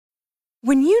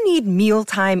When you need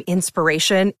mealtime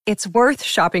inspiration, it's worth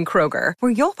shopping Kroger,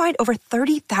 where you'll find over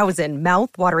 30,000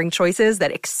 mouth-watering choices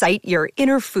that excite your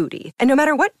inner foodie. And no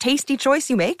matter what tasty choice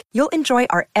you make, you'll enjoy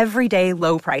our everyday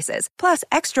low prices, plus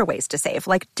extra ways to save,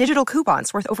 like digital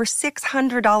coupons worth over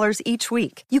 $600 each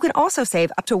week. You can also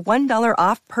save up to $1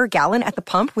 off per gallon at the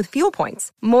pump with fuel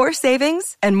points. More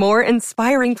savings and more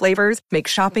inspiring flavors make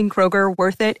shopping Kroger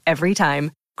worth it every time.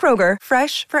 Kroger,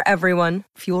 fresh for everyone.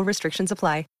 Fuel restrictions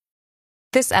apply.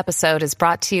 This episode is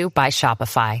brought to you by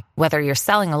Shopify. Whether you're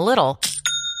selling a little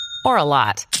or a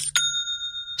lot,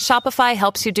 Shopify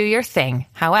helps you do your thing,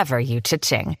 however you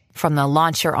cha-ching. From the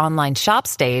launch your online shop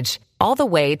stage, all the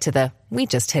way to the we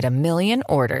just hit 1 million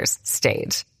orders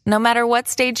stage. No matter what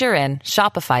stage you're in,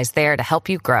 Shopify's there to help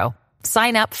you grow.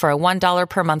 Sign up for a $1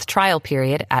 per month trial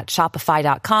period at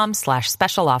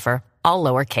shopify.com/special offer, all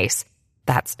lowercase.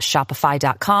 That's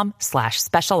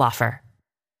shopify.com/special offer.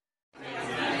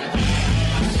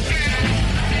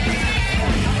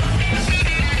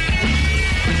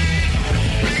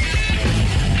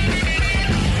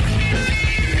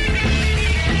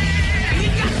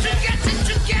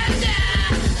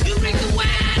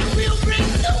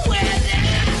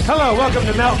 Hello, welcome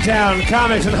to Meltdown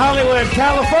Comics in Hollywood,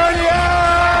 California!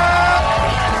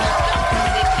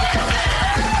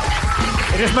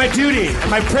 It is my duty and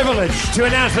my privilege to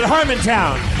announce that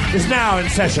Harmontown is now in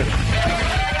session.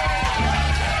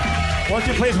 Won't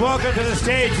you please welcome to the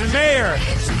stage the mayor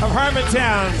of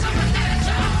Harmontown,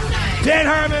 Dan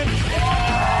Harmon.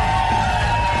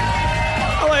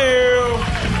 Hello.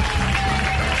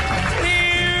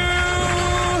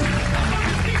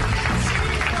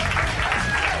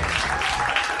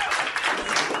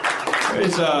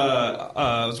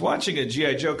 I was watching a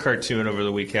G.I. Joe cartoon over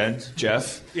the weekend,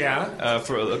 Jeff. Yeah.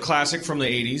 For a classic from the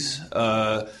 80s.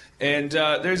 And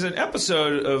there's an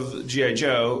episode of G.I.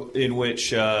 Joe in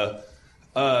which Cobra,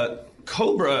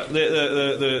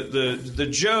 the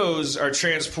Joes are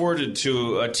transported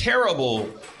to a terrible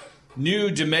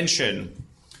new dimension.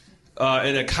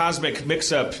 In a cosmic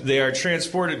mix-up, they are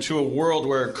transported to a world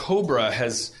where Cobra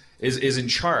is in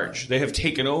charge. They have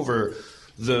taken over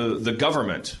the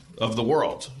government of the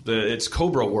world. It's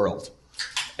Cobra World.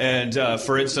 And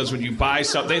for instance, when you buy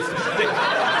something,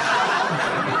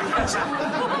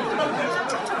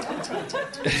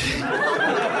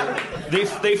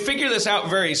 they figure this out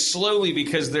very slowly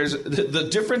because the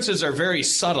differences are very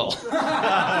subtle,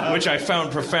 which I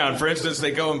found profound. For instance,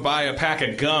 they go and buy a pack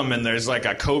of gum, and there's like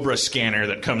a Cobra scanner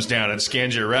that comes down and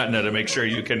scans your retina to make sure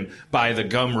you can buy the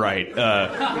gum right,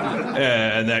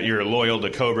 and that you're loyal to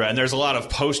Cobra. And there's a lot of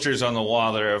posters on the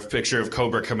wall that are a picture of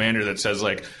Cobra Commander that says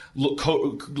like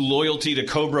loyalty to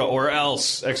Cobra or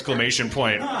else ! Which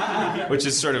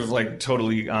is sort of like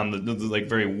totally on the like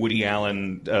very Woody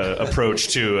Allen approach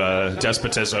to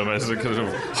despotism, as a kind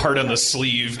of heart on the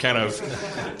sleeve kind of.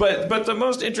 But the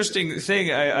most interesting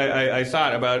thing I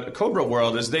thought about Cobra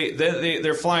World is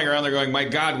they're flying around. They're going, my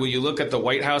God, will you look at the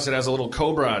White House? It has a little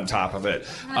cobra on top of it.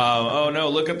 Oh no,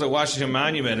 look at the Washington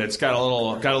Monument. It's got a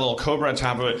little cobra on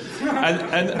top of it.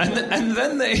 And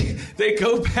then they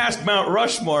go past Mount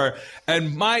Rushmore.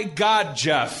 And my God,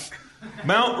 Jeff,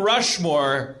 Mount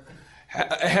Rushmore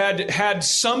had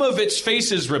some of its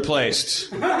faces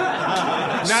replaced.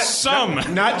 Not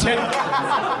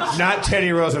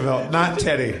Teddy Roosevelt. Not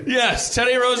Teddy. Yes,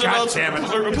 Teddy Roosevelt's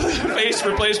face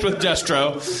replaced with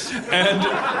Destro,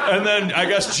 and then I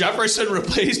guess Jefferson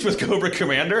replaced with Cobra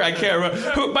Commander. I can't remember.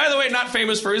 Who, by the way, not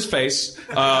famous for his face.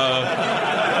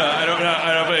 I don't know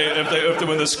if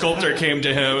when the sculptor came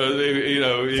to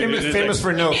him, famous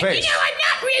for no face. You know, I'm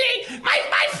not really.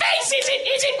 My face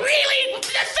isn't really the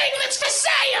thing that's for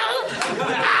sale.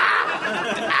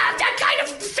 That kind of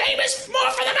famous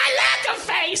more for my lack of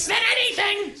face than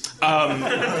anything.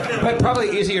 But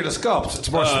probably easier to sculpt. It's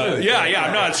more smooth. Yeah.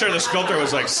 I'm not sure the sculptor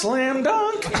was like slam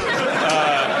dunk.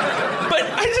 But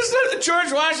I just thought that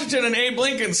George Washington and Abe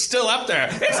Lincoln's still up there.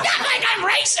 It's not like I'm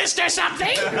racist or something.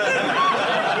 I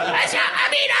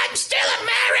mean, I'm still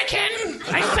American.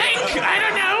 I think. I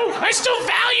don't know. I still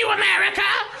value America.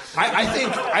 I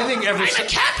think I'm a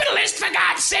capitalist, for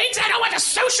God's sakes. I don't want to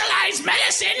socialize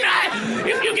medicine.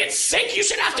 If you get sick, you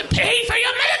should have to pay for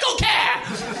your medical care.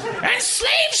 And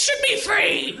slaves should be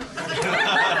free.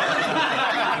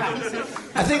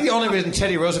 I think the only reason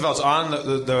Teddy Roosevelt's on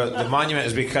the monument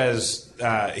is because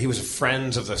he was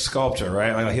friends of the sculptor,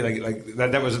 right?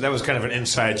 That was kind of an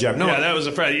inside job. No, yeah, that was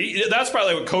a friend. That's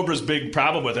probably what Cobra's big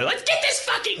problem with it. Let's get this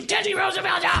fucking Teddy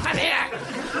Roosevelt off of here.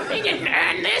 He didn't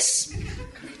earn this.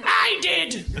 I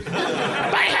did.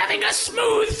 By having a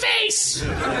smooth face.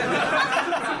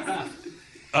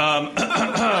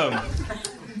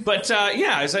 But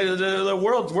yeah, the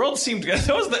world seemed.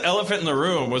 That was the elephant in the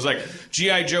room. Was like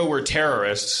G.I. Joe were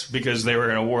terrorists because they were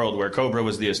in a world where Cobra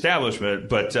was the establishment,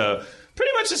 but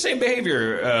pretty much the same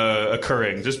behavior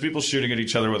occurring. Just people shooting at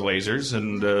each other with lasers.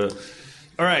 And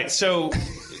all right, so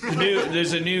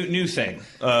there's a new thing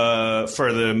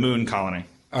for the moon colony.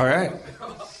 All right.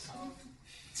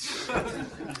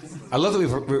 I love that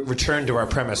we've returned to our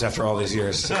premise after all these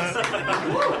years.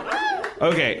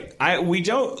 Okay, we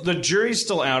don't. The jury's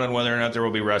still out on whether or not there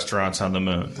will be restaurants on the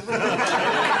moon.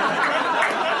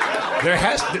 There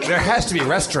has to be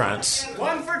restaurants.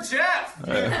 One for Jeff.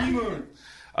 VIP Moon.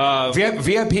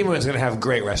 VIP Moon is going to have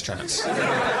great restaurants.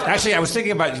 Actually, I was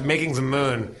thinking about making the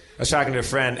moon. I was talking to a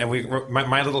friend, and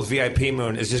my little VIP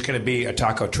Moon is just going to be a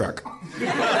taco truck.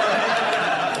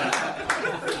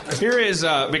 Here is,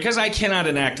 because I cannot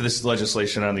enact this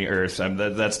legislation on the Earth,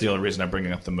 that's the only reason I'm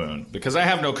bringing up the moon, because I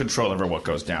have no control over what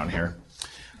goes down here.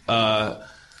 But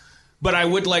I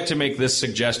would like to make this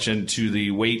suggestion to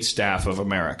the wait staff of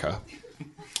America.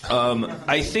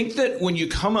 I think that when you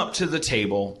come up to the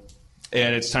table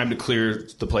and it's time to clear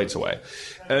the plates away,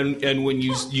 and when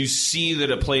you see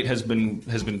that a plate has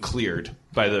been cleared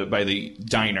by the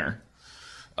diner,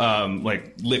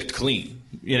 like licked clean.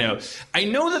 You know, I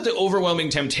know that the overwhelming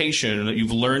temptation that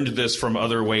you've learned this from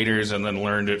other waiters and then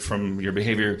learned it from your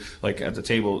behavior, like at the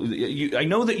table. I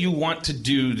know that you want to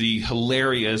do the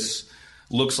hilarious,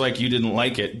 looks like you didn't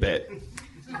like it bit.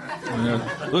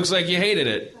 Looks like you hated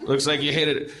it. Looks like you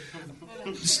hated it.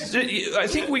 I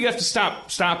think we have to stop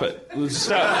it.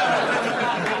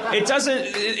 Stop. It doesn't.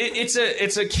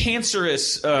 It's a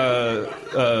cancerous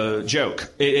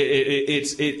joke.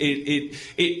 It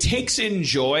takes in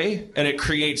joy and it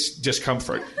creates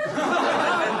discomfort.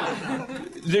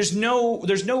 There's no.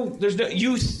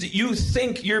 You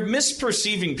think you're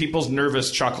misperceiving people's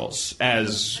nervous chuckles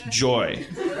as joy.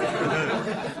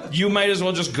 You might as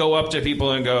well just go up to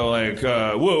people and go like,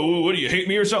 "Whoa, what do you hate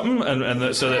me or something?"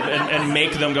 And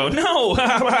make them go, "No."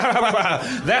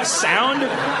 That sound,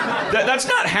 that's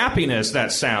not happiness.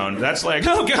 That sound, that's like,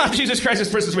 "Oh God, Jesus Christ, this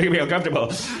person's making me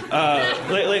uncomfortable."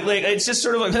 Like it's just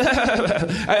sort of like,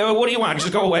 "What do you want?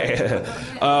 Just go away."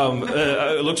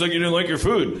 It looks like you didn't like your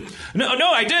food.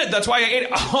 No, I did. That's why I ate.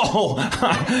 Oh,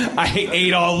 I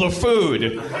ate all the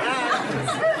food.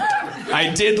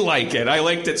 I did like it. I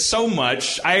liked it so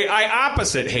much. I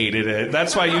opposite hated it.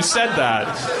 That's why you said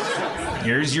that.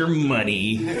 Here's your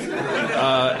money.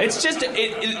 It's just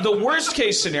the worst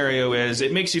case scenario is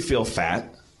it makes you feel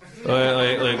fat,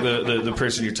 like the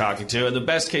person you're talking to, and the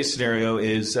best case scenario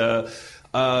is just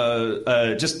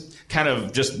kind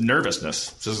of just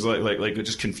nervousness, just like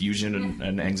just confusion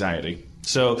and anxiety.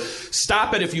 So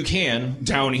stop it if you can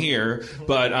down here,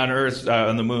 but on Earth,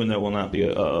 on the moon, that will not be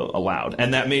allowed.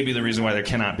 And that may be the reason why there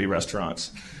cannot be restaurants.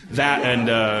 That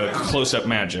and close-up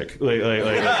magic.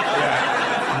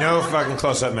 Yeah. No fucking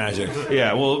close-up magic.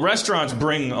 Yeah, well, restaurants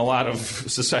bring a lot of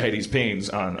society's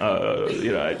pains on.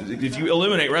 If you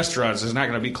eliminate restaurants, there's not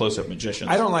going to be close-up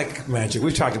magicians. I don't like magic.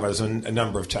 We've talked about this a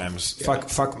number of times. Yeah.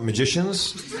 Fuck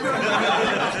magicians.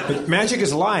 But magic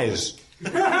is lies.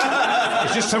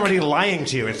 It's just somebody lying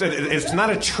to you. It's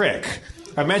not a trick.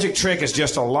 A magic trick is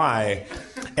just a lie.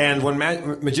 And when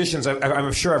magicians,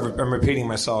 I'm sure I'm repeating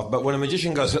myself, but when a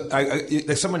magician goes,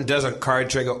 if someone does a card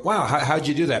trick, I go, "Wow, how'd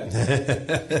you do that?"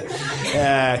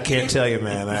 I can't tell you,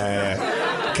 man.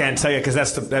 I can't tell you because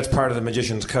that's part of the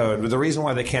magician's code. But the reason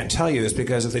why they can't tell you is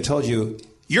because if they told you,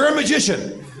 "You're a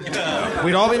magician,"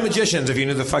 we'd all be magicians if you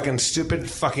knew the fucking stupid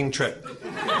fucking trick.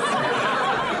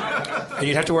 And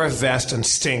you'd have to wear a vest and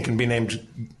stink and be named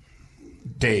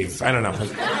Dave. I don't know.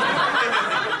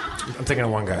 I'm thinking of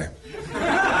one guy.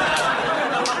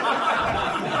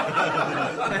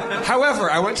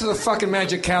 However, I went to the fucking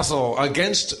Magic Castle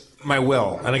against my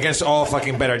will and against all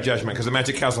fucking better judgment because the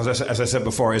Magic Castle, as I said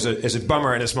before, is a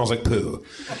bummer and it smells like poo.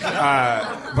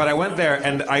 But I went there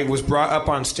and I was brought up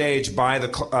on stage by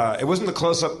it wasn't the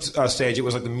close-up stage, it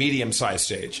was like the medium-sized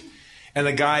stage. And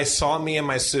the guy saw me in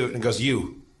my suit and goes,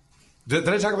 "You." Did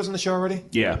I talk about this on the show already?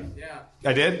 Yeah.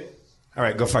 I did? All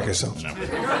right, go fuck yourself. No.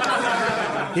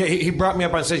 Yeah, he brought me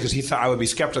up on stage because he thought I would be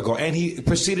skeptical, and he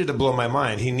proceeded to blow my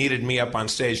mind. He needed me up on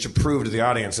stage to prove to the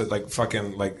audience that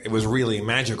it was really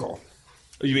magical.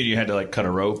 You mean you had to cut a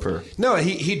rope or? No,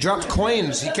 he dropped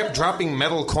coins. He kept dropping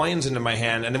metal coins into my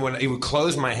hand, and then when he would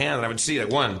close my hand, and I would see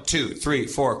 1, 2, 3,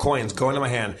 4 coins go into my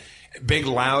hand, big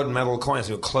loud metal coins.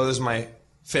 He would close my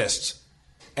fists,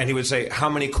 and he would say, "How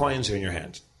many coins are in your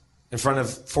hand?" In front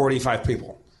of 45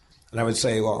 people. And I would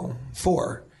say, "Well,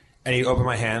 4. And he'd open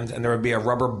my hand, and there would be a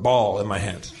rubber ball in my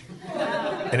hand.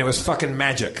 And it was fucking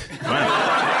magic.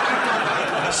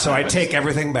 So I take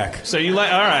everything back. So you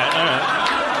like? All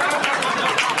right.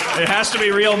 It has to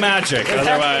be real magic,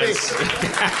 otherwise.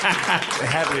 It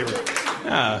had to be real.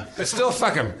 But still,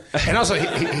 fuck him. And also,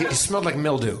 he smelled like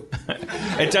mildew.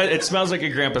 It smells like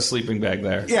your grandpa's sleeping bag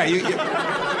there. Yeah,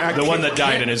 the one that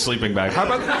died in his sleeping bag.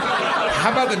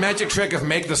 How about the magic trick of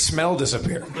make the smell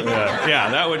disappear? Yeah,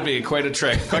 that would be quite a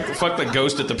trick. Fuck the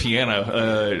ghost at the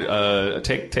piano.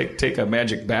 Take a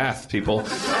magic bath, people.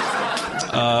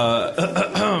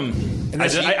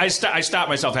 I stopped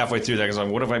myself halfway through that because I'm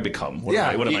like, what have I become?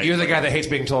 You're the guy that hates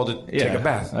being told to take a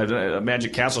bath. A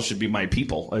magic castle should be my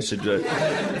people. I should,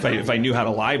 if I knew how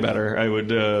to lie better,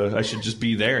 I should just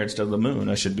be there instead of the moon.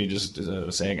 I should be just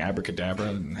saying abracadabra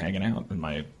and hanging out in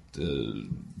my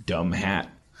dumb hat.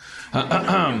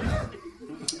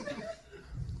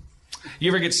 You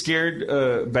ever get scared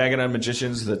bagging on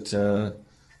magicians that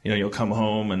you'll come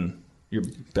home and your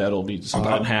bed will be split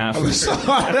in half?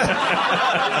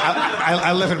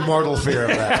 I live in mortal fear of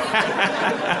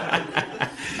that.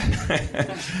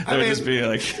 Just be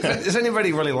like, does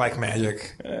anybody really like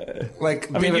magic?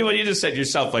 You just said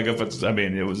yourself, like,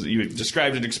 you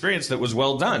described an experience that was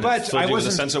well done. But it filled you with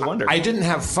a sense of wonder. I didn't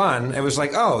have fun. It was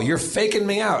like, oh, you're faking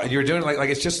me out. You're doing like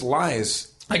it's just lies.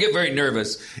 I get very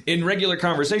nervous in regular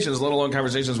conversations, let alone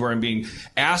conversations where I'm being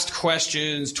asked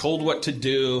questions, told what to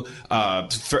do,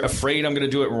 afraid I'm going to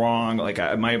do it wrong. Like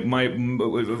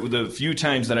the few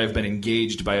times that I've been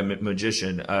engaged by a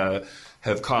magician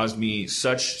have caused me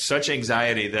such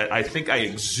anxiety that I think I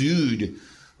exude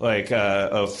like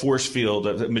a force field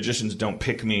that magicians don't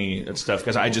pick me and stuff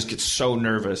because I just get so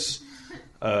nervous.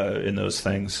 In those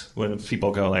things, when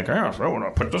people go like, "Oh, I want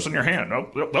to put this in your hand,"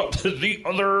 the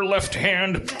other left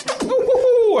hand.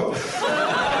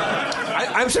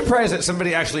 I'm surprised that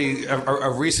somebody actually, a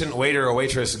recent waiter or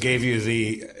waitress, gave you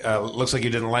the "looks like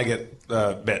you didn't like it"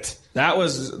 bit. That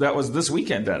was this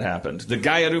weekend that happened. The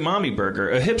guy at Umami Burger,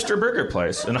 a hipster burger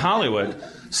place in Hollywood.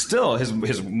 Still,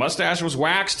 his mustache was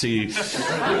waxed. He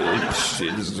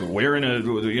was wearing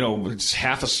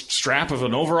half a strap of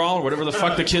an overall, or whatever the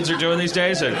fuck the kids are doing these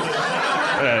days. A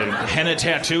henna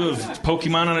tattoo of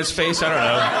Pokemon on his face. I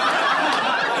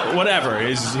don't know. Whatever.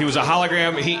 He was a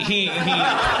hologram. He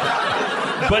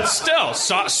but still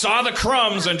saw the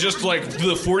crumbs and just like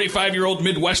the 45-year-old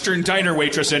Midwestern diner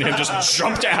waitress in him just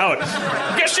jumped out.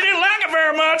 Guess you didn't like it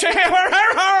very much.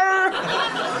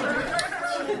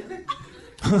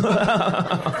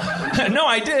 No,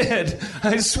 I did.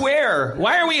 I swear.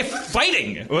 Why are we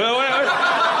fighting?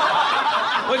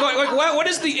 What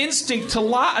is the instinct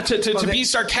to be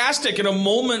sarcastic in a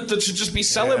moment that should just be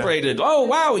celebrated? Yeah. Oh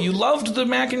wow, you loved the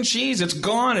mac and cheese. It's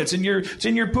gone. It's in your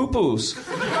poo-poos.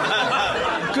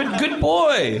 Good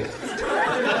boy.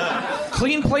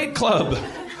 Clean Plate Club.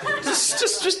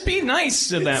 Just be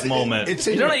nice in that moment.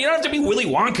 You don't have to be Willy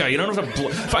Wonka. You don't have to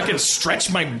fucking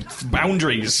stretch my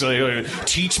boundaries.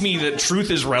 Teach me that truth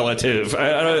is relative.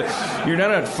 You're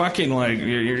not a fucking like.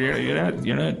 You're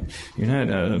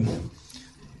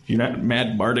not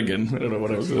Mad Mardigan. I don't know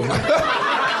what I was doing.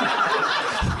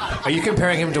 Are you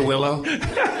comparing him to Willow?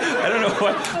 I don't know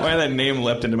why that name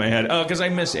leapt into my head. Oh, because I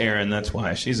miss Erin. That's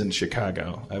why. She's in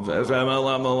Chicago.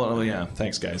 Yeah.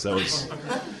 Thanks, guys. That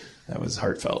was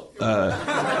heartfelt.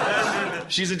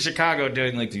 She's in Chicago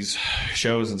doing like these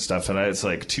shows and stuff, and it's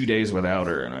like 2 days without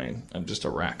her, and I'm just a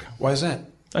wreck. Why is that?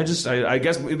 I guess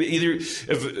either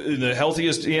if the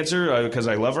healthiest answer because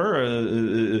I love her.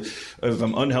 If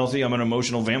I'm unhealthy, I'm an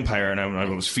emotional vampire, and I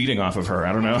was feeding off of her.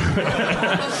 I don't know.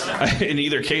 In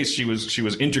either case, she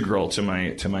was integral to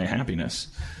my happiness.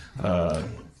 Are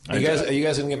you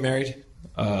guys gonna get married?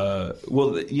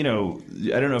 Well, I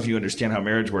don't know if you understand how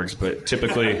marriage works, but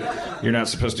typically you're not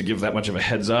supposed to give that much of a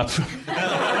heads up.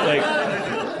 Like,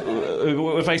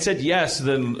 if I said yes,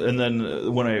 then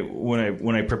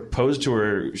when I propose to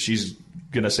her, she's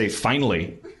gonna say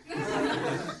finally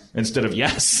instead of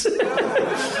yes.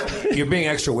 You're being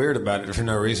extra weird about it for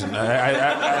no reason. You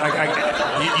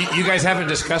guys haven't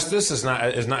discussed this. It's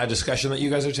not a discussion that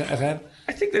you guys have had.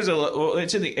 I think there's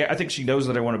it's in the. I think she knows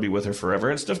that I want to be with her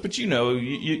forever and stuff. But you know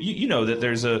that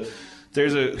there's a.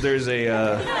 There's a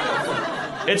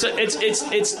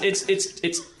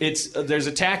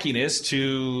tackiness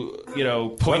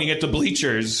to pointing at the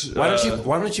bleachers. Why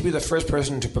don't you be the first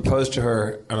person to propose to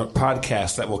her on a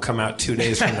podcast that will come out 2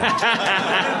 days from now?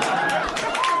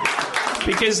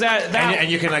 Because that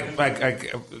and you can like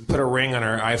put a ring on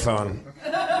her iPhone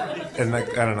and I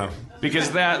don't know.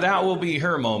 Because that will be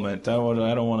her moment. I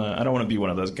don't want to be one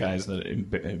of those guys that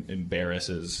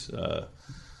embarrasses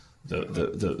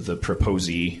the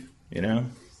proposee. I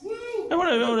want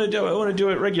to do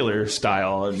it regular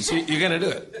style. So you're gonna do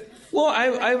it. Well,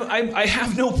 I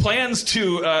have no plans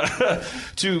to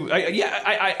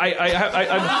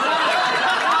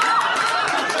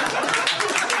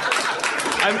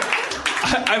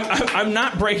I'm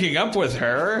not breaking up with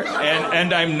her,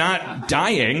 and I'm not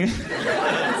dying.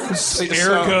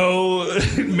 Ergo,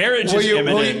 marriage is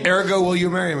imminent. Will you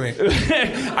marry me?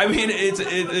 I mean,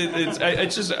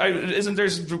 it's just isn't there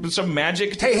some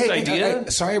magic to this idea?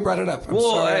 Sorry I brought it up.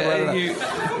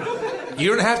 You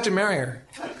don't have to marry her.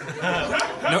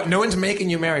 No one's making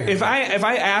you marry her. If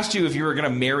I asked you if you were going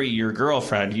to marry your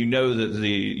girlfriend, you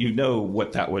know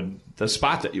what that would. The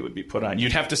spot that you would be put on.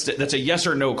 You'd have to. That's a yes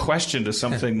or no question to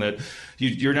something that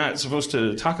you're not supposed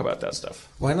to talk about that stuff.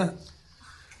 Why not?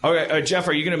 Okay, Jeff,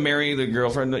 are you going to marry the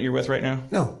girlfriend that you're with right now?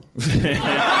 No.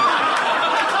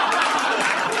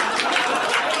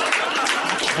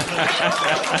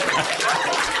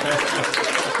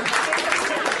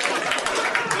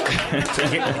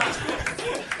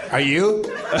 Are you?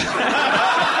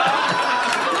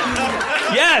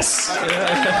 Yes.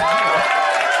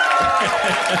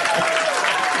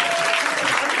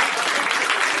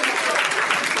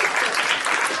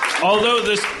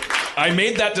 Although I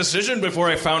made that decision before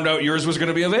I found out yours was going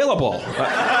to be available.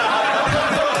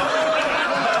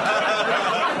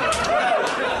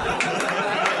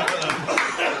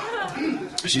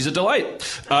 She's a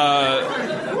delight. All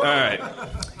right.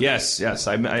 Yes.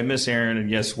 I miss Erin, and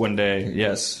yes, one day,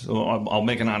 yes, I'll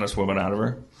make an honest woman out of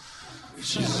her.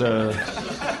 She's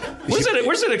where's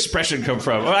that expression come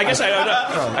from? Well, I guess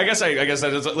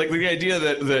that is like the idea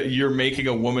that you're making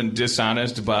a woman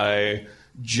dishonest by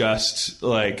just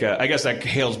like I guess that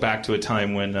hails back to a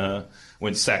time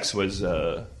when sex was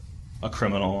a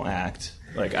criminal act,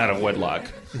 like out of wedlock.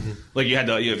 Mm-hmm. Like you had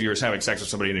to, if you were having sex with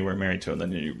somebody and you were married to them,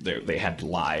 then they had to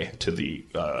lie to the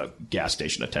gas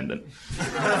station attendant.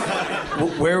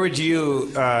 Where would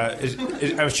you?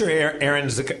 I'm sure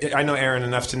Erin's. I know Erin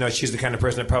enough to know she's the kind of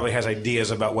person that probably has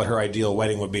ideas about what her ideal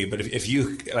wedding would be. But if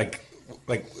you like,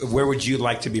 where would you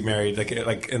like to be married?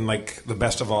 Like in the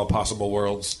best of all possible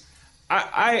worlds.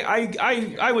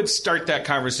 I would start that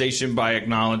conversation by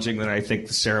acknowledging that I think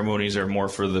the ceremonies are more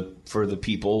for the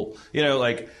people,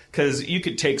 because you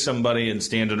could take somebody and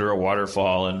stand under a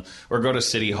waterfall or go to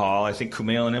City Hall. I think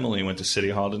Kumail and Emily went to City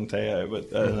Hall, didn't they? And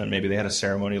then maybe they had a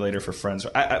ceremony later for friends.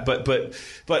 But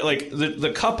like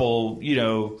the couple,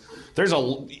 there's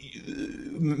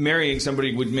marrying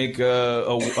somebody would make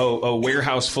a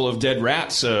warehouse full of dead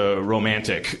rats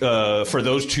romantic for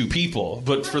those two people.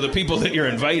 But for the people that you're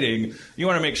inviting, you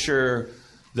want to make sure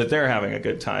that they're having a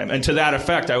good time. And to that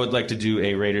effect, I would like to do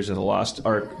a Raiders of the Lost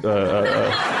Ark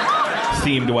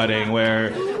themed wedding where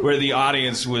the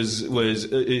audience was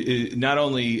not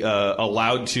only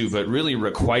allowed to, but really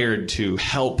required to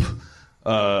help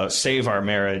save our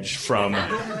marriage from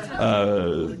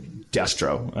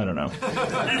Destro. I don't know.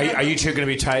 Are you two going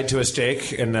to be tied to a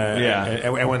stake? And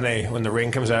when the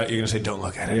ring comes out, you're going to say, "Don't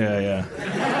look at it." Yeah.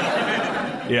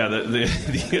 Yeah,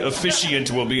 the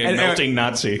officiant will be a melting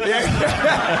Nazi. In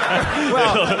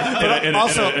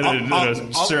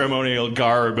a ceremonial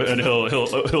garb, and he'll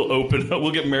open.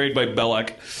 We'll get married by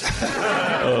Belloc.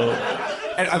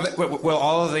 Will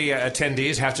all of the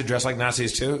attendees have to dress like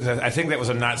Nazis too? 'Cause I think that was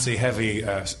a Nazi-heavy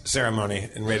ceremony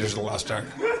in Raiders of the Lost Ark.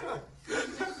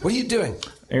 What are you doing?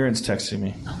 Erin's texting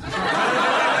me.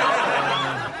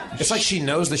 It's like she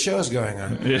knows the show is going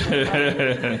on.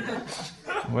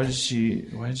 Why did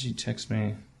she text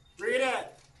me? Read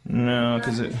it. No,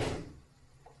 because it.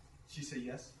 She said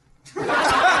yes.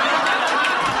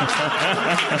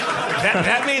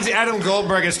 That means Adam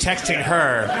Goldberg is texting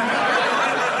her,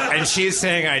 and she's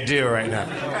saying "I do" right now.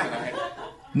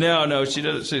 No, she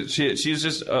doesn't. She's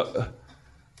just.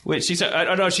 Wait, she said, I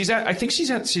don't know, I think she's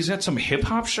at some hip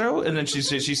hop show, and then she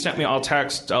sent me all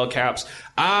text, all caps,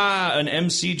 an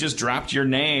MC just dropped your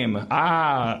name, and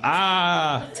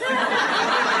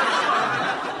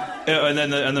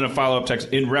then a follow-up text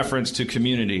in reference to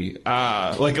Community,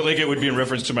 like it would be in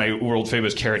reference to my world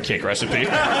famous carrot cake recipe.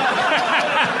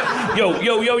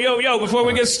 Yo, before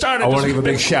we get started. I want to give a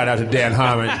big shout out to Dan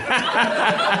Harmon.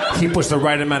 He puts the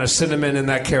right amount of cinnamon in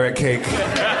that carrot cake.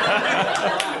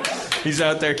 He's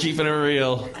out there keeping it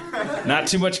real. Not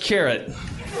too much carrot,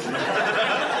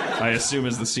 I assume,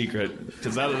 is the secret.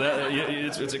 Because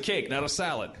it's a cake, not a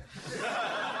salad.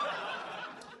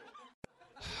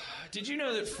 Did you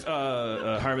know that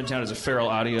Harmontown is a Feral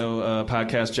Audio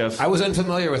podcast, Jeff? I was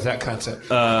unfamiliar with that concept.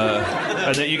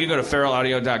 And then you can go to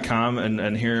feralaudio.com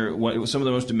and hear some of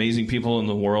the most amazing people in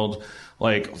the world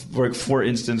Like, for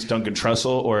instance, Duncan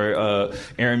Trussell or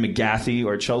Aaron McGathy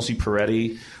or Chelsea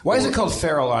Peretti. Why is it called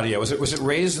feral audio? Was it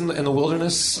raised in the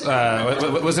wilderness?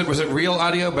 Was it real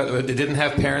audio, but it didn't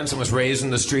have parents and was raised in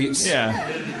the streets? Yeah,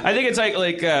 I think it's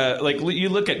like you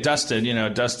look at Dustin. You know,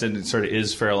 Dustin sort of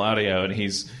is feral audio, and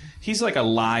he's like a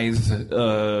lithe,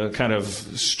 kind of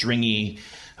stringy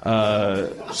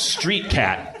street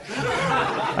cat.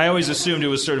 I always assumed it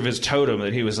was sort of his totem,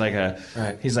 that he was like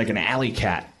he's like an alley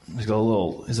cat. He's a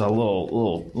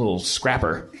little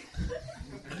scrapper.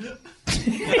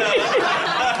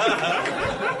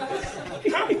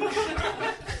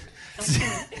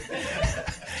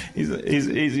 He's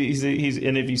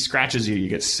and if he scratches you, you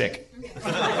get sick. Is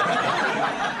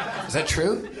that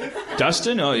true?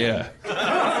 Dustin? Oh yeah.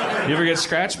 You ever get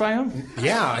scratched by him?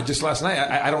 Yeah, just last night.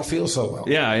 I don't feel so well.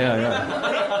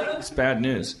 Yeah. It's bad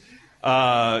news.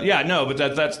 But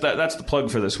that's the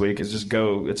plug for this week. Is just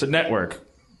go. It's a network.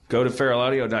 Go to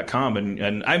feralaudio.com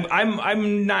and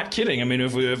I'm not kidding. I mean,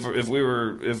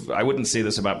 if I wouldn't say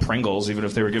this about Pringles, even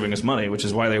if they were giving us money, which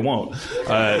is why they won't.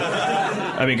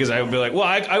 I mean, because I would be like, well,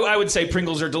 I would say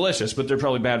Pringles are delicious, but they're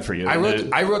probably bad for you.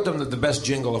 I wrote them the best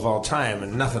jingle of all time,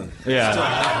 and nothing. Yeah. Still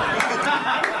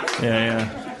nothing.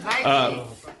 Yeah. Nike.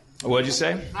 What'd you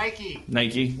say?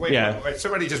 Nike. Wait,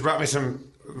 somebody just brought me some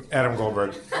Adam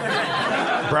Goldberg.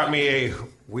 Brought me a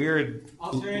weird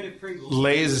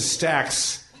Lay's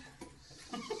Stacks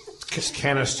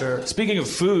canister. Speaking of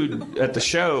food at the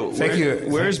show,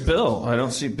 where's Bill? I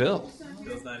don't see Bill.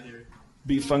 Bill's not here.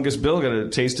 Beef Fungus Bill got a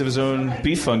taste of his own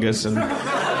beef fungus. And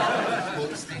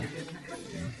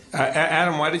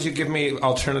Adam, why did you give me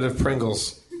alternative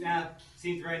Pringles?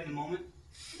 Seemed right in the moment.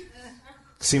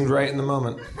 Seemed right in the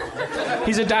moment.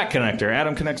 He's a dot connector.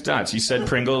 Adam connects dots. You said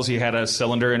Pringles. He had a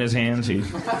cylinder in his hands. Wait,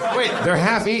 they're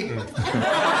half eaten.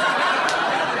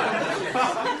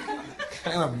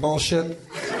 Kind of bullshit.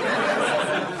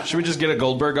 Should we just get a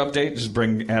Goldberg update? Just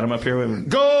bring Adam up here with him.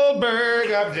 Goldberg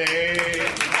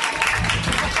update.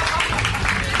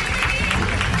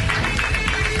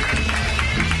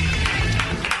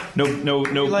 No.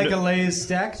 You like a Lay's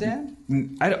stack, Dan?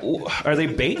 Are they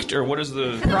baked or what is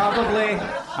the? Probably.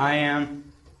 I am.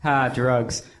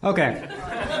 Drugs. Okay.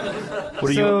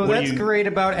 That's great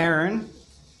about Aaron.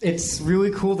 It's really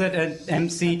cool that an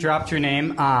MC dropped your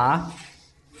name.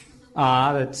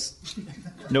 That's.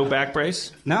 No back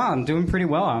brace? No, I'm doing pretty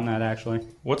well on that, actually.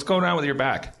 What's going on with your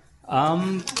back?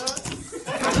 I'm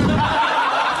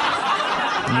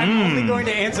only going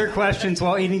to answer questions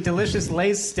while eating delicious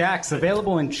Lay's stacks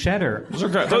available in cheddar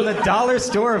from the dollar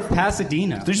store of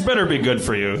Pasadena. These better be good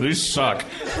for you. These suck.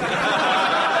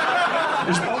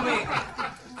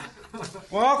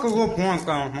 Well, that's a good point,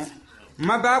 huh?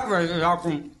 My back brace is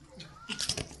actually...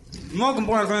 I'm not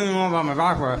complaining anymore about my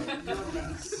back brace.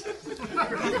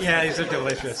 Yeah, these are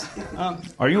delicious.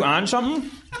 Are you on something?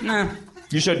 Nah.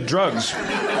 You said drugs.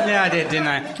 Yeah, I did, didn't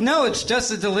I? No, it's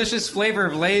just a delicious flavor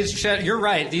of Lay's cheddar. You're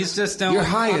right. These just don't... You're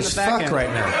high as fuck right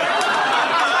now.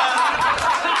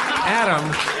 Adam,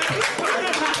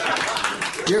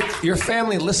 your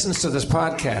family listens to this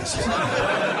podcast.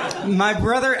 My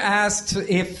brother asked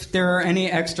if there are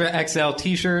any extra XL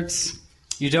t-shirts.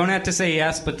 You don't have to say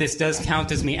yes, but this does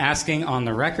count as me asking on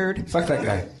the record. Fuck that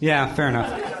guy. Yeah, fair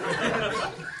enough.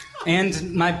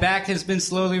 And my back has been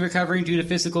slowly recovering due to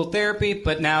physical therapy,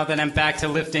 but now that I'm back to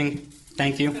lifting,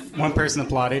 thank you. One person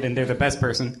applauded, and they're the best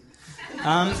person.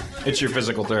 It's your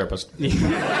physical therapist.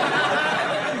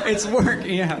 It's work,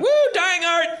 yeah. Woo, dying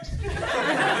art!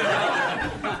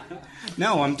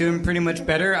 No, I'm doing pretty much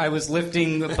better. I was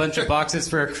lifting a bunch of boxes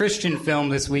for a Christian film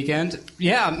this weekend.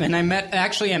 Yeah, and I met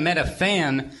a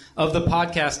fan of the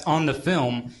podcast on the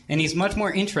film, and he's much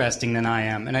more interesting than I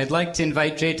am. And I'd like to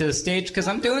invite Jay to the stage because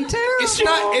I'm doing terrible.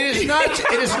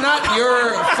 It is not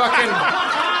your fucking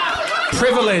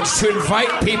privilege to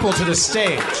invite people to the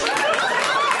stage.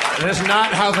 That is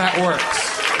not how that works.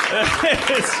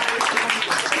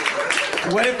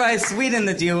 What if I sweeten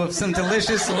the deal with some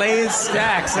delicious Lay's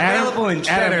stacks available in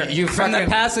cheddar from the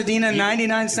Pasadena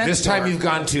 99-cent This store? time you've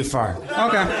gone too far.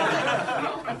 Okay.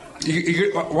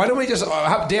 Why don't we just,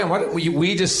 Dan, why don't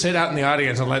we just sit out in the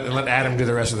audience and let Adam do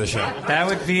the rest of the show? That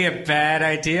would be a bad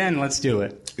idea, and let's do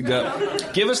it.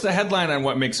 Give us the headline on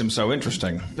what makes him so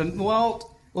interesting.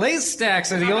 Well, Lay's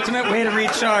stacks are the ultimate way to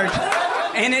recharge.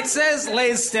 And it says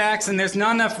Lay's stacks, and there's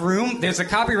not enough room. There's a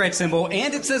copyright symbol,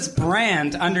 and it says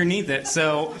brand underneath it.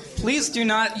 So please do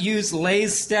not use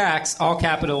Lay's stacks, all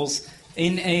capitals,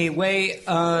 in a way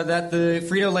that the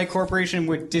Frito-Lay Corporation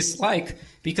would dislike,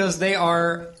 because they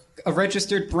are a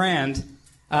registered brand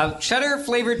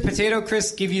Cheddar-flavored potato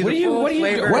crisps give you the full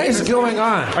flavor. What is going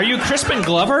on? Are you Crispin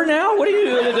Glover now? What are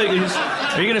you?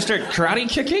 Are you going to start karate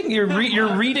kicking?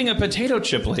 You're reading a potato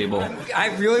chip label.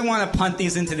 I really want to punt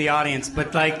these into the audience,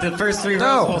 but like the first 3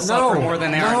 rows will suffer more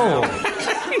than they are now.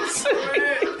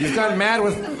 You've gone mad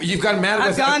with.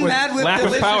 I've gone mad with lack of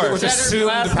delicious power. With cheddar assumed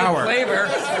blasted power. flavor.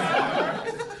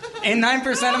 And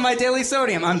 9% of my daily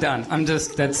sodium. I'm done.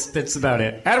 That's about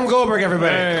it. Adam Goldberg,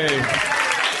 everybody. Hey.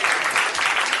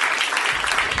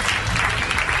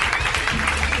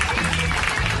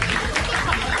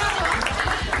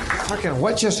 Fucking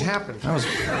what just happened?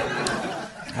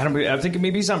 I think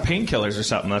maybe he's on painkillers or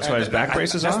something. That's why his back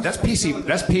brace is off. That's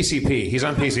PCP. He's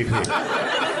on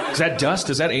PCP. Is that dust?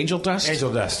 Is that angel dust?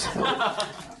 Angel dust.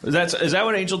 Is that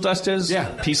what angel dust is? Yeah.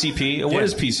 PCP. What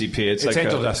is PCP? It's like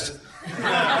angel dust.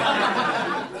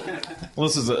 Well,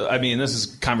 this is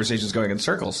conversations going in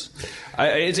circles.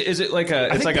 Is it like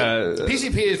a? It's like a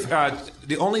PCP is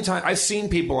the only time I've seen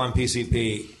people on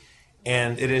PCP,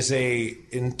 and it is a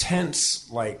intense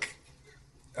like.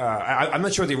 I'm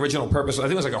not sure the original purpose. I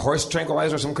think it was like a horse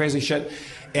tranquilizer or some crazy shit.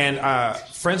 And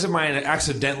friends of mine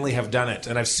accidentally have done it,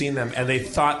 and I've seen them, and they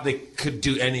thought they could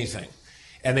do anything,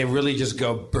 and they really just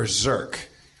go berserk.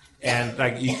 And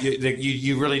like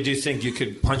you really do think you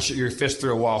could punch your fist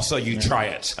through a wall, so you try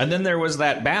it. And then there was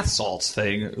that bath salts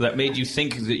thing that made you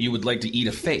think that you would like to eat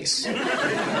a face.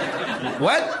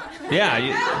 What?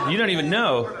 Yeah, you don't even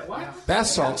know. Bath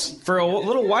salts. For a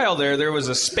little while there was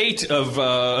a spate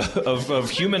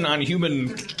of human on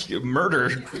human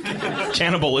murder,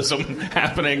 cannibalism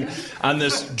happening on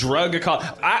this drug called.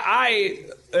 I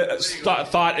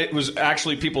thought it was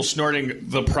actually people snorting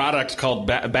the product called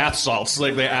bath salts,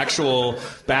 like the actual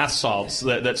bath salts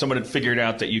that someone had figured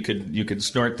out that you could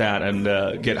snort that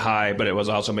and get high, but it was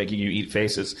also making you eat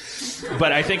faces.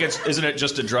 But I think isn't it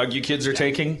just a drug you kids are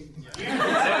taking?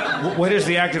 What is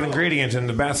the active ingredient in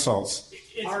the bath salts?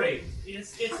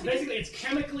 It's basically it's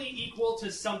chemically equal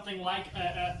to something like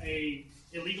a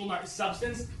illegal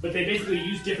substance, but they basically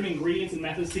use different ingredients and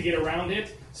methods to get around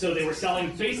it. So they were selling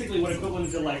basically what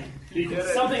equivalent to like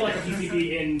something like a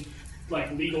PCP in like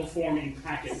legal form in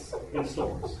packets in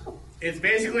stores. It's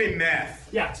basically meth.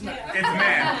 Yeah, it's meth. It's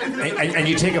meth. And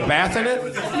you take a bath in it?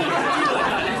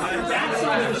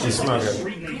 You smoke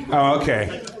it. Oh,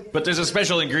 okay. But there's a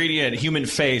special ingredient, human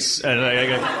face, and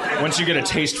once you get a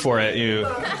taste for it, you.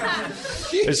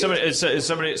 Is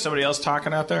somebody else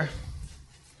talking out there?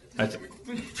 Did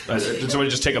somebody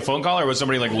just take a phone call, or was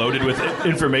somebody like loaded with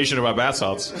information about bath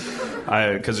salts?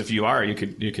 Because if you are, you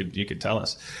could tell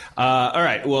us. All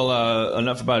right. Well,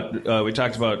 enough about. We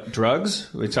talked about drugs.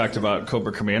 We talked about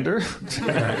Cobra Commander.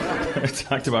 We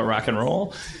talked about rock and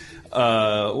roll.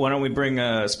 Why don't we bring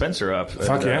Spencer up?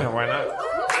 Fuck yeah! Why not?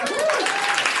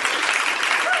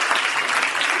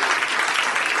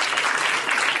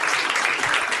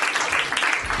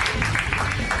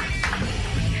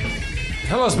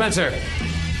 Hello, Spencer.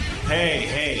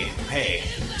 Hey.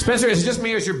 Spencer, is it just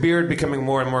me, or is your beard becoming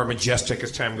more and more majestic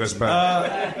as time goes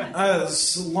by?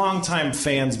 Longtime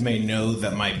fans may know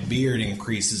that my beard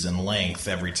increases in length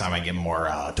every time I get more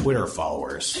Twitter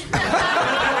followers.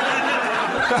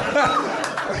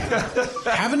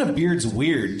 Having a beard's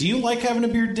weird. Do you like having a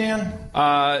beard, Dan?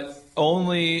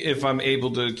 Only if I'm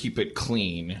able to keep it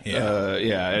clean.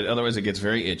 Yeah. Otherwise, it gets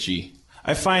very itchy.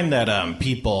 I find that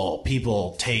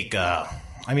people take.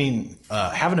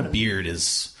 Having a beard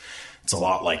it's a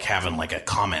lot like having like a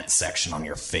comment section on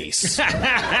your face.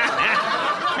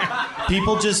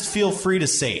 People just feel free to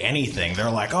say anything.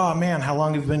 They're like, "Oh man, how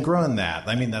long have you been growing that?"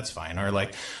 I mean, that's fine. Or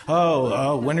like,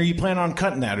 "Oh, when are you planning on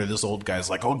cutting that?" Or this old guy's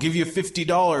like, "I'll give you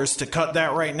 $50 to cut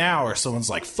that right now." Or someone's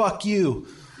like, "Fuck you."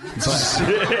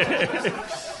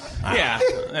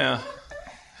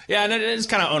 Yeah, and it's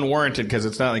kind of unwarranted because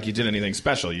it's not like you did anything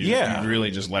special. You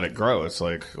really just let it grow. It's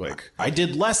like I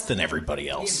did less than everybody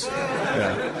else.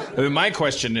 Yeah. I mean, my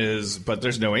question is, but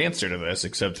there's no answer to this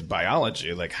except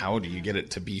biology. Like, how do you get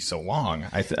it to be so long?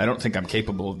 I don't think I'm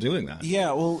capable of doing that.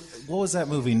 Yeah, well, what was that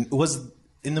movie?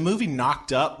 In the movie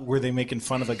Knocked Up, were they making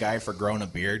fun of a guy for growing a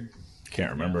beard?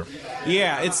 Can't remember.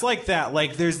 Yeah, it's like that.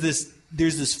 Like, there's this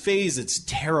phase that's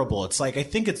terrible. It's like, I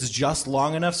think it's just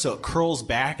long enough so it curls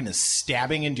back and is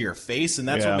stabbing into your face, and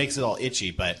that's what makes it all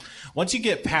itchy. But once you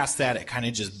get past that, it kind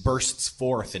of just bursts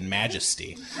forth in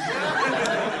majesty.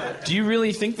 Do you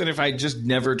really think that if I just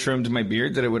never trimmed my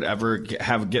beard that it would ever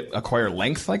acquire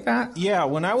length like that? Yeah,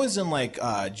 when I was in like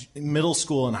middle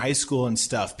school and high school and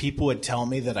stuff, people would tell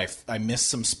me that I missed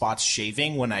some spots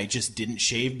shaving when I just didn't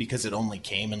shave because it only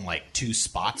came in like 2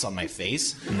 spots on my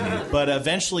face. Mm-hmm. But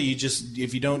eventually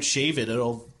if you don't shave it,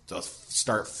 it'll they'll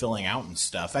start filling out and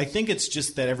stuff. I think it's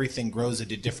just that everything grows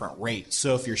at a different rate.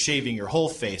 So if you're shaving your whole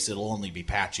face, it'll only be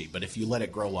patchy. But if you let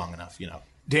it grow long enough,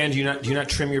 Dan, do you not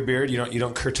trim your beard? You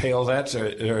don't curtail that,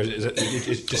 or is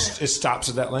it stops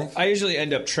at that length? I usually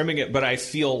end up trimming it, but I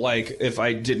feel like if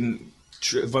I didn't.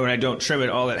 When I don't trim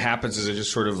it, all that happens is it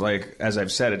just sort of like, as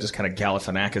I've said, it just kind of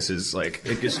Galifianacuses. Like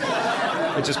it gets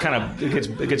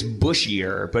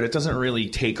bushier, but it doesn't really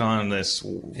take on this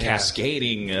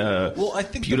cascading, I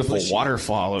think beautiful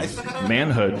waterfall of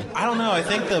manhood. I don't know. I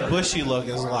think the bushy look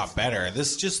is a lot better.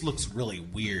 This just looks really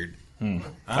weird.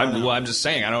 I'm just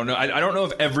saying. I don't know. I don't know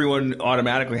if everyone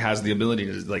automatically has the ability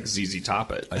to like ZZ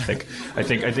Top it. I think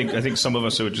some of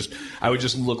us I would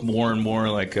just look more and more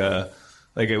like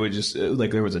it would just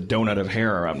like there was a donut of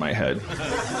hair around my head.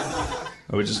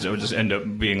 I would just end up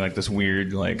being like this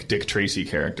weird like Dick Tracy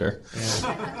character,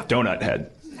 donut head.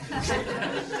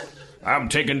 I'm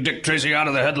taking Dick Tracy out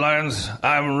of the headlines.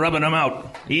 I'm rubbing him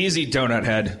out. Easy, donut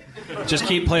head. Just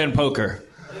keep playing poker.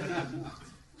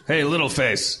 Hey, little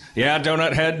face. Yeah,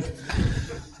 donut head?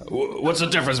 What's the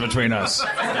difference between us?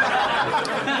 Well,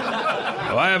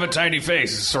 I have a tiny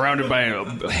face surrounded by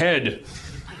a head.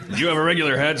 You have a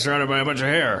regular head surrounded by a bunch of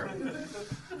hair.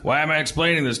 Why am I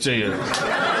explaining this to you?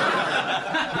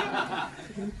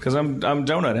 Because I'm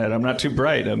donut head. I'm not too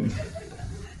bright. I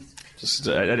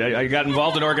got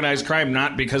involved in organized crime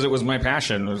not because it was my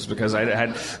passion. It was because I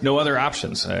had no other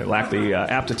options. I lacked the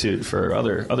aptitude for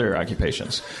other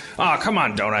occupations. Oh, come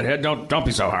on, donut head. Don't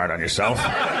be so hard on yourself.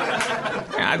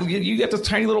 You get this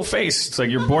tiny little face. It's like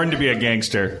you're born to be a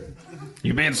gangster.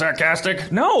 You being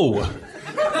sarcastic? No.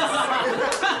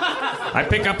 I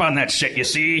pick up on that shit, you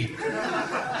see?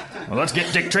 Well, let's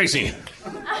get Dick Tracy.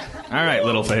 All right,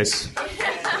 little face.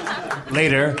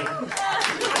 Later.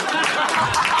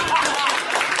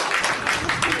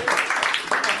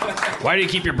 Why do you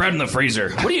keep your bread in the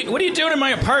freezer? What are you doing in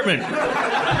my apartment?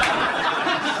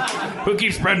 Who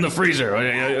keeps bread in the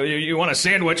freezer? You want a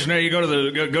sandwich? No, you go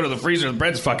to the freezer. The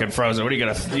bread's fucking frozen. What are you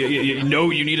gonna? You know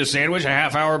you need a sandwich a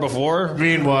half hour before.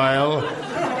 Meanwhile,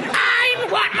 I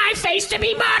want my face to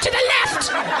be more to the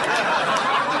left.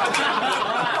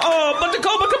 Oh, but the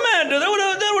Cobra Commander, that would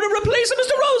have replaced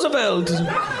Mr. Roosevelt.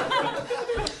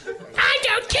 I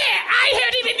don't care.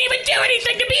 I didn't even do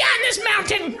anything to be on this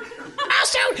mountain.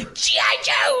 Also, G.I.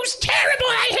 Joe's terrible.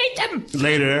 I hate them.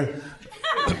 Later.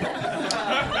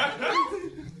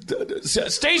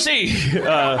 Stacy,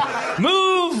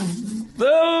 move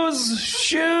those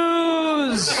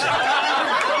shoes.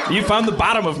 You found the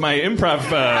bottom of my improv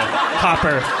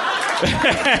hopper.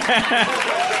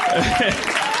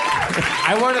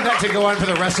 I wanted that to go on for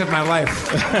the rest of my life.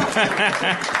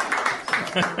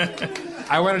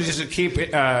 I wanted just to keep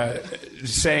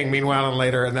saying meanwhile and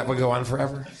later, and that would go on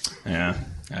forever. Yeah,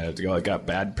 I had to go. It got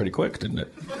bad pretty quick, didn't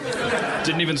it?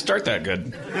 Didn't even start that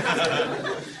good.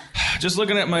 Just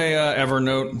looking at my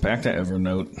Evernote. Back to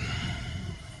Evernote.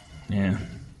 Yeah.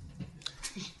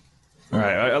 All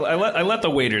right, I let the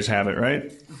waiters have it,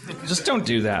 right? Just don't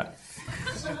do that.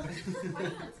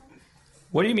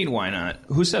 What do you mean, why not?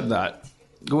 Who said that?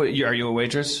 Are you a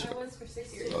waitress? I was for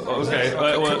 6 years. Okay.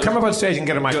 Come up on stage and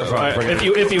get a microphone.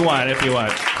 If you want.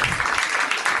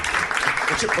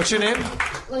 What's your name?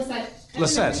 Lisette.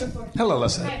 Hello,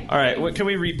 Lisette. All right. Can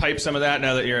we repipe some of that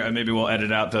now that you're? Maybe we'll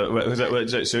edit out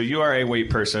the. So you are a wait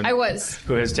person. I was.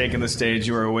 Who has taken the stage?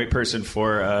 You were a wait person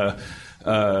for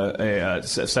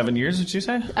 7 years? Did you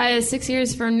say? 6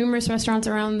 years for numerous restaurants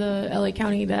around the LA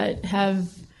County that have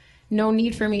no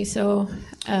need for me. So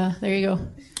there you go.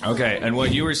 Okay. And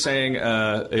what you were saying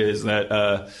is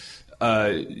that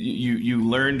you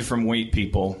learned from wait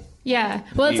people. Yeah.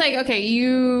 Well, it's like, okay,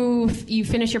 you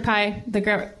finish your pie.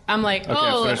 I'm like,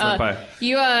 finish my pie.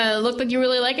 You look like you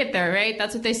really like it there, right?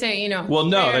 That's what they say, you know. Well,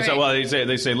 no, right.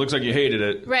 They say looks like you hated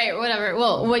it. Right, whatever.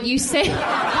 Well, what you say, you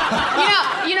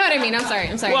know what I mean.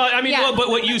 I'm sorry. Well, I mean, but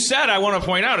what you said, I want to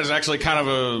point out, is actually kind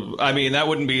of that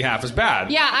wouldn't be half as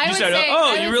bad. Yeah, I you would said,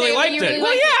 say, you really liked it.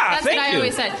 Well, yeah, that's thank what you. I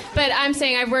always said. But I'm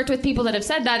saying I've worked with people that have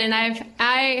said that, and I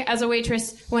as a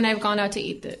waitress, when I've gone out to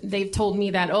eat, they've told me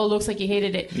that, looks like you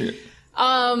hated it. Yeah.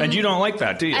 And you don't like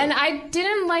that, do you? And I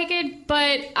didn't like it,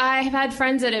 but I have had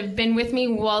friends that have been with me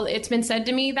while it's been said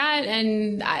to me that,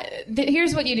 and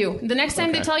here's what you do. The next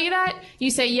time they tell you that, you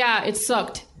say, yeah, it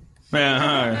sucked.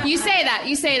 Yeah. You say that,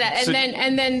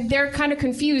 and then they're kind of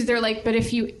confused. They're like, but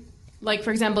if you like,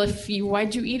 for example,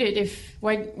 why'd you eat it? If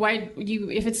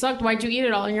it sucked, why'd you eat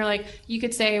it all? And you're like, you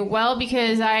could say, well,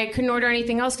 because I couldn't order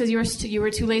anything else because you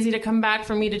were too lazy to come back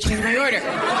for me to change my order.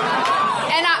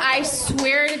 And I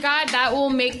swear to God, that will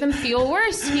make them feel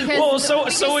worse because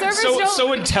so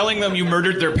when telling them you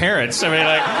murdered their parents, I mean,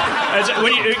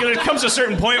 like, when it comes to a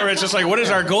certain point where it's just like, what is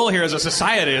our goal here as a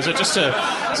society? Is it just to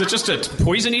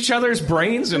poison each other's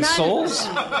brains and souls?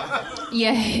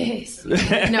 Yes.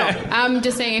 No, I'm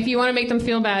just saying if you want to make them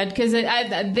feel bad because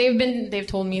they've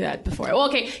told me that before. Well,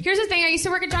 okay. Here's the thing. I used to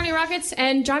work at Johnny Rockets,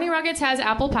 and Johnny Rockets has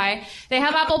apple pie. They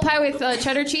have apple pie with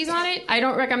cheddar cheese on it. I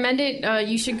don't recommend it.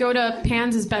 You should go to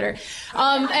Pan's is better.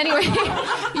 Anyway,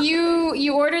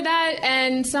 you order that,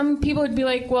 and some people would be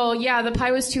like, "Well, yeah, the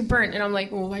pie was too burnt," and I'm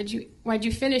like, "Well, why'd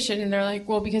you finish it?" And they're like,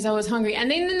 "Well, because I was hungry." And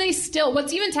then they still.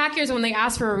 What's even tackier is when they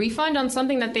ask for a refund on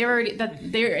something that they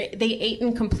ate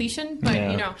in completion. But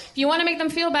if you want to make them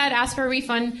feel bad, ask for a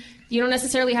refund. You don't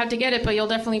necessarily have to get it, but you'll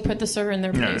definitely put the server in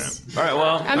their place. All right,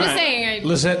 well... I'm just saying...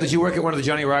 Lisette, did you work at one of the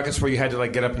Johnny Rockets where you had to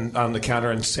get up on the counter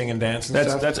and sing and dance and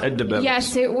stuff? That's Ed DeBevis.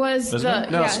 Yes, it was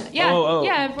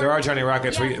yeah. There are Johnny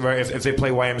Rockets where if they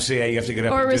play YMCA, you have to get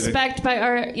up or and do Respect by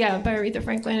Aretha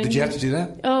Franklin. Did you have to do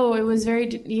that? Oh, it was very...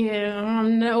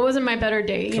 no, it wasn't my better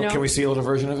day, Can we see a little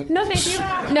version of it? No, thank you.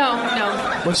 No.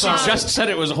 Well, she just said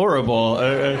it was horrible.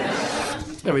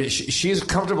 I mean, she's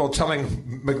comfortable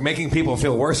making people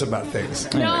feel worse about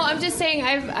things. No, I'm just saying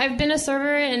I've been a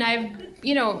server and I've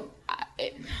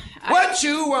what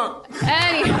you want?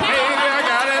 Anyway. I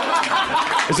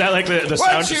got it. Is that like the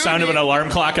sound of an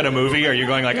alarm clock in a movie? Are you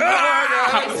going like?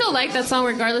 I still like that song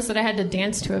regardless that I had to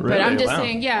dance to it. Really? But I'm just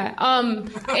saying, it's not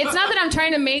that I'm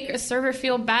trying to make a server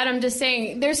feel bad. I'm just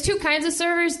saying there's two kinds of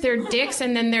servers. They're dicks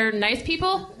and then they're nice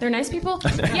people. They're nice people.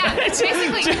 Yeah,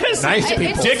 basically. Nice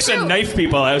people. Dicks and knife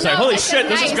people. I was like, holy shit,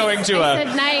 this is going to. I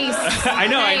said nice. I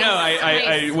know.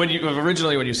 Nice.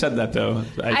 When you said that though,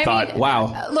 I thought,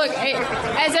 wow. Look,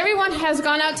 as everyone has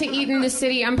gone out to eat in the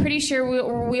city, I'm pretty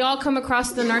sure we all come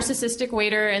across the narcissistic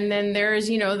waiter, and then there's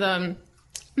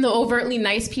the overtly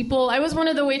nice people. I was one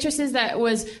of the waitresses that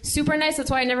was super nice. That's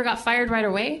why I never got fired right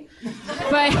away.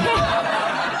 But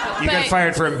you got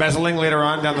fired for embezzling later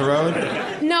on down the road?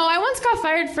 No, I once got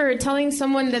fired for telling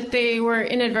someone that they were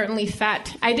inadvertently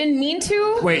fat. I didn't mean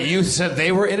to. Wait, you said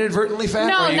they were inadvertently fat?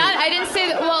 No, I didn't say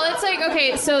that. Well, it's like,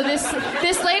 okay, so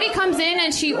this lady comes in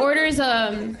and she orders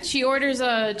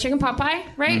a chicken pot pie,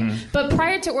 right? Mm-hmm. But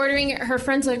prior to ordering it, her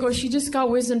friend's like, "Oh, she just got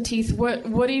wisdom teeth.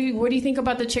 What do you think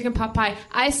about the chicken pot pie?"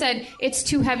 I said, "It's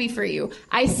too heavy for you."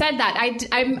 I said that.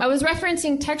 I was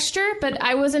referencing texture, but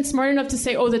I wasn't smart enough to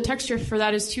say, "Oh, the texture for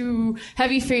that is too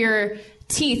heavy for your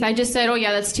teeth." I just said, "Oh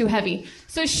yeah, that's too heavy."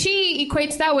 So she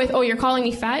equates that with, "Oh, you're calling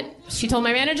me fat?" She told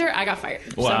my manager, I got fired.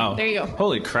 Wow. So there you go.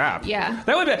 Holy crap. Yeah.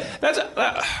 That would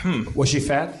be Was she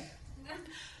fat?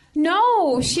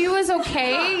 No, she was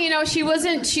okay. She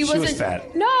wasn't. She was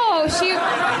fat. No, she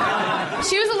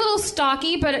was a little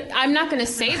stocky, but I'm not going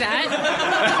to say that.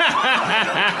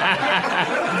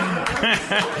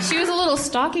 She was a little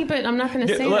stocky, but I'm not going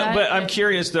to say that. But I'm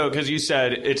curious though, because you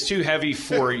said it's too heavy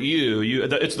for you.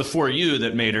 It's the "for you"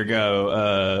 that made her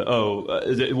go.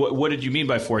 What did you mean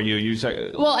by "for you"? You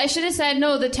said. Well, I should have said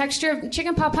no. The texture of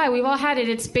chicken pot pie. We've all had it.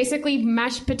 It's basically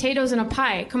mashed potatoes in a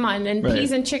pie. Come on, and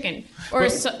peas and chicken. Or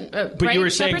but right? you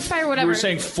were saying Shepherd's pie or whatever. You were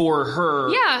saying for her.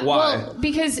 Yeah. Why? Well,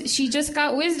 because she just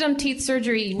got wisdom teeth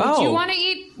surgery. Would you want to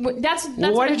eat? That's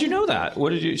why did you know that?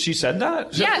 What did you? She said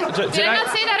that. Yeah. Did I not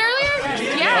say that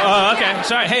earlier? Yeah. Oh, okay.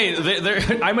 Sorry.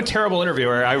 Hey, I'm a terrible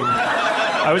interviewer. I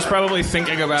was probably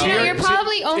thinking about. You're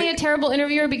probably only a terrible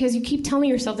interviewer because you keep telling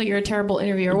yourself that you're a terrible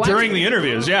interviewer. During the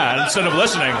interviews, yeah, instead of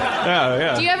listening.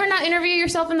 Yeah. Do you ever not interview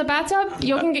yourself in the bathtub?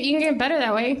 You can get better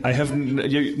that way. I have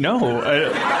no.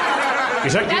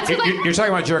 You're talking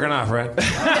about jerking off, right?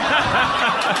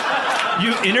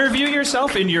 You interview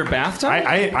yourself in your bathtub?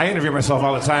 I interview myself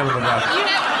all the time in the bathtub.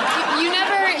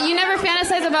 You never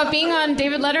fantasize about being on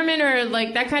David Letterman or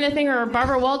like that kind of thing, or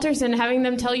Barbara Walters and having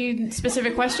them tell you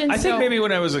specific questions. I think maybe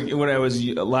when I was a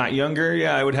lot younger,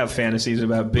 yeah, I would have fantasies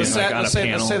about being on a panel.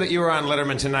 Let's say that you were on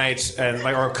Letterman Tonight and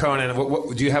or Conan.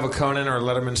 What, do you have a Conan or a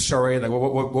Letterman story? Like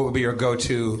what would be your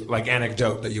go-to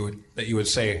anecdote that you would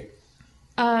say?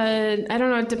 I don't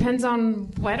know. It depends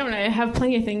on. I don't know. I have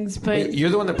plenty of things, but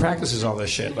you're the one that practices all this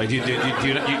shit. Like, you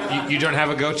don't have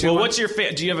a go-to. Well, what's your?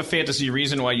 Do you have a fantasy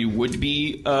reason why you would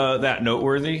be that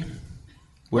noteworthy?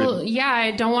 Well, yeah,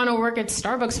 I don't want to work at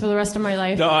Starbucks for the rest of my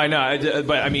life. No, I know,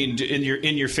 but I mean,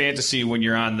 in your fantasy, when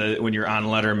you're on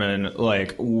Letterman,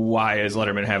 like, why is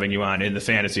Letterman having you on in the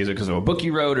fantasy? Is it because of a book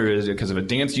you wrote, or is it because of a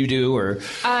dance you do, or?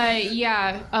 I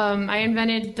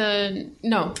invented I don't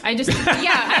know,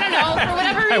 for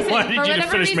whatever reason. I wanted you to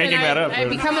finish making that up.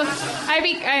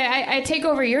 I take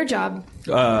over your job.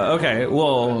 Okay,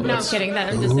 well... No, I'm kidding.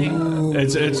 I'm just saying.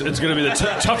 It's going to be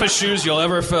the toughest shoes you'll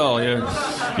ever fill.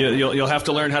 You'll have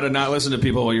to learn how to not listen to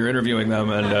people while you're interviewing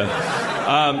them. And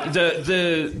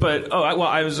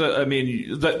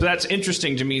that's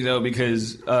interesting to me though,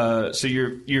 because so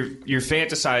you're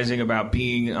fantasizing about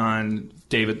being on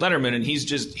David Letterman, and he's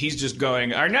just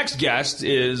going, our next guest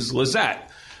is Lizette.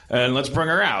 And let's bring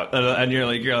her out. And you're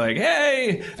like,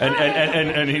 hey,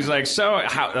 and he's like, so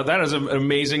that is an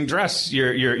amazing dress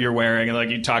you're wearing. And like,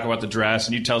 you talk about the dress,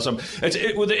 and you tell some.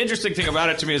 Well, the interesting thing about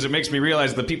it to me is it makes me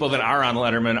realize the people that are on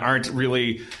Letterman aren't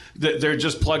really. They're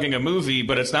just plugging a movie,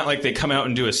 but it's not like they come out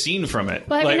and do a scene from it.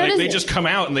 Well, like they just come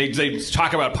out and they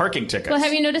talk about parking tickets. Well,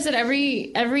 have you noticed that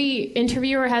every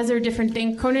interviewer has their different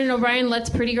thing? Conan O'Brien lets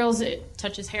pretty girls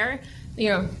touch his hair.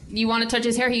 You want to touch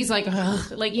his hair, he's like,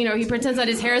 ugh. Like, he pretends that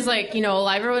his hair is like,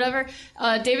 alive or whatever.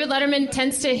 David Letterman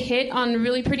tends to hit on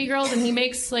really pretty girls, and he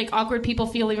makes like awkward people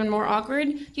feel even more awkward.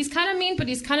 He's kind of mean, but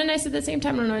he's kind of nice at the same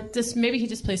time. I don't know. Maybe he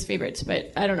just plays favorites,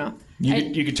 but I don't know.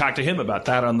 You could talk to him about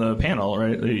that on the panel,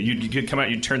 right? You could come out,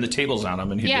 you'd turn the tables on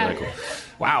him, and he'd be like,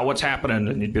 wow, what's happening?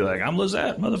 And you'd be like, I'm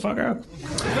Lizette, motherfucker.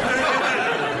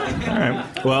 All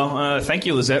right. Well, thank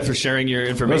you, Lizette, for sharing your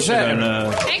information.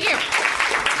 Thank you.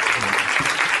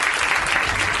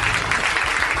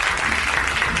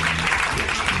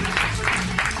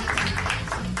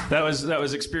 That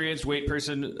was experienced weight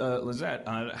person Lizette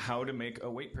on how to make a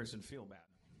weight person feel bad.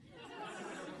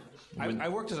 I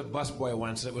worked as a busboy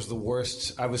once, and it was the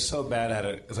worst. I was so bad at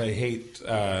it because I hate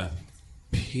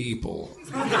people.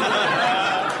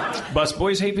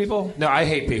 Busboys hate people? No, I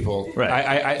hate people. Right.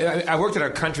 I worked at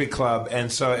a country club, and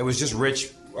so it was just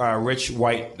rich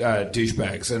white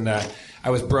douchebags, and I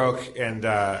was broke, and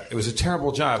it was a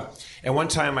terrible job. And one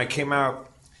time I came out.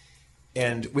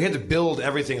 And we had to build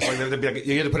everything. So you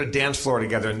had to put a dance floor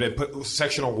together and they put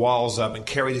sectional walls up and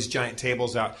carry these giant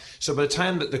tables out. So by the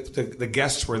time that the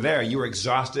guests were there, you were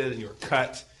exhausted and you were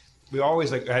cut. We always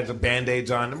had the Band-Aids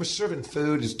on. And we're serving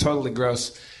food. It's totally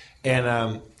gross. And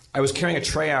I was carrying a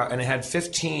tray out, and it had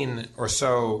 15 or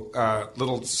so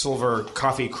little silver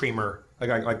coffee creamer,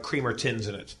 like creamer tins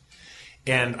in it.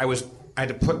 And I had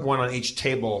to put one on each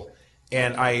table.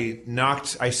 And I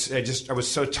was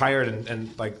so tired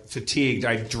and like fatigued,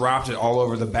 I dropped it all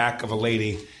over the back of a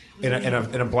lady in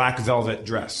a black velvet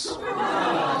dress.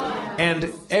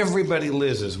 And everybody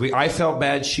lizzes. I felt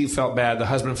bad, she felt bad, the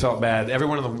husband felt bad,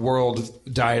 everyone in the world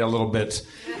died a little bit.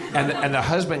 And the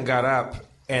husband got up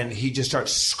and he just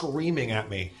starts screaming at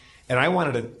me. And I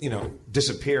wanted to,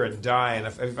 disappear and die. And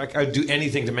if I could do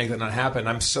anything to make that not happen,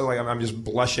 I'm just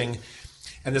blushing.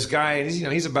 And this guy,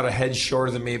 he's about a head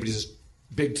shorter than me, but he's this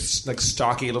big, like,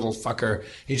 stocky little fucker.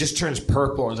 He just turns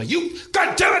purple and is like, "You,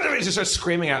 God damn it!" And he just starts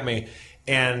screaming at me.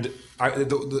 And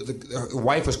the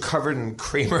wife was covered in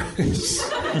creamer.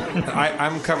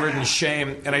 I'm covered in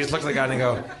shame. And I just look at the guy and I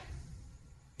go,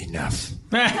 "Enough."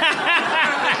 And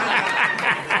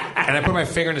I put my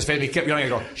finger in his face and he kept yelling. I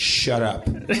go, "Shut up."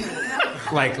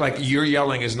 Like your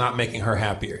yelling is not making her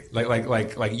happier.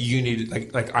 Like you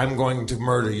need, like I'm going to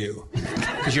murder you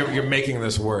because you're making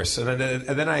this worse. And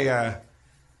then I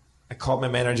called my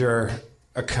manager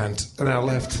a cunt, and then I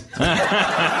left.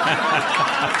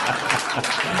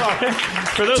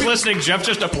 For those listening, Jeff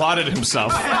just applauded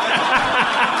himself. For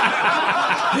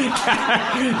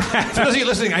those of you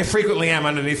listening, I frequently am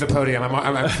underneath the podium.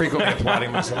 I'm frequently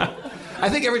applauding myself. I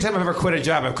think every time I've ever quit a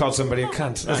job, I've called somebody a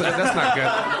cunt. That's not good.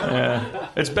 Yeah.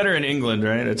 It's better in England,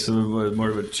 right? It's more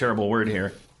of a terrible word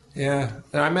here. Yeah.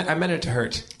 No, I meant it to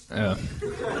hurt. Yeah.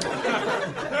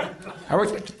 I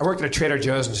worked at a Trader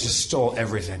Joe's and just stole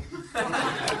everything.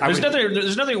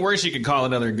 There's nothing worse you could call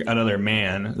another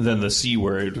man than the C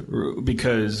word,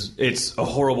 because it's a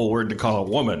horrible word to call a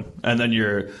woman, and then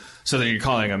you're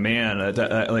calling a man.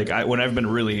 When I've been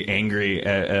really angry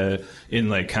in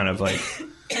like kind of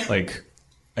like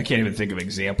I can't even think of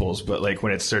examples, but like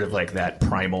when it's sort of like that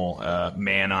primal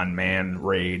man on man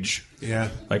rage. Yeah.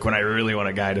 Like when I really want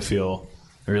a guy to feel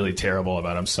really terrible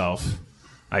about himself,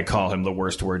 I call him the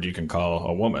worst word you can call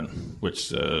a woman,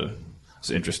 which is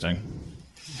interesting.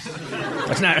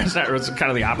 It's kind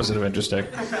of the opposite of interesting.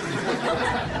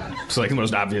 It's like the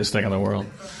most obvious thing in the world.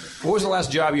 What was the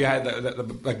last job you had,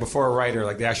 like before a writer,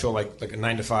 like the actual, like a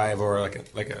 9 to 5 or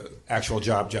like a actual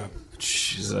job?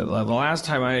 Jeez, the last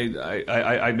time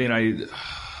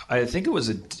I think it was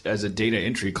as a data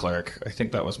entry clerk. I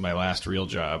think that was my last real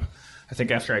job. I think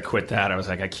after I quit that, I was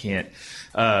like, I can't.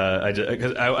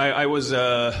 I was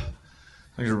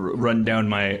run down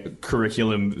my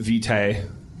curriculum vitae.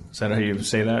 Is that how you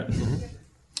say that? Mm-hmm.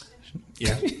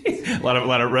 Yeah, a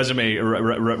lot of resume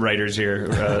writers here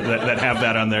that have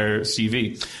that on their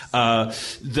CV. I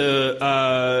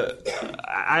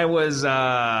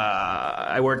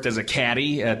worked as a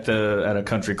caddy at a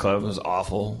country club. It was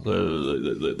awful.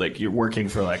 Like you're working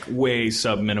for like way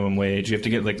sub minimum wage. You have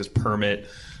to get like this permit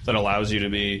that allows you to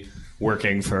be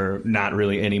working for not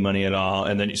really any money at all,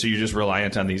 and then so you're just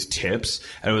reliant on these tips.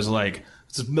 And it was like.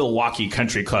 It's a Milwaukee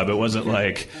country club. It wasn't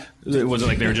like they were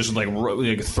just like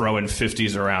throwing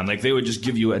 50s around. Like they would just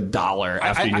give you $1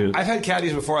 after you. I've had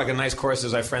caddies before, like in nice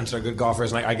courses. I have friends that are good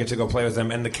golfers, and I get to go play with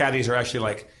them. And the caddies are actually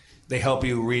like they help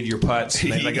you read your putts.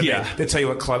 And they tell you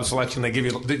what club selection they give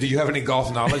you. Do you have any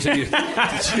golf knowledge?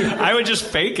 I would just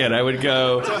fake it. I would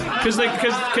go because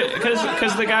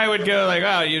the guy would go like,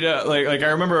 oh, you know, like I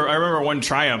remember one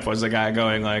triumph was the guy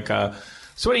going like, so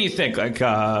what do you think like.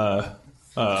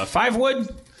 5 wood?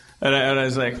 And I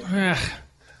was like, I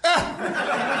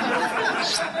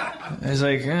was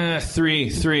like,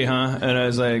 3, huh? And I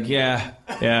was like, yeah.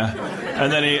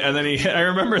 And then he, I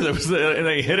remember there was, and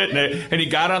he hit it, and he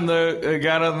got on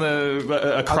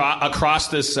across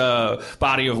this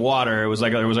body of water. It was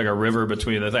like there was like a river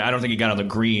between the thing. I don't think he got on the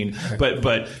green,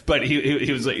 but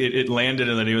he was like, it landed,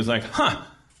 and then he was like, oh,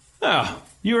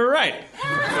 you were right.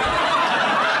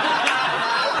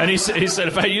 And he said,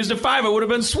 if I used a 5, I would have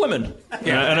been swimming.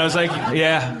 Yeah. And I was like,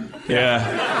 yeah. Oh,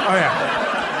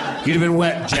 yeah. You'd have been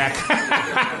wet, Jack.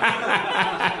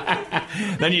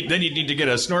 Then you need to get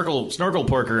a snorkel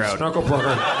porker out. Snorkel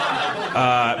porker.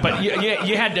 But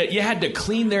you had to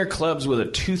clean their clubs with a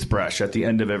toothbrush at the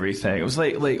end of everything. It was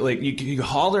like you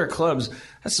haul their clubs.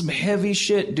 That's some heavy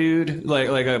shit, dude.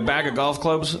 Like a bag of golf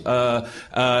clubs,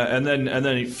 and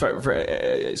then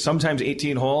for sometimes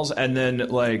 18 holes, and then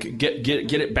like get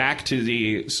it back to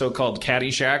the so-called caddy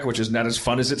shack, which is not as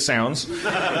fun as it sounds,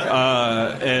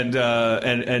 and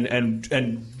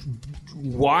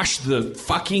wash the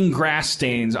fucking grass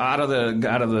stains out of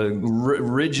the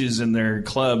ridges in their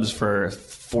clubs for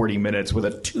 40 minutes with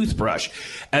a toothbrush,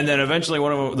 and then eventually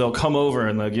one of them they'll come over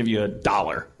and they'll give you $1.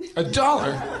 $1?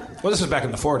 Well, this was back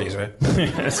in the 40s, right?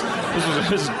 this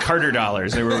was Carter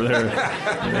dollars. They weren't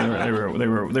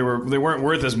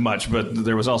worth as much, but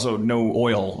there was also no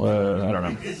oil. I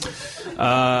don't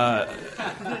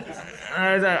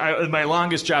know. My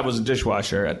longest job was a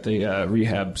dishwasher at the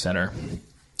rehab center.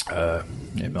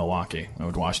 In Milwaukee. I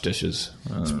would wash dishes.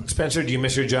 Spencer, do you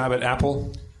miss your job at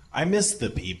Apple? I miss the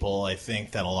people. I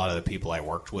think that a lot of the people I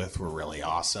worked with were really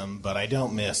awesome, but I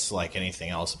don't miss like anything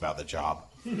else about the job.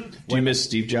 Do you miss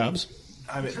Steve Jobs?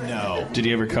 I mean, no. Did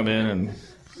he ever come in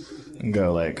and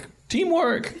go like,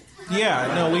 teamwork?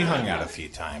 Yeah, no, we hung out a few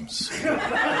times.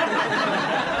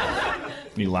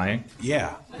 You lying?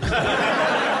 Yeah.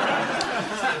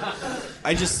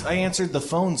 I answered the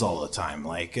phones all the time,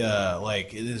 like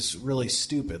it is really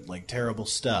stupid, like terrible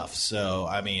stuff. So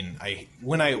I mean,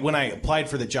 when I applied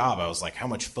for the job, I was like, how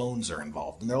much phones are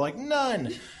involved? And they're like,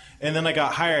 none. And then I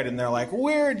got hired, and they're like,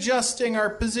 we're adjusting our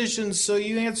positions so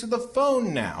you answer the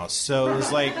phone now. So it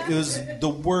was the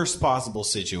worst possible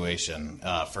situation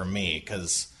for me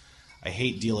because I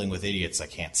hate dealing with idiots I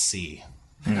can't see.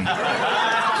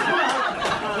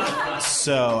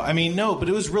 So, I mean, no, but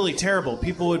it was really terrible.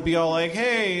 People would be all like,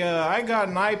 hey, I got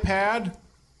an iPad.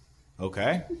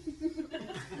 Okay.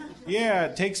 Yeah,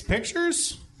 it takes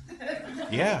pictures?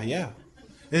 Yeah.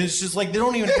 And it's just like, they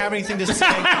don't even have anything to say.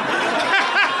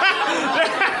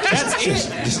 That's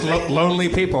just lonely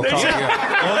people calling you.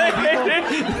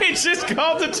 They just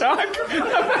called to talk.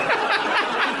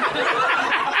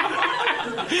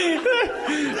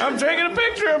 I'm taking a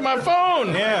picture of my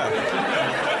phone. Yeah.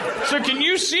 So can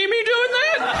you see me doing that?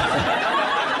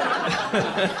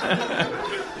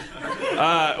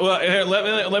 Well, here,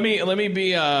 let me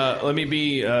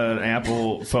be an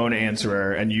Apple phone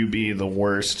answerer, and you be the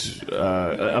worst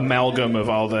amalgam of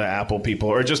all the Apple people,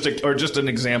 or just an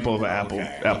example of an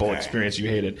Apple experience you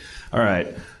hated. All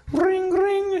right, ring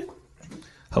ring.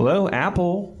 Hello,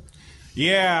 Apple.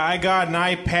 Yeah, I got an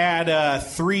iPad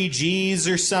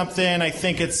 3Gs or something. I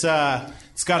think it's got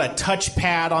a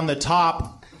touchpad on the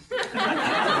top.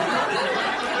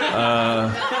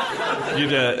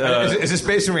 Is this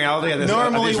based in reality?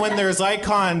 Normally when there's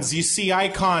icons, you see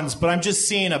icons, but I'm just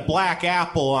seeing a black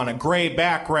apple on a gray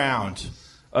background.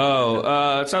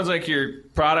 Oh, it sounds like your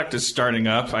product is starting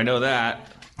up. I know that.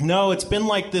 No, it's been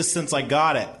like this since I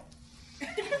got it.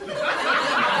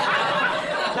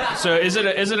 So is it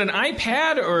an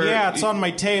iPad or? Yeah, it's on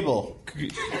my table.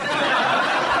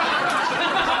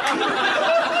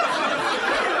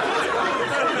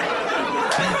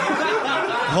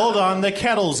 Hold on, the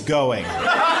kettle's going.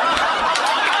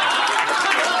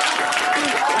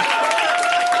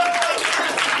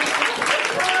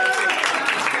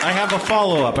 I have a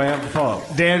follow-up.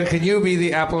 Dan, can you be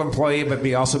the Apple employee but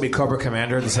also be Cobra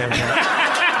Commander at the same time?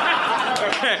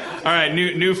 All right,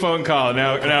 new phone call.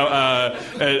 Now,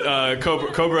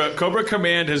 Cobra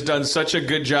Command has done such a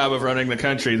good job of running the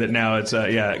country that now it's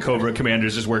Cobra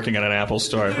Commander's just working at an Apple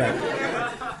store.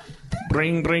 Right.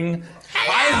 Bring, bring.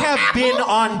 I have been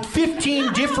on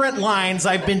 15 different lines.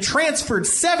 I've been transferred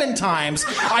 7 times.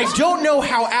 I don't know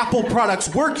how Apple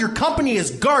products work. Your company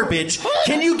is garbage.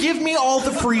 Can you give me all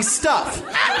the free stuff?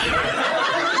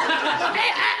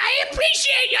 I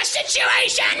appreciate your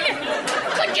situation.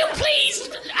 Could you please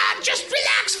just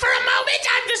relax for a moment?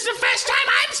 This is the first time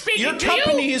I'm speaking Your to you.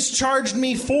 company has charged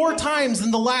me 4 times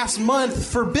in the last month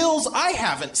for bills I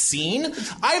haven't seen.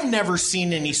 I've never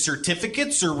seen any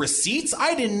certificates or receipts.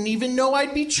 I didn't even know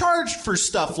I'd be charged for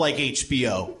stuff like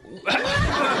HBO. It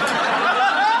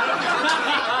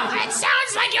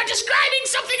sounds like you're describing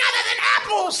something other than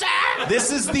Apple, sir.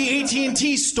 This is the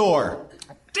AT&T store.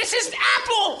 This is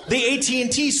Apple. The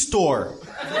AT&T store.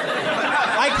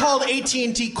 I called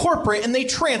AT&T corporate and they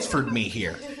transferred me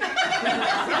here.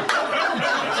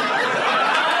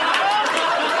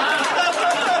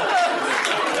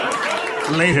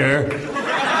 Later.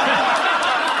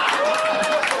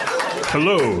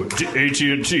 Hello,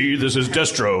 AT&T. This is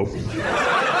Destro.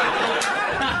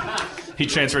 He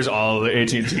transfers all the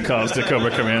AT&T calls to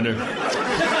Cobra Commander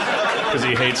because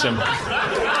he hates him.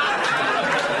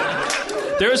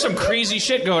 There was some crazy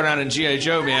shit going on in G.I.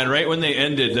 Joe, man. Right when they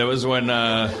ended, that was when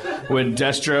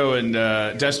Destro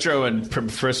and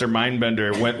Professor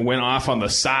Mindbender went off on the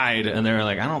side, and they were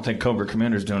like, "I don't think Cobra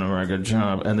Commander's doing a very good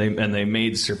job," and they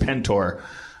made Serpentor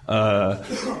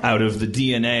out of the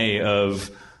DNA of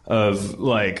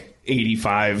like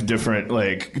 85 different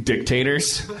like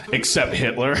dictators except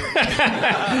Hitler.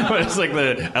 But it's like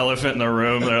the elephant in the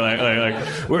room. They're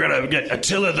like we're gonna get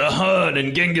Attila the Hun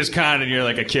and Genghis Khan, and you're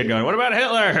like a kid going, what about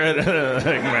Hitler?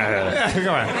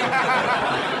 Come on.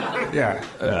 Yeah,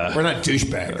 we're not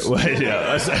douchebags.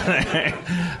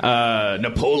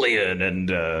 Napoleon and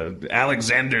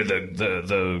Alexander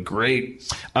the Great.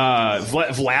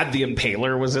 Vlad the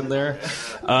Impaler was in there,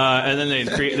 and then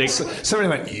they somebody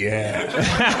went, yeah.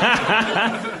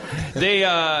 They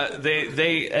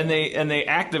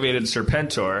activated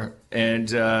Serpentor, and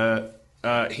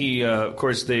he of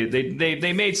course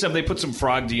they made some, they put some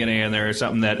frog DNA in there or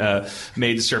something that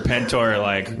made Serpentor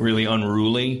like really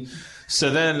unruly. So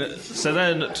then,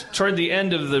 toward the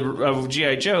end of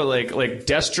G.I. Joe, like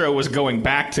Destro was going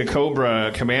back to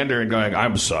Cobra Commander and going,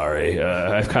 "I'm sorry,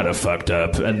 I've kind of fucked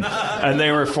up," and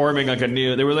they were forming like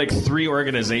there were like 3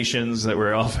 organizations that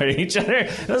were all fighting each other.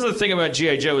 That's the thing about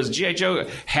G.I. Joe is G.I. Joe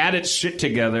had its shit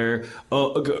together,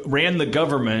 ran the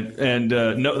government, and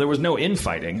there was no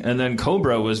infighting. And then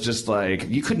Cobra was just like,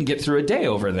 you couldn't get through a day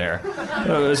over there. It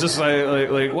was just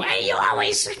like, why are you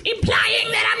always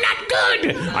implying that I'm not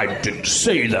good? I didn't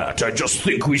say that. I just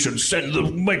think we should send the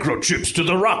microchips to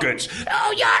the rockets.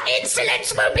 Oh, your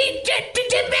insolence will be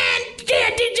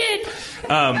demanded.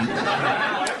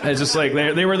 It's just like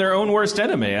they were their own worst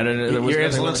enemy. Your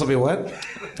insolence will be what?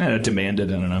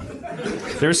 Demanded. I don't know.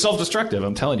 They were self-destructive.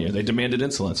 I'm telling you, they demanded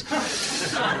insolence.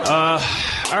 All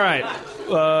right.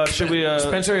 Should we?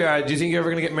 Spencer, do you think you're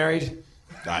ever going to get married?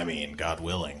 I mean, God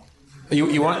willing.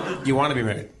 You want to be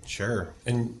married? Sure.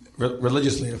 And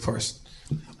religiously, of course.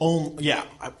 Yeah,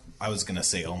 I was going to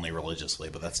say only religiously,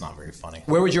 but that's not very funny.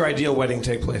 Where would your ideal wedding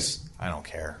take place? I don't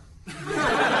care.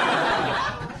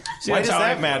 Why does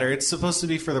that matter? It's supposed to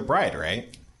be for the bride,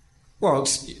 right? Well,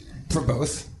 it's for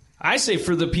both. I say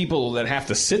for the people that have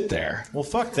to sit there. Well,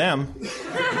 fuck them.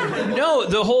 No,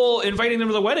 the whole inviting them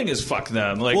to the wedding is fuck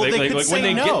them. Like when they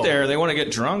get there, they want to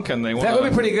get drunk and they want. That would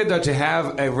be pretty good though, to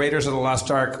have a Raiders of the Lost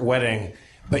Ark wedding.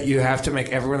 But you have to make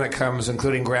everyone that comes,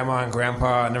 including Grandma and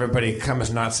Grandpa and everybody, come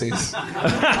as Nazis. And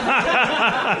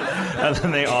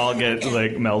then they all get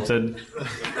like melted.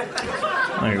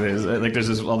 Like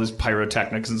there's all this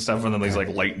pyrotechnics and stuff, and then these like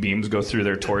light beams go through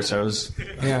their torsos.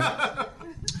 Yeah.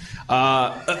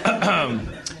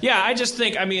 Yeah, I just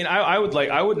think. I mean, I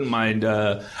wouldn't mind.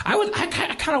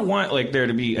 I kind of want like there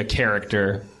to be a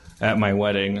character at my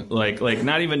wedding, like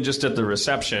not even just at the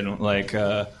reception, like.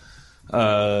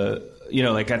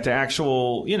 like at the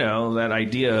actual, that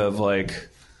idea of like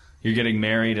you're getting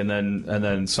married and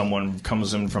then someone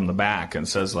comes in from the back and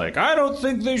says like, I don't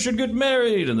think they should get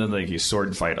married, and then like you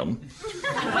sword fight them,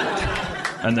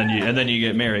 and then you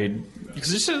get married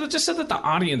because it just said that the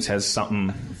audience has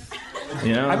something.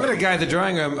 I met a guy at the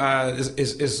drawing room.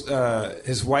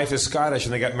 His wife is Scottish,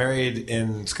 and they got married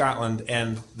in Scotland.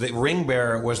 And the ring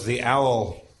bearer was the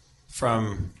owl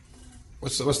from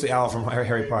what's the owl from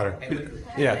Harry Potter?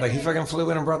 Yeah, like he fucking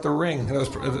flew in and brought the ring. And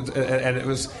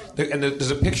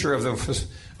there's a picture of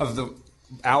the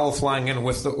owl flying in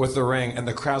with the ring, and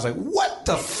the crowd's like, "What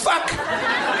the fuck?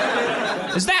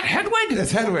 Is that Hedwig?"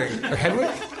 It's Hedwig. Or Hedwig?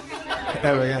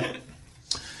 Hedwig, yeah.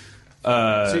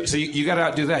 So you got to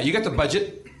outdo that. You got the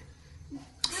budget.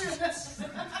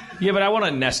 Yeah, but I want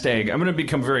a nest egg. I'm going to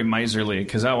become very miserly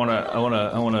because I want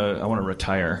to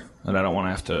retire, and I don't want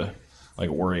to have to like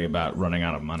worry about running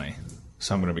out of money.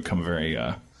 So I'm going to become very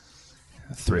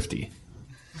thrifty.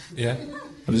 Yeah.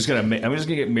 I'm just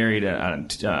gonna get married. I'm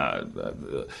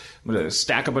gonna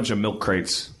stack a bunch of milk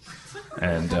crates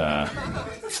and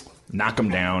knock them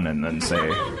down, and then say,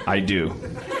 "I do."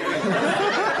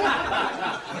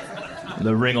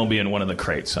 The ring will be in one of the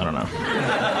crates. I don't know.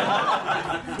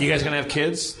 You guys gonna have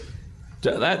kids?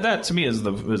 That to me is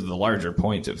the larger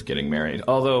point of getting married.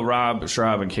 Although Rob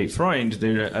Schrab and Kate Freund,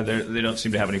 they don't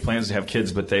seem to have any plans to have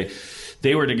kids, but they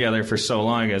were together for so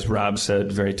long, as Rob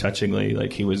said very touchingly,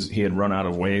 like he had run out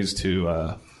of ways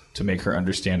to make her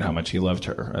understand how much he loved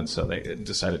her, and so they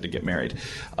decided to get married,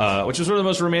 which was one of the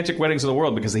most romantic weddings in the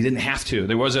world because they didn't have to.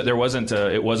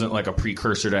 It wasn't like a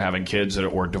precursor to having kids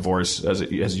or divorce, as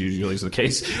usually is the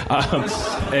case.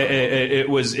 It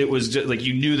was just like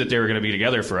you knew that they were going to be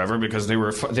together forever because they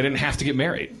didn't have to get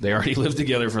married. They already lived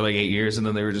together for like 8 years, and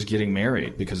then they were just getting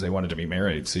married because they wanted to be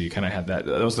married. So you kind of had that.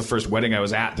 That was the first wedding I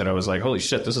was at that I was like, holy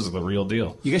shit, this is the real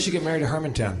deal. You guys should get married to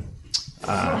Harmontown.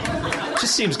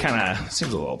 Just seems a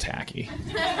little tacky.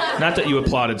 Not that you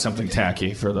applauded something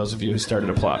tacky, for those of you who started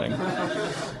applauding.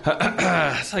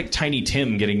 It's like Tiny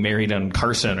Tim getting married on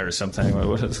Carson or something.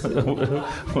 What is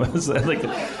that? Like,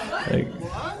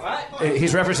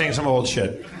 he's referencing some old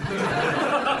shit.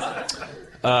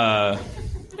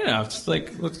 It's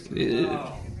like...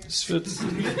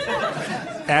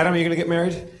 Adam, are you going to get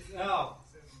married? No.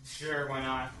 Sure, why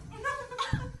not?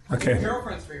 Okay. Your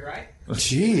girlfriend's free, right?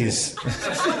 Jeez.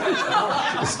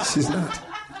 She's not.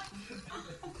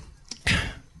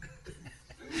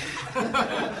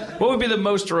 What would be the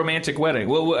most romantic wedding?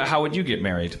 How would you get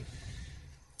married?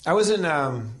 I was in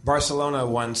Barcelona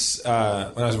once when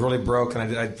I was really broke,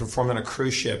 and I performed on a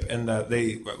cruise ship, and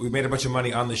we made a bunch of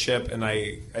money on the ship, and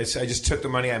I just took the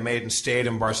money I made and stayed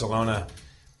in Barcelona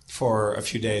for a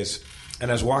few days.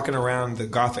 And I was walking around the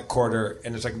Gothic Quarter,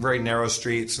 and it's like very narrow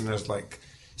streets, and there's like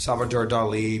Salvador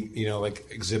Dali, like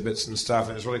exhibits and stuff,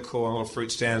 and it's really cool, and little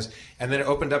fruit stands. And then it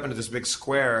opened up into this big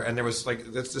square, and there was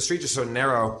like the streets are so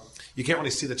narrow, you can't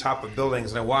really see the top of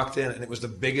buildings. And I walked in, and it was the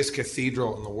biggest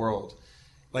cathedral in the world.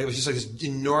 Like it was just like this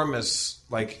enormous,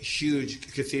 like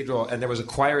huge cathedral, and there was a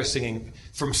choir singing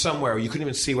from somewhere. You couldn't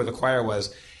even see where the choir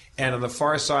was. And on the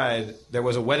far side, there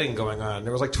was a wedding going on.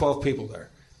 There was like 12 people there.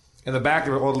 In the back,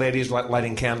 there were old ladies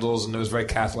lighting candles, and it was very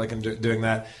Catholic and doing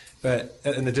that. But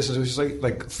in the distance, it was just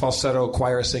like falsetto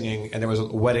choir singing, and there was a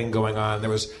wedding going on. There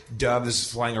was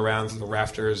doves flying around through the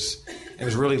rafters. It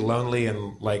was really lonely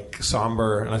and like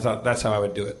somber, and I thought that's how I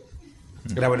would do it.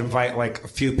 And I would invite like a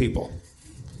few people.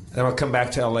 And I would come back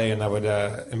to LA, and I would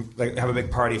have a big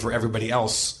party for everybody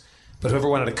else. But whoever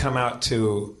wanted to come out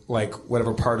to like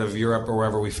whatever part of Europe or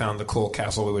wherever we found the cool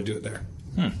castle, we would do it there.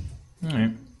 All right.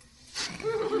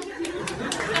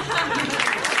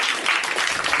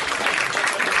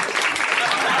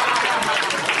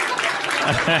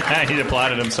 He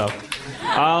applauded himself.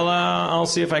 I'll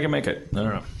see if I can make it. I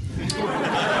don't know.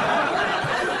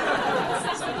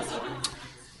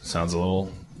 Sounds a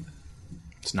little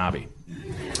snobby.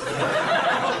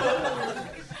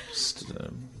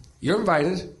 You're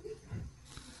invited.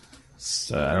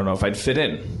 I don't know if I'd fit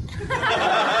in.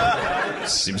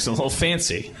 Seems a little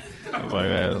fancy.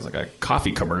 It's like a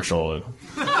coffee commercial.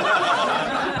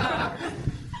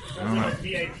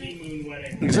 VIP moon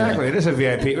wedding. Exactly, it is a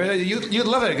VIP. You'd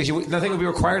love it because nothing would be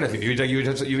required of you.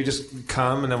 You would just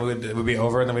come, and then it would be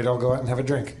over, and then we'd all go out and have a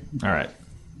drink. All right.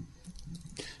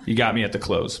 You got me at the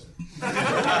close.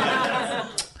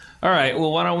 All right.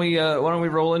 Well, why don't we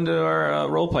roll into our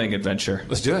role playing adventure?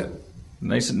 Let's do it.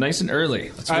 Nice and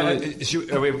early.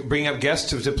 Are we bringing up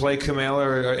guests to play Kumail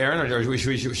or Aaron, or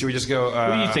should we just go?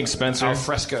 What do you think, Spencer? Al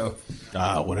fresco.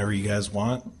 Whatever you guys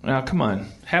want. Come on,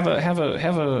 have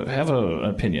an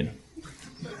opinion.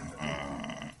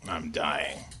 I'm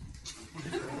dying.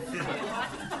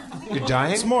 You're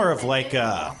dying? It's more of like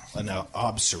an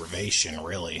observation,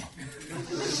 really.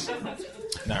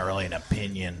 Not really an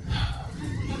opinion.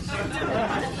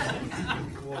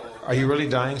 Are you really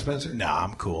dying, Spencer? Nah,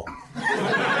 I'm cool.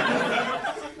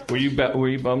 Were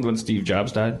you bummed when Steve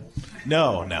Jobs died?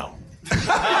 No.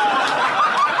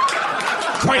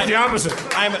 Quite the opposite.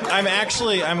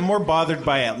 I'm more bothered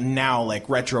by it now, like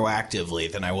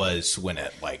retroactively, than I was when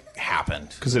it like happened.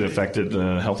 Because it affected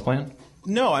the health plan?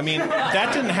 No, I mean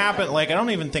that didn't happen. Like I don't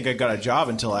even think I got a job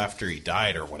until after he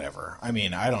died or whatever. I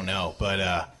mean I don't know,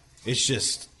 but it's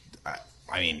just.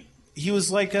 I mean, he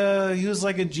was like a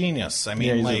genius. I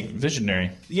mean, he's like a visionary.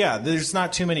 Yeah, there's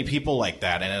not too many people like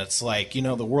that, and it's like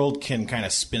the world can kind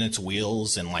of spin its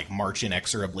wheels and like march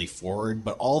inexorably forward,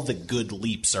 but all the good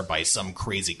leaps are by some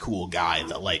crazy cool guy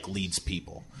that like leads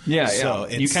people. Yeah, so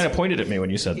you kind of pointed at me when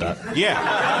you said that.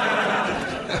 Yeah.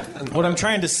 What I'm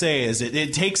trying to say is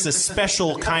it takes a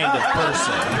special kind of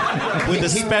person with a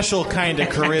special kind of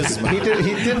charisma.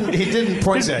 He didn't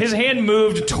point at his hand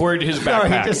moved toward his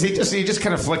backpack. No, he just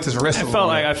kind of flicked his wrist.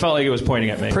 I felt like it was pointing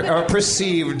at me.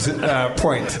 Perceived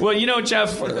point. Well,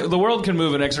 Jeff, the world can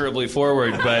move inexorably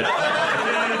forward, but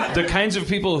the kinds of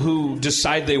people who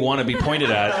decide they want to be pointed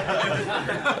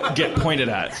at get pointed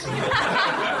at.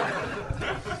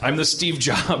 I'm the Steve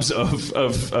Jobs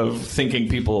of thinking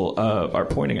people are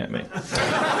pointing at me.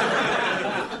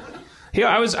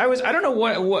 Yeah, I don't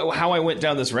know how I went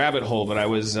down this rabbit hole, but I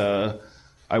was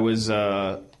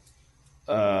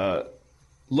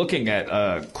looking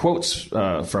at quotes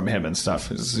from him and stuff.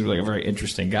 He seems like a very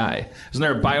interesting guy. Isn't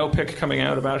there a biopic coming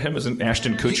out about him? Isn't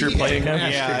Ashton Kutcher playing him?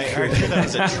 Yeah, I heard that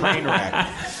was a train wreck.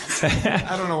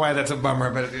 I don't know why that's a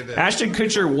bummer, but Ashton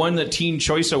Kutcher won the Teen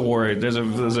Choice Award. There's a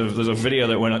video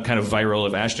that went kind of viral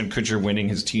of Ashton Kutcher winning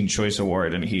his Teen Choice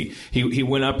Award, and he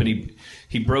went up and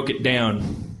he broke it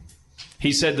down.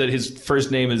 He said that his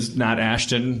first name is not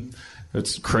Ashton,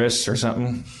 it's Chris or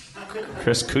something.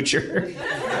 Chris Kutcher.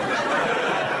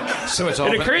 So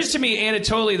it occurs to me,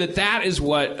 Anatoly, that is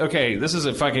what... Okay, this is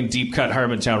a fucking deep-cut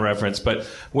Harmontown reference, but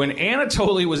when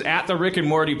Anatoly was at the Rick and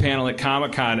Morty panel at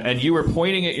Comic-Con and you were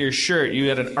pointing at your shirt, you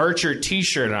had an Archer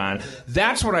t-shirt on,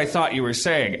 that's what I thought you were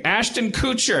saying. Ashton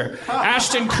Kutcher.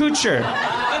 Ashton Kutcher.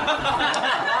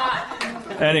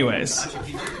 Anyways.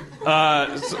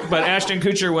 But Ashton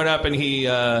Kutcher went up and he...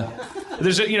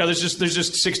 There's just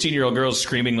 16-year-old girls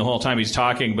screaming the whole time he's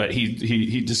talking, but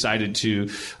he decided to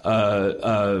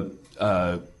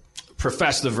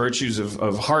profess the virtues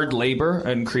of hard labor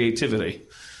and creativity.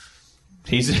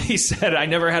 He said, "I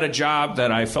never had a job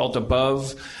that I felt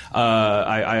above.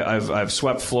 I've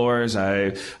swept floors.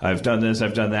 I've done this.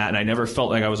 I've done that, and I never felt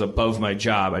like I was above my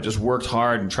job. I just worked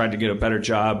hard and tried to get a better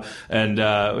job, and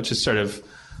which is sort of,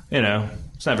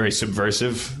 It's not very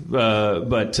subversive,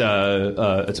 but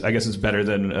I guess it's better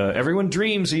than everyone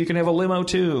dreams, so you can have a limo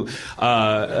too.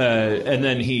 And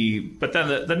then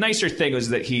the nicer thing was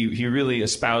that he really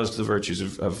espoused the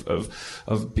virtues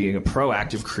of being a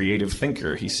proactive, creative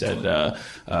thinker. He said,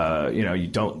 you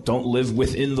don't live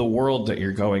within the world that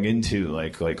you're going into.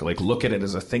 Like look at it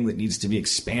as a thing that needs to be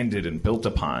expanded and built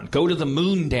upon. Go to the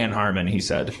moon, Dan Harmon, he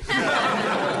said.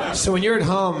 So when you're at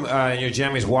home and your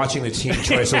jammies watching the Teen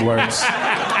Choice Awards,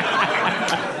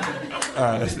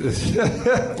 I'm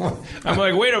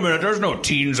like, wait a minute, there's no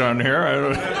teens on here.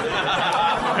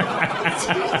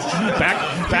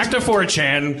 Back to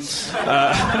 4chan.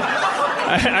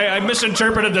 I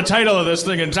misinterpreted the title of this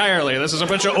thing entirely. This is a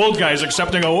bunch of old guys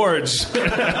accepting awards.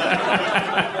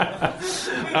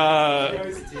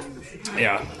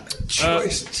 Yeah.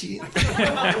 Choice teen.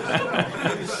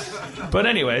 But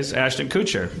anyways, Ashton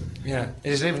Kutcher. Yeah,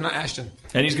 his name's not Ashton.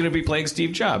 And he's going to be playing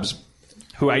Steve Jobs,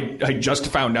 who I just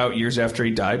found out years after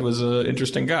he died was an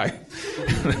interesting guy.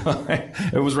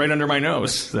 It was right under my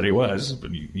nose that he was,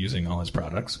 but using all his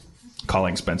products.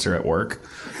 Calling Spencer at work.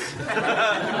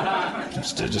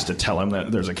 just to tell him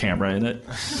that there's a camera in it.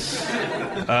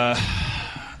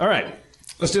 All right.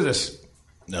 Let's do this.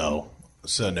 No.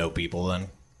 So no people then?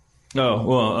 Oh,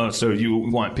 well, so you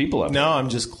want people up? No, I'm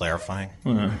just clarifying.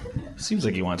 Seems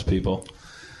like he wants people.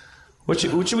 What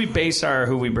should we base our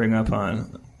who we bring up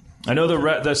on? I know the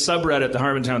subreddit, the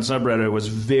Harmontown subreddit, was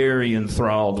very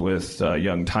enthralled with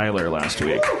young Tyler last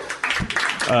week.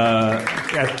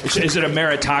 Is it a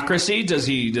meritocracy? Does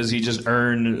he just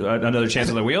earn another chance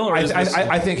on the wheel? Or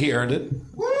I think he earned it.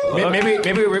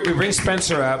 Maybe we bring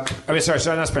Spencer up. I mean, sorry,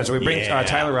 not Spencer. We bring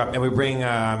Tyler up, and we bring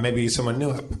maybe someone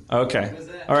new up. Okay.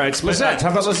 All right. Lizette. How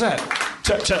about Lizette?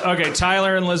 Okay,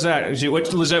 Tyler and Lizette.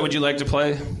 Lizette, would you like to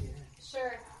play?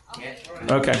 Sure.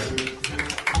 Okay.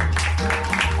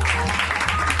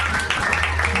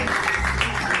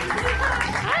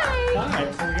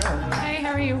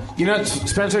 You know,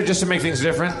 Spencer, just to make things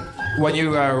different, when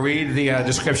you read the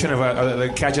description of the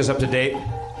Catch Us Up to Date,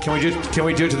 can we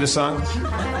do it to this song?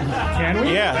 Can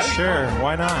we? Yeah, sure.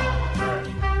 Why not?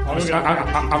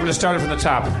 I'm going to start it from the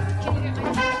top.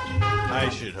 I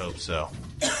should hope so.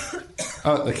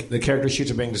 Oh, the character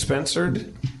sheets are being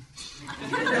dispensered.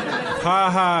 Ha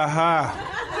ha ha.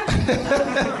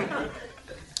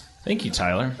 Thank you,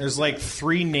 Tyler. There's like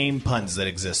 3 name puns that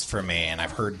exist for me, and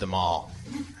I've heard them all.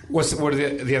 What are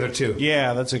the other 2?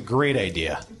 Yeah, that's a great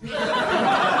idea.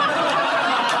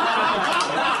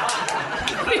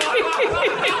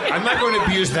 I'm not going to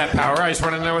abuse that power. I just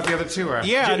want to know what the other 2 are.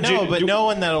 Yeah, but no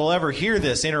one that'll ever hear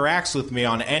this interacts with me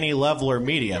on any level or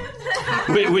medium.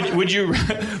 Would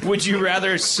you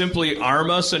rather simply arm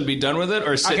us and be done with it,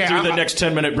 or sit through the next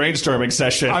 10-minute brainstorming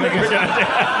session?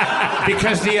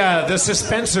 Because the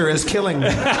suspenser is killing me.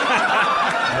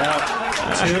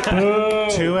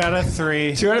 2 out of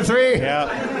 3. 2 out of 3?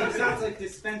 Yeah. It sounds like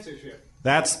dispensership.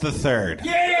 That's the 3rd.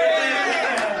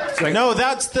 Yeah! No,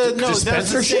 that's the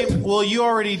dispensership? same. Well, you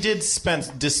already did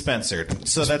dispensered,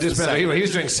 so that's the second. He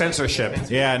was doing censorship.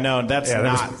 Yeah, no, that's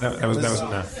not. That was no.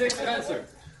 Spencer.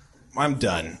 I'm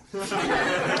done.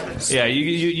 Yeah,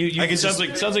 you sounds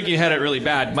like you had it really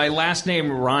bad. My last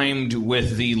name rhymed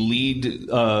with the lead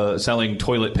selling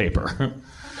toilet paper.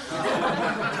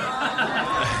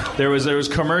 There was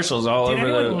commercials all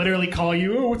over the. Literally call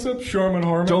you. Oh, what's up, Charmin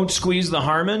Harmon? Don't squeeze the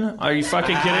Harmon. Are you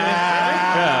fucking kidding me?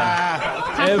 Yeah.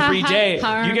 Every day.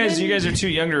 You guys are too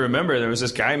young to remember. There was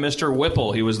this guy, Mr.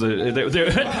 Whipple. He was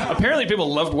apparently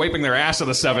people loved wiping their ass in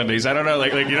the 70s. I don't know.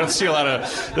 Like you don't see a lot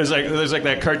of. There's like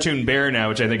that cartoon bear now,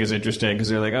 which I think is interesting because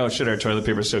they're like, oh shit, our toilet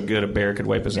paper's so good, a bear could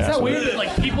wipe his ass. Is that with weird it. that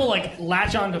like people like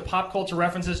latch on to pop culture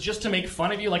references just to make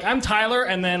fun of you? Like I'm Tyler,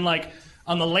 and then like.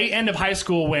 On the late end of high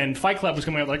school when Fight Club was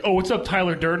coming out, like, oh, what's up,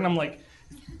 Tyler Durden? I'm like,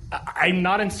 I'm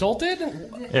not insulted?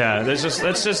 Yeah, that's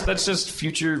just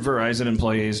future Verizon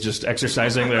employees just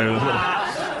exercising their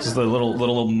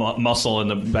little muscle in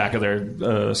the back of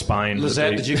their spine.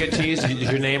 Lizette, did you get teased? Did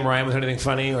your name rhyme with anything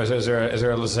funny, or is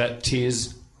there a Lizette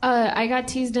tease? I got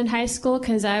teased in high school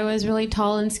because I was really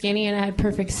tall and skinny and I had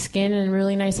perfect skin and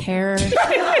really nice hair.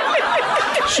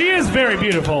 She is very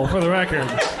beautiful, for the record.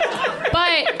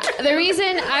 But the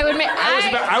reason I would make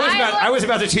I was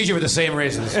about to tease you for the same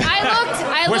reasons.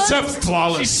 What's up,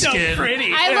 flawless skin? So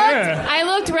pretty. I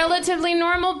looked relatively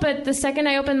normal, but the second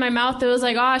I opened my mouth, it was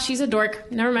like, she's a dork.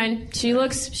 Never mind. She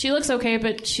looks okay,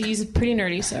 but she's pretty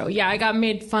nerdy. So yeah, I got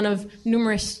made fun of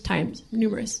numerous times.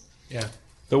 Numerous. Yeah.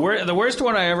 The worst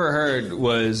one I ever heard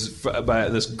was by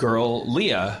this girl,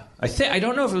 Leah. I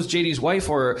don't know if it was JD's wife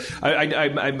or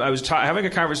I was having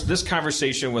this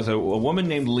conversation with a woman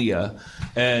named Leah,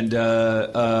 and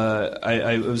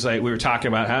I was like, we were talking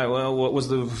about what was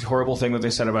the horrible thing that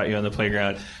they said about you on the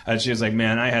playground, and she was like,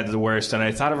 man, I had the worst, and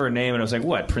I thought of her name, and I was like,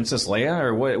 what, Princess Leia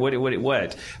or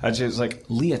what? And she was like,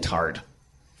 leotard.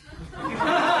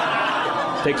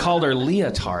 They called her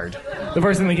leotard. The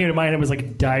first thing that came to mind was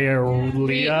like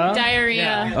diarrhea. Diarrhea.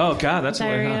 Yeah. Oh God, that's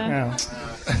diarrhea.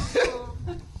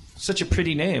 Such a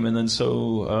pretty name, and then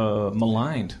so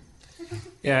maligned.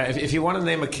 Yeah, if you want to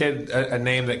name a kid a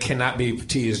name that cannot be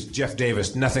teased, Jeff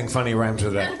Davis. Nothing funny rhymes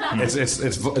with that. It's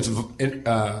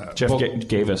Jeff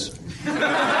Gavis.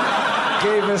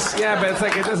 Gavis, yeah, but it's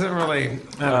like it doesn't really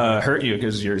hurt you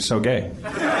because you're so gay,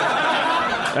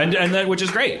 and that which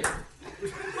is great.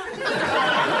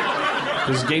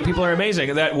 Because gay people are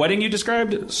amazing. That wedding you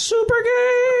described, super gay.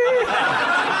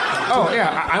 Oh,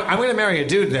 yeah. I'm going to marry a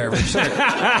dude there. For sure.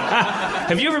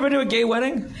 Have you ever been to a gay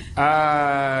wedding?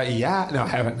 Yeah. No, I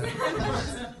haven't.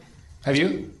 Have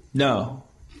you? No.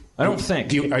 I don't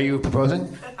think. Are you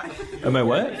proposing? Am I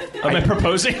what? Am I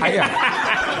proposing? Yeah.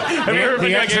 Have you ever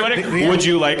been to a gay wedding? Would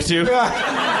you like to?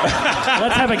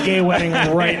 Let's have a gay wedding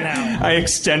right now. I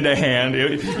extend a hand.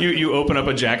 You open up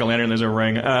a jack-o'-lantern, there's a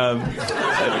ring.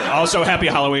 Also, happy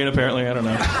Halloween, apparently. I don't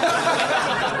know.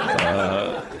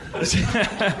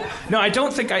 No, I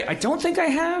don't think I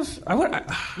have.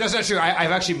 No, it's not true.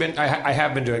 I've actually been. I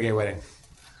have been to a gay wedding.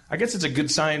 I guess it's a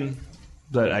good sign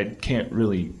that I can't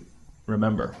really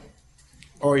remember.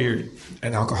 Or you're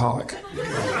an alcoholic.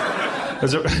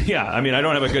 Yeah, I mean, I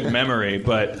don't have a good memory,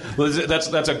 but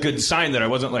that's a good sign that I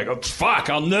wasn't like, oh,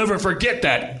 fuck, I'll never forget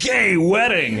that gay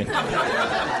wedding.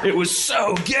 It was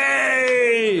so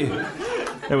gay.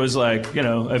 It was like,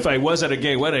 if I was at a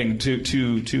gay wedding,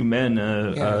 two men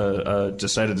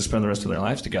decided to spend the rest of their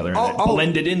lives together and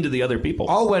blended into the other people.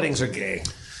 All weddings are gay.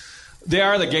 They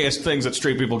are the gayest things that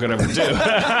straight people could ever do.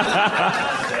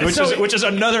 which is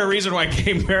another reason why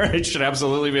gay marriage should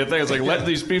absolutely be a thing. It's like let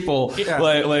these people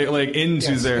like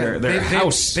into their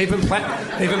house. They've been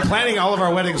planning all of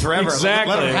our weddings forever.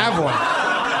 Exactly. Let them have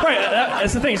one. Right,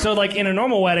 that's the thing. So, like, in a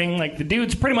normal wedding, like, the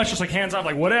dude's pretty much just, like, hands-off,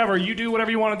 like, whatever, you do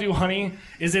whatever you want to do, honey.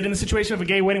 Is it in the situation of a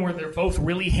gay wedding where they're both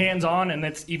really hands-on and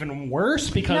it's even worse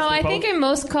because No, I think in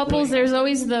most couples there's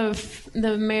always the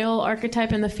male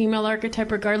archetype and the female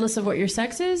archetype regardless of what your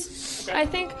sex is, I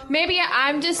think. Maybe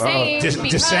I'm just saying because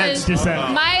dissent.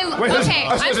 I'm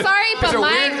sorry, but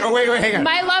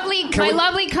my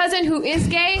lovely cousin who is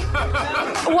gay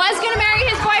was going to marry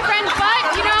his boyfriend,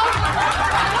 but, you know...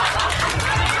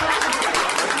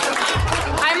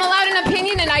 I'm allowed an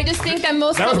opinion, and I just think that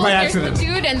most couples, there's the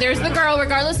dude and there's the girl,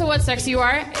 regardless of what sex you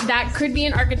are. That could be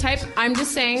an archetype. I'm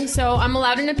just saying, so I'm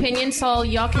allowed an opinion, so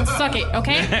y'all can suck it,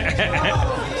 okay?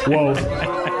 Whoa.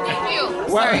 Thank you.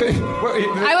 Sorry.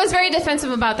 I was very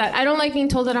defensive about that. I don't like being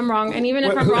told that I'm wrong, and even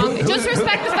if I'm wrong, just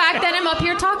respect the fact that I'm up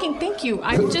here talking. Thank you.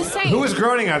 I'm just saying. Who is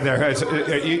groaning out there?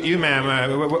 You ma'am,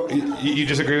 you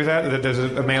disagree with that? That there's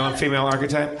a male and female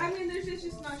archetype? I mean, it's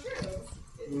just not true.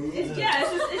 It's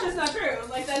just not true.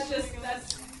 Like that's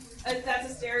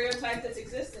a stereotype that's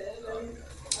existed. And,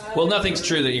 well, nothing's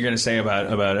true that you're going to say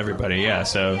about everybody. Yeah.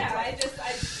 So. Yeah, I just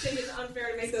think it's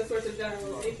unfair to make those sorts of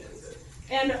generalizations.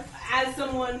 And as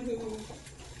someone who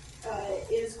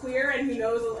is queer and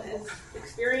who has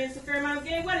experienced a fair amount of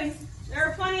gay weddings, there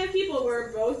are plenty of people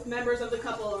where both members of the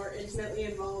couple are intimately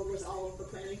involved with all of the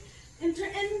planning, and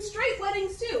straight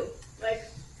weddings too. Like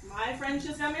my friends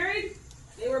just got married;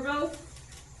 they were both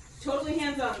totally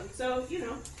hands-on. So, you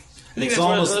know. I think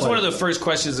that's one of the first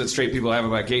questions that straight people have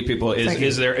about gay people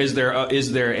is there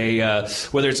a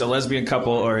whether it's a lesbian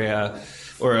couple or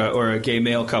a gay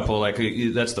male couple, like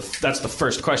that's the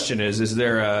first question is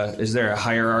there a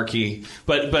hierarchy?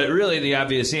 But really the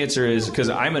obvious answer is because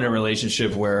I'm in a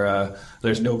relationship where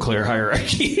there's no clear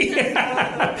hierarchy.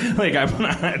 Like I'm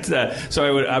not so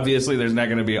I would obviously there's not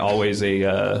going to be always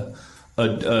a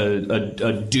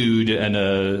dude and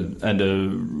a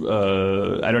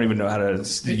I don't even know how to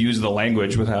use the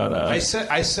language without. I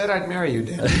said I'd marry you,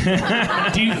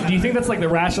 Dan. Do you think that's like the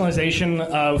rationalization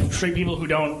of straight people who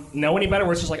don't know any better?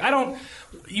 Where it's just like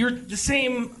you're the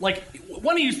same. Like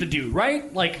one of you's the dude,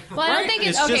 right? Like. Well, I don't think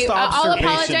it's okay. Just I'll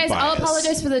apologize. bias. I'll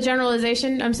apologize for the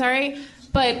generalization. I'm sorry,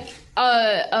 but.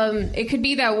 It could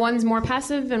be that one's more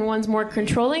passive and one's more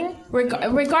controlling,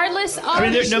 regardless of. I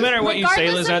mean, no matter what you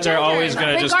say, Liz, they're always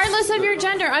going to regardless of your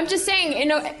gender. I'm just saying, you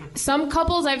know, some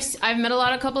couples I've met a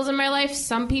lot of couples in my life.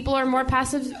 Some people are more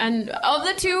passive, and of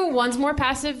the two, one's more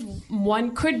passive.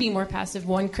 One could be more passive.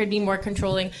 One could be more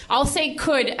controlling. I'll say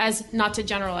could as not to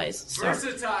generalize. So.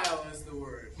 Versatile is the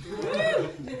word.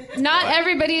 Not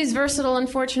everybody is versatile,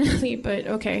 unfortunately, but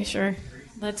okay, sure.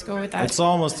 Let's go with that. It's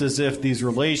almost as if these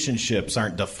relationships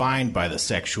aren't defined by the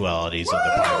sexualities of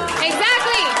the partners.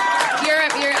 Exactly.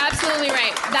 You're absolutely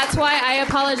right. That's why I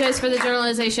apologize for the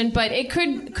generalization. But it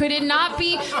would it not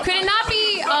be?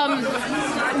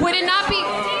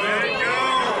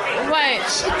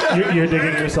 What? You're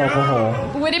digging yourself a hole.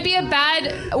 Would it be a bad?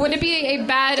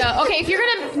 Okay, if you're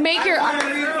gonna make your.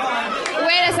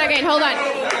 Wait a second. Hold on.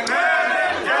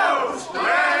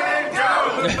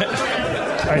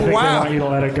 I think they want you to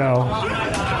let it go.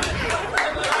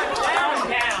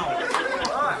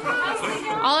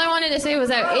 All I wanted to say was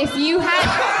that if you had...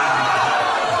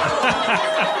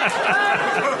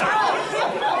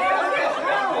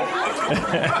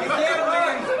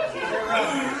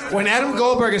 When Adam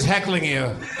Goldberg is heckling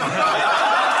you,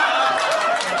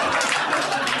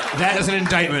 that is an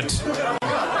indictment.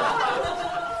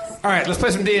 All right, let's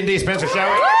play some D&D, Spencer, shall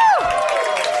we?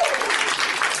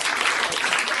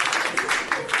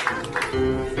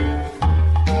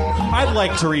 I'd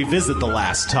like to revisit the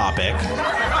last topic.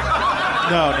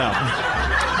 No.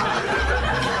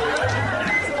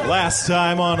 Last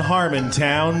time on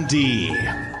Harmontown, D.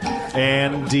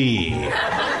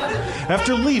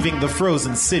 After leaving the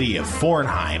frozen city of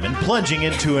Fornheim and plunging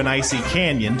into an icy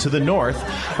canyon to the north,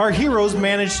 our heroes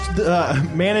managed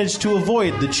to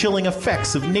avoid the chilling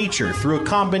effects of nature through a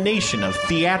combination of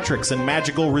theatrics and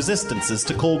magical resistances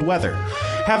to cold weather.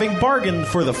 Having bargained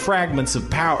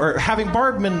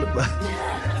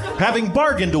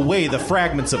away the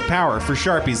fragments of power for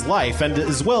Sharpie's life, and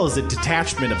as well as a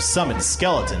detachment of summoned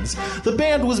skeletons, the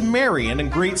band was merry and in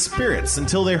great spirits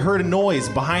until they heard a noise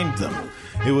behind them.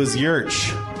 It was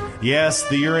Yurch. Yes,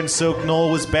 the urine-soaked knoll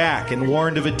was back and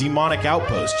warned of a demonic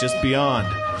outpost just beyond.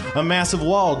 a massive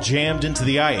wall jammed into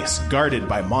the ice, guarded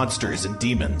by monsters and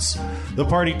demons. The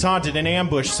party taunted and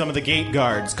ambushed some of the gate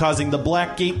guards, causing the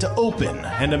black gate to open,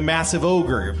 and a massive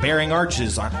ogre bearing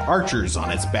archers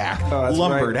on its back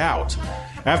lumbered out.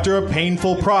 After a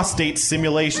painful prostate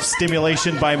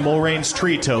stimulation by Mulrain's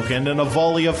tree token and a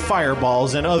volley of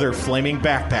fireballs and other flaming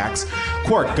backpacks,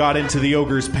 Quark got into the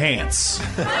ogre's pants.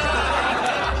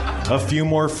 A few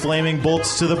more flaming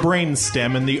bolts to the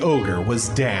brainstem and the ogre was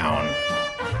down.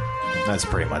 That's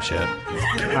pretty much it. All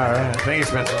right. Thank you,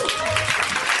 Spencer.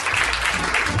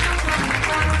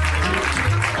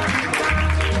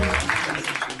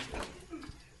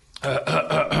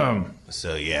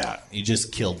 So yeah, you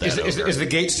just killed that ogre. Is the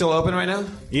gate still open right now?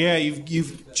 Yeah,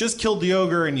 you've just killed the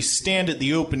ogre, and you stand at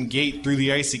the open gate through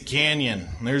the icy canyon.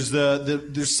 There's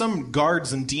there's some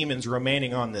guards and demons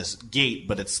remaining on this gate,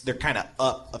 but they're kind of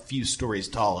up a few stories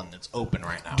tall, and it's open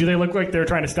right now. Do they look like they're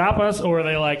trying to stop us, or are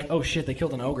they like, oh shit, they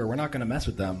killed an ogre, we're not going to mess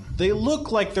with them? They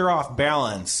look like they're off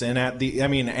balance, and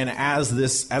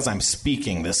as I'm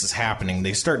speaking, this is happening.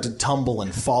 They start to tumble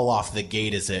and fall off the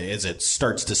gate as it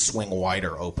starts to swing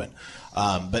wider open.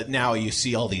 But now you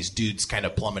see all these dudes kind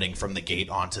of plummeting from the gate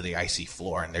onto the icy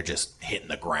floor, and they're just hitting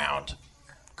the ground.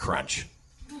 Crunch.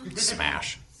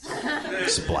 Smash.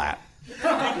 Splat.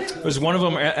 Was one of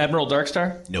them Admiral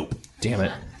Darkstar? Nope. Damn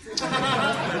it.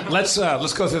 Let's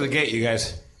go through the gate, you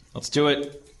guys. Let's do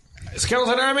it.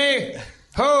 Skeleton Army!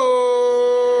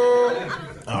 Ho!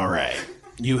 All right.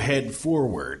 You head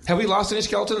forward. Have we lost any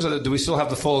skeletons, or do we still have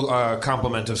the full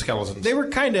complement of skeletons? They were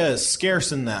kind of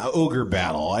scarce in the ogre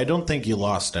battle. I don't think you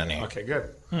lost any. Okay, good.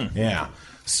 Yeah.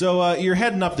 So you're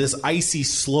heading up this icy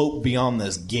slope beyond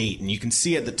this gate, and you can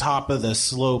see at the top of the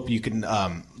slope, you can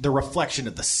the reflection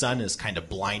of the sun is kind of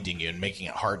blinding you and making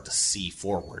it hard to see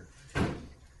forward.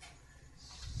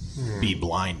 Be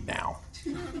blind now.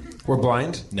 We're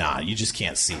blind? Nah, you just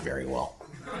can't see very well.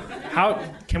 How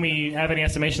can we have any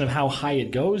estimation of how high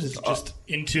it goes? Is it just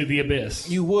into the abyss?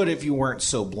 You would if you weren't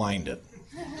so blinded.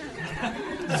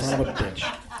 Son of a bitch.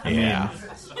 Yeah.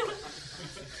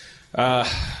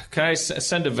 Can I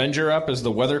send Avenger up as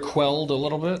the weather quelled a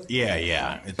little bit?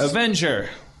 Yeah. Avenger,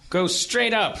 go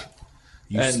straight up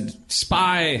and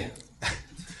spy.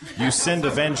 You send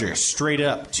Avenger straight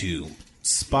up to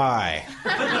spy.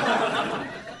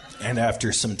 And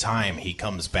after some time, he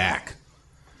comes back.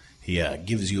 He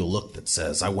gives you a look that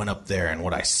says, I went up there and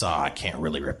what I saw I can't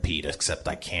really repeat, except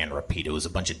I can repeat. It was a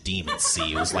bunch of demons,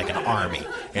 see? It was like an army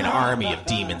of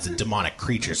demons and demonic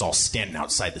creatures all standing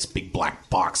outside this big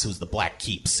black box. It was the Black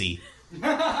Keep, see?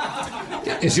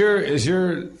 Is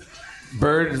your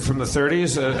bird from the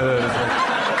 30s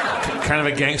kind of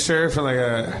a gangster from like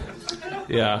a...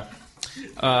 Yeah.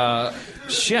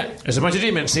 Shit. There's a bunch of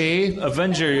demons, see?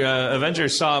 Avenger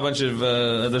saw a bunch of...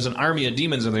 there's an army of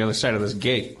demons on the other side of this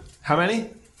gate. How many?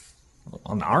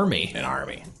 An army. An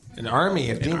army. An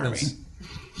army of demons.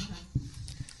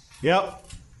 Yep.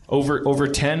 Over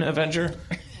 10, Avenger?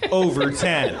 Over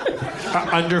 10.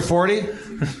 Under 40?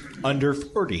 Under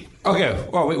 40. Okay.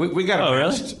 Well, we got it. Oh,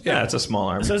 really? Yeah, it's a small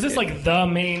army. So is this like the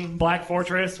main Black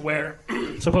Fortress where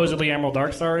supposedly Admiral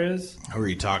Darkstar is? Who are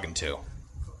you talking to?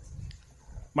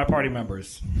 My party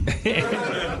members.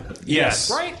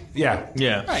 Yes. Right? Yeah.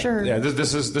 Yeah. Right. Sure. Yeah.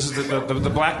 This is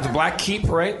the Black Keep,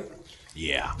 right?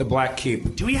 Yeah. The Black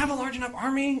Keep. Do we have a large enough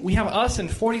army? We have us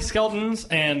and 40 skeletons,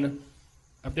 and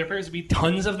there appears to be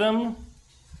tons of them.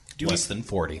 Less than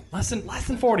 40. Less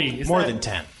than 40. Is More that... than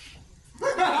 10.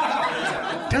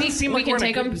 Doesn't seem like we we're can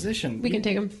in a take good them. position. We can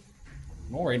take them.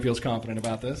 Maureen feels confident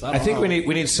about this. I think we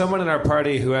need someone in our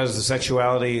party who has the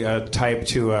sexuality type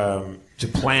to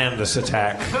plan this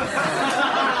attack,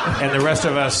 and the rest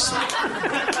of us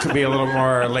to be a little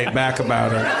more laid back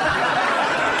about it.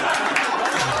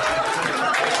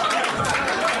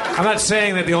 I'm not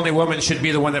saying that the only woman should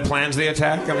be the one that plans the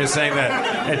attack. I'm just saying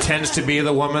that it tends to be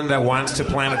the woman that wants to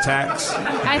plan attacks.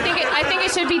 I think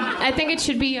it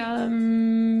should be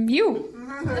you.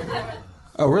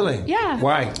 Oh, really? Yeah.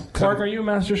 Why? Clark, are you a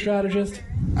master strategist?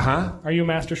 Huh? Are you a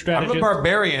master strategist? I'm a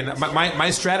barbarian.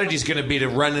 My strategy is going to be to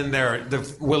run in there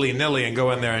willy-nilly and go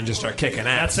in there and just start kicking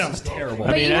ass. That sounds terrible.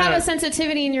 But you have a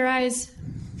sensitivity in your eyes.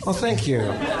 Oh, thank you.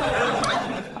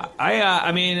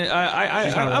 I'm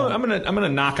gonna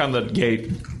knock on the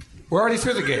gate. We're already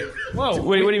through the gate. Whoa.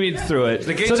 What do you mean through it?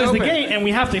 The gate's So there's open. the gate, and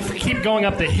we have to keep going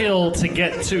up the hill to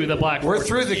get to the Black We're Fortress.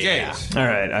 through the gate. All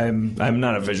right, I'm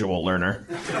not a visual learner.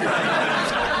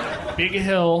 Big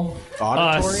hill.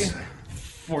 Auditory? Us,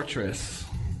 fortress.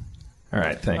 All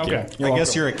right, thank you. I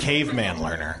guess you're a caveman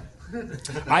learner.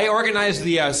 I organized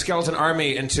the skeleton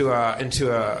army into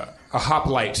a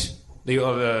hoplite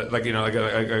Like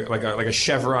a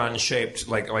chevron shaped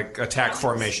like attack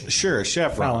formation. Sure,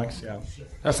 chevron. Phalanx, yeah.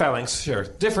 A phalanx, sure.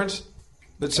 Different,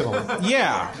 but similar.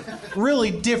 Yeah,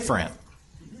 really different.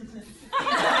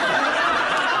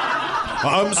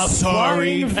 I'm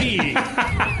sorry.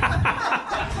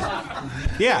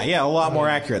 Yeah, a lot more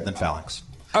accurate than phalanx.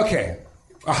 Okay,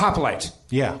 a hoplite.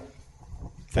 Yeah,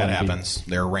 that happens.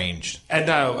 They're ranged. And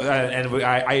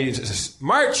I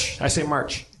march. I say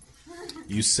march.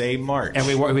 You say march. And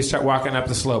we start walking up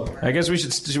the slope. I guess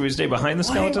should we stay behind the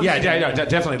skeletons? Yeah,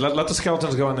 definitely. Let the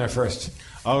skeletons go in there first.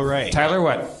 All right. Tyler,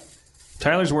 what?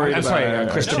 Tyler's worried I'm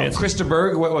about... sorry, Krista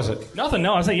Berg, what was it? Nothing,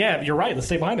 no. I was like, yeah, you're right. Let's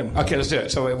stay behind him. Okay, let's do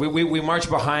it. So we march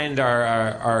behind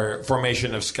our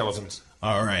formation of skeletons.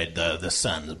 All right, the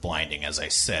sun's blinding, as I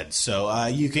said. So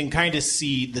you can kind of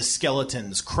see the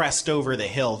skeletons crest over the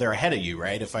hill. They're ahead of you,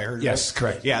 right, if I heard Yes, right?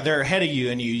 correct. Yeah, they're ahead of you,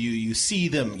 and you see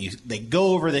them. They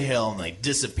go over the hill, and they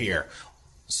disappear.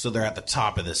 So they're at the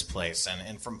top of this place.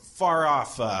 And from far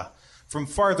off... from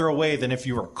farther away than if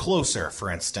you were closer, for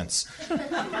instance,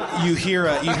 you hear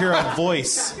a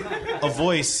voice,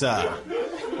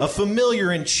 a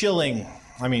familiar and chilling,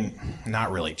 I mean,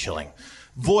 not really chilling,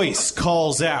 voice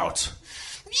calls out,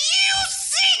 You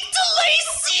seek to lay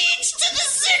siege to the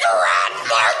Ziggurat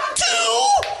Mark II?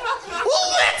 Well,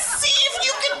 let's see if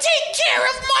you can take care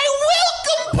of my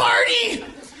welcome party.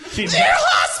 Their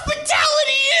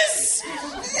hospitality is...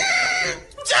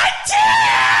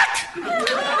 attack!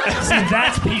 See,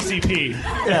 that's PCP.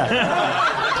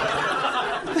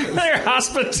 Their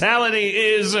hospitality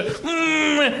is,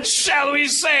 shall we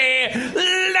say,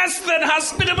 less than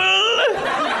hospitable?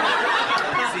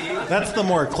 That's the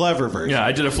more clever version. Yeah,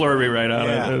 I did a floor rewrite on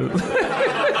it.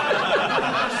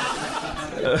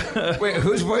 Wait,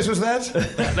 whose voice was that?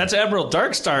 That's Admiral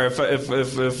Darkstar.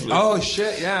 If oh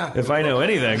shit, yeah. If I know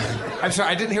anything, I'm sorry,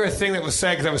 I didn't hear a thing that was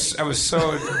said because I was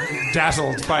so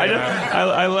dazzled by it.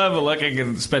 I love looking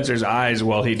in Spencer's eyes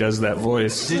while he does that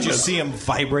voice. Did you see him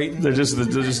vibrating? They're just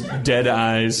dead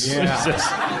eyes.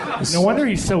 Yeah. No wonder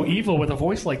he's so evil with a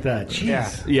voice like that.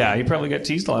 Jeez. Yeah, he probably got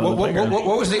teased a lot.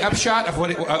 What was the upshot of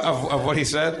what he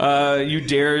said? You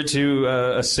dare to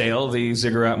assail the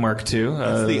Ziggurat Mark II.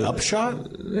 That's the upshot.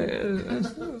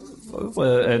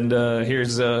 And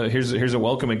here's a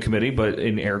welcoming committee, but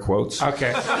in air quotes.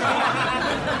 Okay.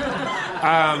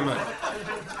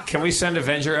 Can we send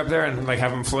Avenger up there and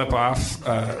have him flip off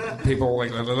people?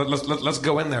 Let's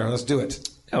go in there. Let's do it.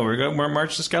 Oh, we're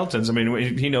march the skeletons. I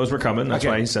mean, he knows we're coming. That's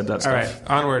why he said that stuff. All right,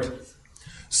 onward.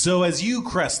 So as you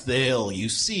crest the hill, you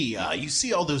see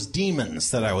all those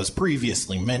demons that I was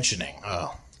previously mentioning.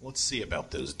 Let's see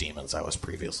about those demons I was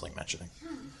previously mentioning.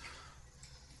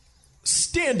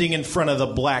 Standing in front of the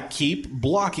Black Keep,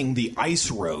 blocking the ice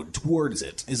road towards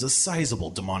it, is a sizable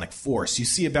demonic force. You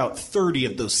see about 30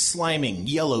 of those sliming,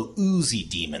 yellow, oozy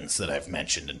demons that I've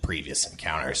mentioned in previous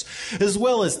encounters, as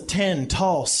well as 10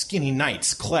 tall, skinny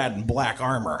knights clad in black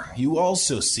armor. You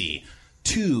also see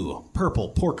 2 purple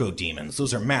porco demons.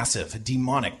 Those are massive,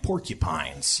 demonic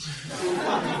porcupines.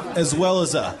 As well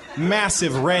as a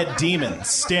massive red demon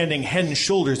standing head and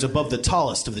shoulders above the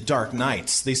tallest of the Dark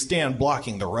Knights. They stand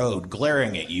blocking the road,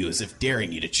 glaring at you as if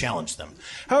daring you to challenge them.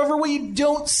 However, what you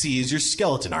don't see is your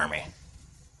skeleton army.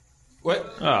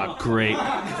 What? Oh, great.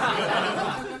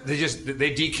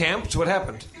 They decamped? What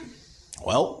happened?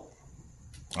 Well,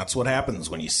 that's what happens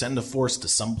when you send a force to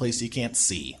someplace you can't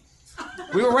see.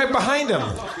 We were right behind them.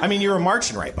 I mean, you were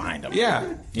marching right behind them.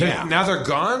 Yeah. Now they're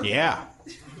gone? Yeah.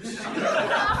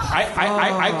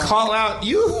 I call out,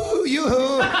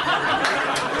 yoo-hoo,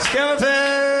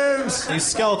 skeletons! These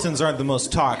skeletons aren't the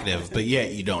most talkative, but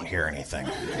yet you don't hear anything.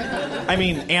 I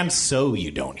mean, and so you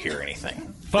don't hear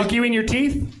anything. Fuck you in your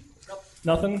teeth?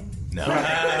 Nothing? No.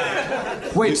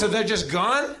 Wait, so they're just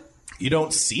gone? You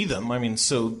don't see them. I mean,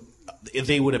 so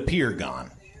they would appear gone.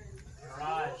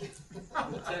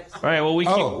 All right, well, we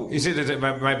keep... Oh, you see, it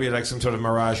might be like some sort of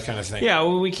mirage kind of thing. Yeah,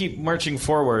 well, we keep marching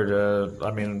forward.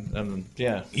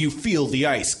 Yeah. You feel the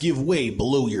ice give way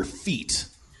below your feet.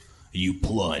 You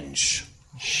plunge.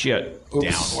 Shit.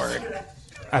 Downward.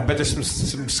 I bet there's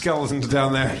some skeletons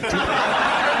down there.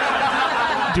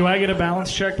 Do I get a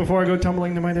balance check before I go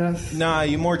tumbling to my death? Nah,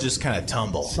 you more just kind of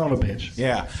tumble. Son of a bitch.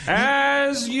 Yeah.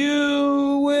 As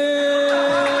you wish.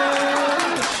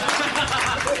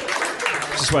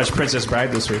 Just watched Princess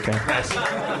Bride this weekend.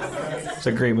 It's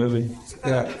a great movie.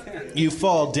 Yeah. You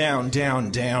fall down,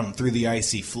 down, down through the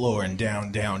icy floor and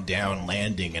down, down, down,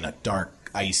 landing in a dark,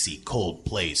 icy cold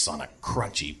place on a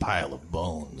crunchy pile of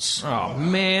bones. Oh,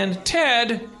 man.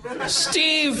 Ted,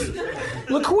 Steve,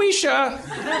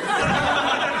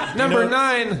 LaQuisha. Number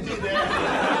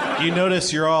 9. You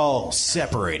notice you're all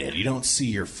separated. You don't see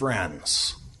your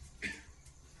friends.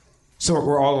 So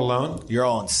we're all alone? You're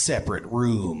all in separate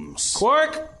rooms.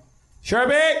 Quark?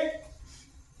 Sharpie?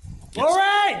 All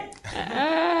right!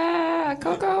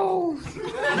 Coco.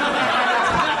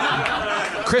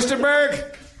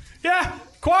 Christenberg? Yeah,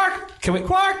 Quark! Can we,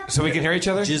 Quark! so we can hear each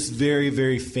other? Just very,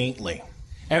 very faintly.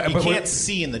 And, You can't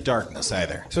see in the darkness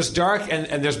either. So it's dark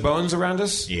and there's bones around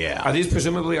us? Yeah. Are these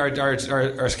presumably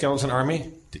our skeleton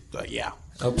army? Yeah.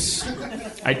 Oops.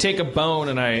 I take a bone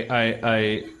and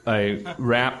I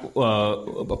wrap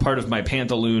a part of my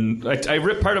pantaloon. I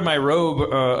rip part of my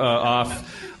robe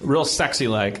off, real sexy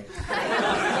like.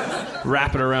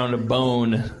 Wrap it around a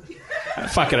bone.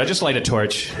 Fuck it, I just light a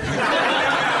torch.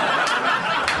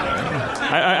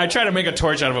 I try to make a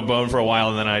torch out of a bone for a while,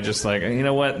 and then I just like, you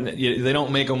know what? They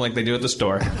don't make them like they do at the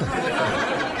store.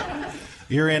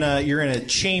 You're in a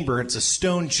chamber. It's a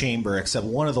stone chamber, except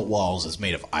one of the walls is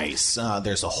made of ice.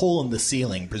 There's a hole in the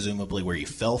ceiling, presumably where you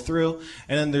fell through,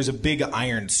 and then there's a big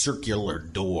iron circular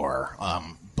door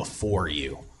before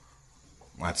you.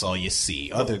 That's all you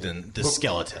see, other than the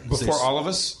skeletons. Before all of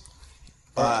us?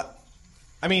 I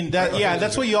mean,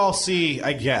 that's what you all see,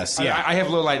 I guess. Yeah, I have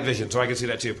low light vision, so I can see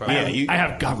that too. Probably. I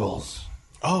have goggles.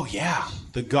 Oh yeah,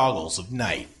 the goggles of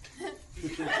night.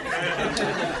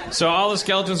 So all the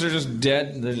skeletons are just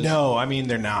dead? No, I mean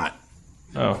they're not.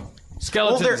 Oh,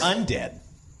 skeletons. Well, they're undead.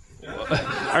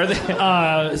 Are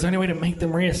they? Is there any way to make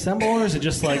them reassemble, or is it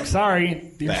just like,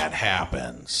 sorry? That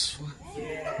happens.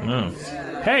 Oh.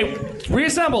 Hey,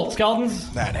 reassemble,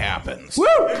 skeletons. That happens. Woo!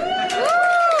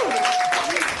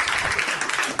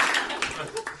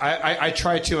 I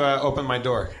try to open my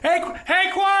door. Hey,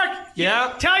 Quark!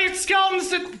 Yeah? Tell your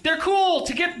skeletons that they're cool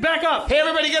to get back up. Hey,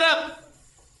 everybody get up!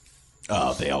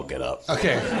 Oh, they all get up.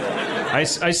 Okay. I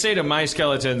say to my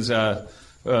skeletons,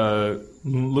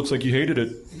 looks like you hated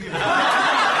it.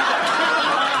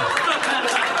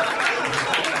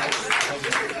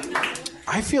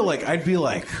 I feel like I'd be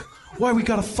like, why we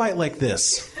gotta fight like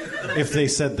this? If they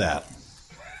said that.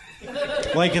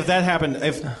 Like if that happened,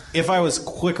 if I was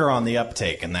quicker on the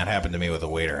uptake and that happened to me with a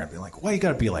waiter, I'd be like, why you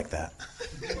gotta be like that?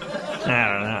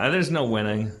 I don't know. There's no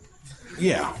winning.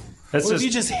 Yeah. That's if you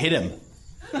just hit him?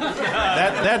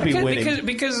 That'd be winning.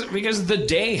 Because the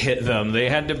day hit them. They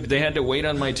had to wait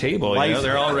on my table. You know?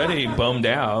 They're already bummed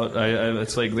out.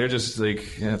 It's like they're just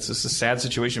like, yeah, it's just a sad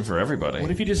situation for everybody.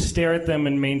 What if you just stare at them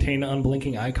and maintain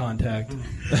unblinking eye contact?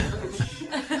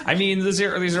 I mean, these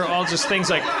are all just things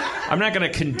like I'm not going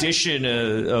to condition.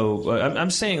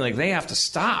 I'm saying like they have to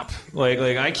stop. Like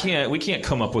we can't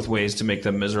come up with ways to make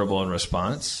them miserable in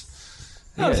response.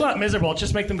 No, it's not miserable.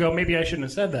 Just make them go, maybe I shouldn't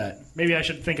have said that. Maybe I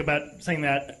should think about saying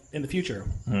that in the future.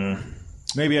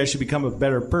 Maybe I should become a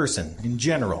better person in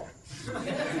general.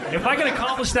 If I can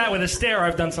accomplish that with a stare,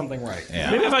 I've done something right.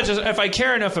 Yeah. Maybe if I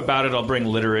care enough about it, I'll bring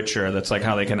literature. That's like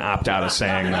how they can opt out of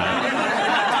saying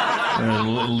that.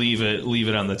 And leave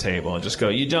it on the table and just go.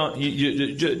 You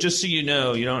just so you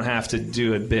know, you don't have to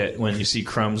do a bit when you see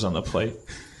crumbs on the plate.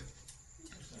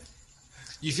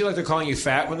 You feel like they're calling you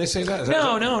fat when they say that?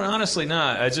 No, honestly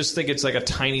not. I just think it's like a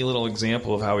tiny little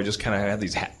example of how we just kind of have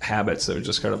these habits that are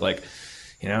just kind of like,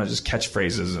 just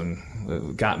catchphrases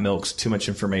and got milks, too much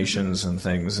informations and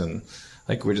things. And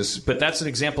like but that's an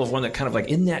example of one that kind of like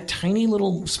in that tiny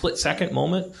little split second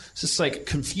moment, it's just like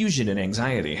confusion and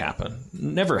anxiety happen.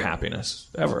 Never happiness,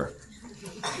 ever.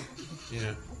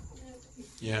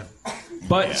 Yeah.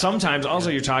 But sometimes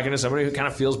also you're talking to somebody who kind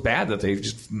of feels bad that they've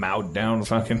just mowed down a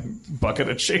fucking bucket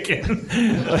of chicken.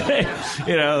 There's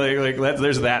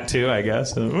that too, I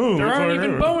guess. There aren't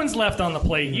even bones left on the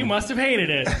plate. You must have hated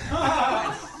it.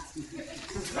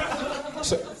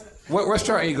 So, what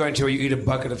restaurant are you going to where you eat a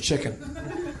bucket of chicken?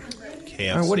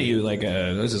 KFC. What are you like?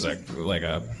 This is like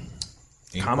a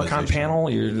Comic-Con panel?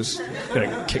 You're just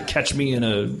gonna catch me in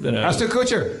a Ashton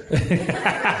Kutcher.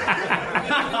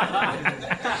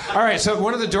 All right, so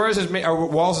one of the doors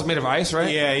walls is made of ice, right?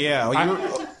 Yeah.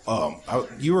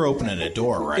 You were opening a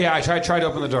door, right? Yeah, I tried to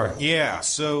open the door. Yeah,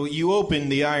 so you open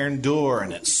the iron door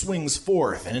and it swings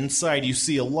forth, and inside you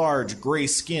see a large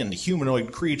gray-skinned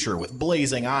humanoid creature with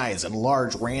blazing eyes and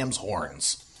large ram's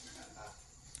horns.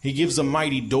 He gives a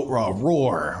mighty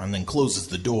roar and then closes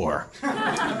the door.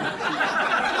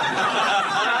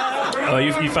 Oh,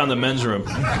 you found the men's room.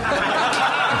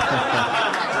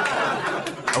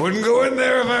 I wouldn't go in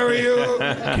there if I were you.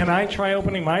 Can I try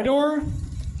opening my door?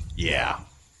 Yeah.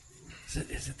 Is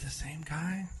it the same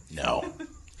guy? No.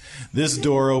 This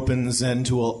door opens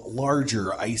into a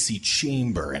larger icy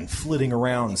chamber, and flitting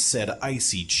around said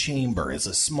icy chamber is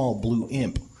a small blue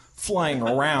imp flying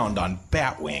around on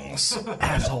bat wings.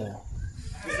 Asshole.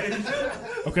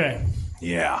 Okay.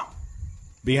 Yeah.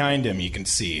 Behind him, you can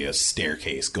see a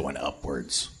staircase going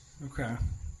upwards. Okay.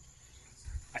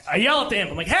 I yell at the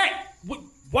imp. I'm like, hey, what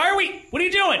are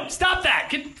you doing? Stop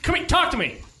that. Come here, talk to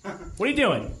me. What are you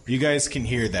doing? You guys can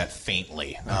hear that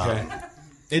faintly. Okay.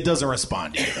 It doesnesn't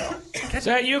respond to you, though. Is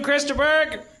that you,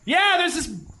 Christopher? Yeah, there's this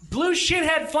blue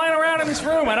shithead flying around in this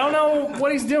room. I don't know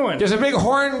what he's doing. There's a big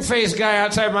horn-faced guy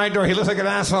outside my door. He looks like an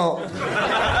asshole.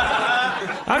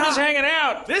 I'm just hanging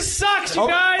out. This sucks, you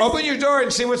guys. Open your door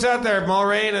and see what's out there,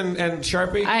 Mulrain and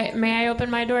Sharpie. May I open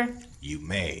my door? You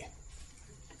may.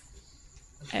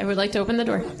 I would like to open the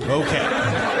door. Okay.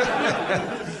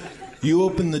 You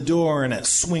open the door and it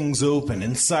swings open.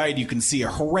 Inside you can see a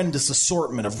horrendous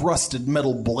assortment of rusted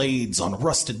metal blades on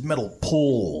rusted metal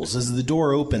poles. As the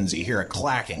door opens, you hear a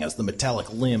clacking as the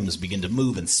metallic limbs begin to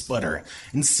move and sputter,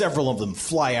 and several of them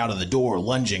fly out of the door,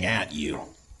 lunging at you.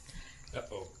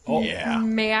 Uh-oh. Oh. Yeah.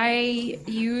 May I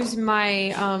use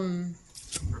my,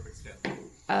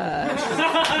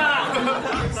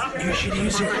 You should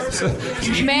use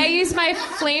it. May I use my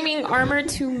flaming armor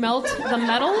to melt the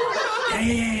metal?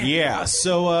 Yeah,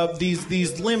 so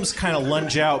these limbs kind of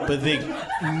lunge out, but they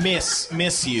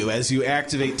miss you as you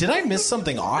activate. Did I miss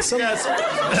something awesome?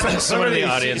 Someone in the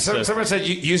audience. Someone said,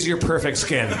 use your perfect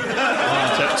skin.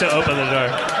 To open the door.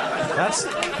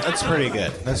 That's pretty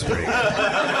good. That's pretty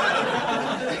good.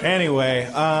 Anyway,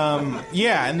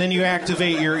 yeah, and then you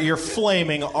activate your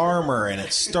flaming armor, and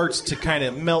it starts to kind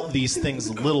of melt these things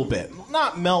a little bit.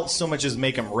 Not melt so much as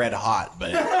make them red hot,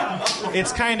 but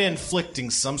it's kind of inflicting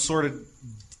some sort of,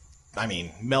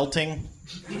 melting.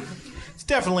 It's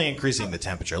definitely increasing the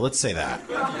temperature, let's say that.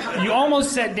 You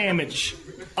almost said damage.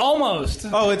 Almost.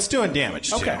 Oh, it's doing damage,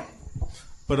 too. Okay.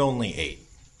 But only 8.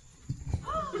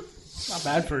 Not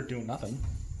bad for doing nothing.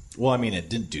 Well, it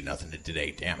didn't do nothing. It did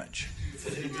 8 damage.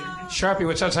 Sharpie,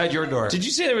 what's outside your door? Did you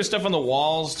say there was stuff on the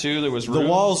walls, too? There was room? The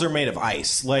walls are made of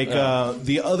ice.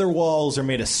 The other walls are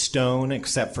made of stone,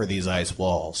 except for these ice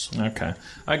walls. Okay.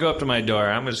 I go up to my door.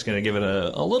 I'm just going to give it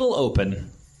a little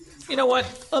open. You know what?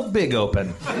 A big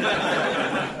open.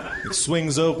 It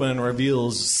swings open and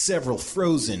reveals several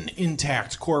frozen,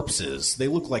 intact corpses. They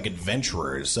look like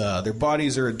adventurers. Their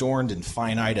bodies are adorned in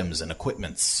fine items and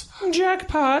equipments.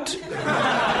 Jackpot.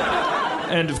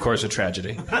 And, of course, a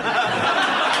tragedy.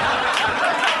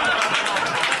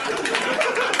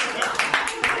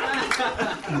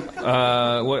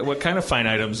 What kind of fine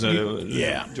items?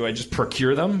 Do I just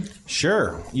procure them?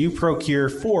 Sure. You procure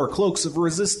 4 cloaks of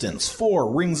resistance, 4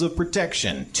 rings of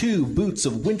protection, 2 boots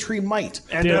of wintry might,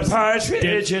 and a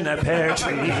partridge in a pear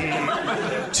tree.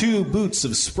 2 boots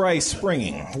of spry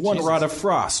springing, 1 rod of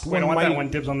frost, Wait, I want that one.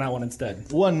 Dibs on that one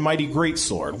instead. 1 mighty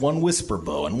greatsword, 1 whisper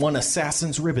bow, and 1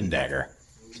 assassin's ribbon dagger.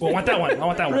 Well, I want that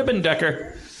one. Ribbon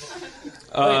decker.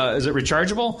 Is it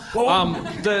rechargeable?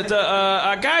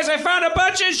 Guys, I found a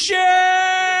bunch of shit!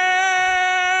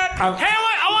 Hey,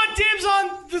 I want dibs on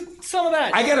some of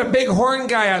that. I got a big horn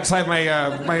guy outside my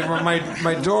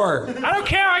door. I don't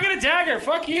care. I got a dagger.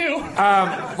 Fuck you.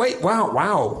 Wait.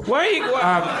 Wow. Why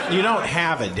are you? You don't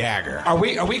have a dagger. Are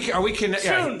we connected?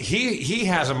 Soon. He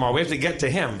has them all. We have to get to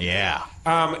him. Yeah.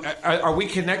 Are we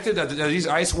connected? Are these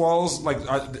ice walls like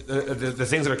the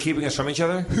things that are keeping us from each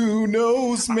other? Who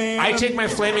knows, man? I take my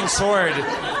flaming sword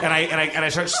and I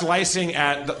start slicing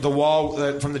at the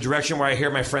wall from the direction where I hear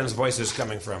my friends' voices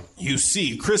coming from. You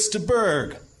see, Krista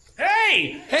Berg.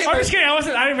 Hey! I'm just kidding. I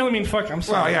didn't really mean fuck. I'm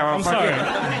sorry. I'm fuck sorry.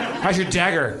 Yeah. How's your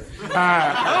dagger?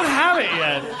 I don't have it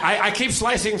yet. I keep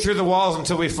slicing through the walls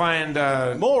until we find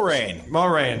Mulrain.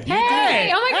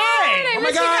 Hey! Oh my god! Oh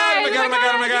my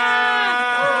god!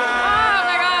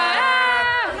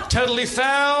 Ah! Totally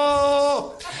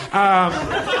fell.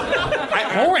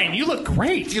 Mulrain, you look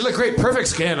great. You look great. Perfect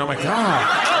skin. Oh my god.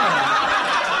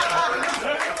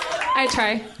 I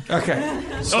try. Okay.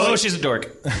 Oh, she's a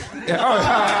dork. I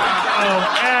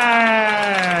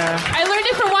learned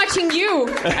it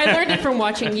from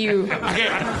watching you. Okay,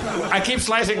 I keep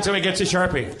slicing until we get to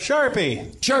Sharpie. Sharpie.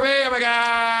 Oh my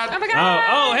god. Oh my god.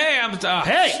 Oh, hey,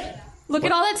 hey. Look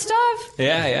at all that stuff.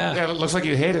 Yeah. It looks like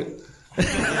you hate it.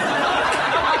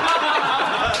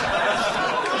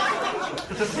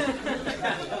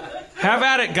 Have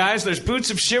at it, guys. There's boots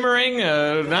of shimmering,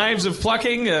 knives of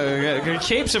plucking,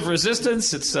 capes of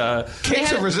resistance. It's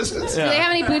capes of resistance. Do they have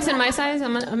any boots in my size?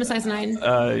 I'm a size 9.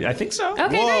 I think so.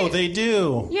 Okay, Whoa, great. they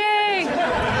do. Yay!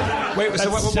 Wait, That's so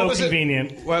what so was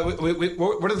convenient. it? What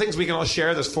are the things we can all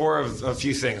share? There's 4 of a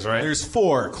few things, right? There's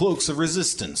 4 cloaks of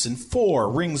resistance and 4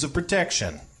 rings of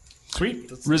protection.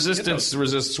 Sweet. Resistance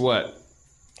resists what?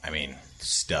 I mean,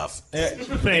 stuff.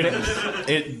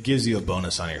 It gives you a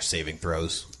bonus on your saving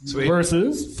throws. Sweet.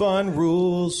 Versus? Fun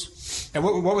rules. And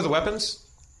what were the weapons?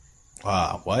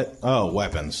 What? Oh,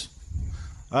 weapons.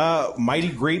 Mighty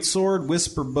Greatsword,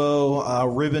 Whisper Bow,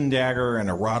 Ribbon Dagger, and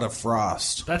a Rod of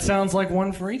Frost. That sounds like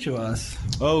one for each of us.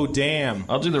 Oh, damn.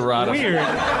 I'll do the Rod of Weird.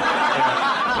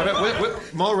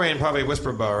 Mulrain probably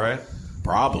Whisper Bow, right?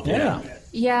 Probably. Yeah.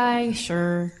 Yeah,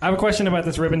 sure. I have a question about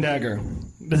this ribbon dagger.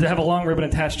 Does it have a long ribbon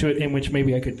attached to it in which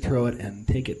maybe I could throw it and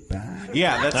take it back?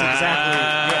 Yeah, that's exactly.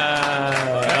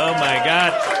 Oh my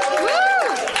God!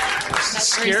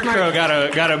 Scarecrow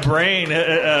got a brain.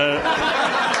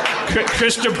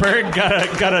 Christian Berg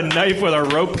got a knife with a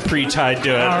rope pre-tied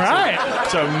to it. All right,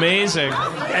 it's amazing.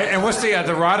 And what's the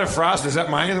Rod of Frost? Is that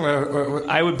mine?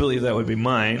 I would believe that would be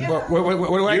mine. What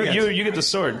do I get? You get the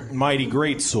sword. Mighty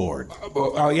Greatsword.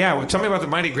 Oh yeah, well, tell me about the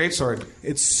Mighty Greatsword.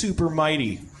 It's super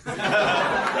mighty.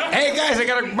 Hey guys, I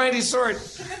got a mighty sword.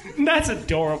 that's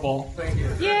adorable. Thank you.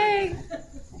 Yay!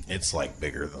 It's like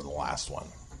bigger than the last one.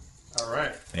 All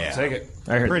right, Yeah. I'll take it.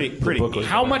 I heard Pretty.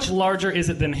 How much larger is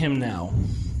it than him now?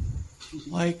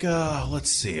 Like,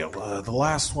 let's see. The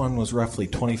last one was roughly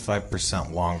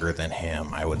 25% longer than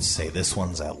him. I would say this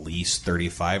one's at least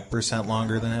 35%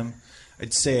 longer than him.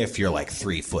 I'd say if you're like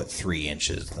 3 foot 3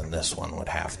 inches, then this one would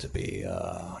have to be.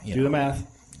 Do the math.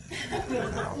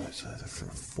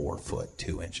 4 foot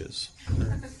 2 inches.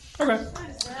 Okay.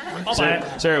 I'll buy it.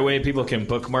 Is there a way people can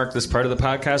bookmark this part of the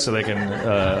podcast so they can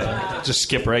just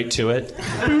skip right to it?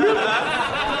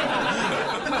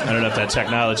 I don't know if that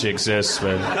technology exists,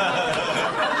 but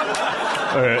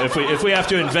or if we have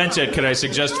to invent it, could I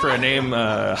suggest for a name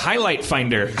Highlight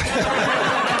Finder,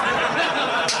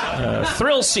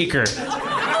 Thrill Seeker?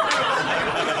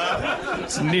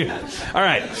 It's new. All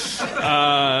right.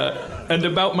 And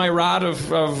about my Rod of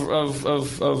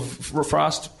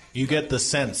Frost. You get the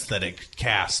sense that it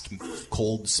casts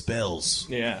cold spells.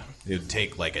 Yeah. It would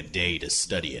take like a day to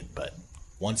study it, but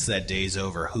once that day's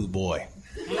over, hoo boy.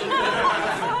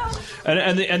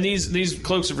 And these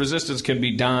cloaks of resistance can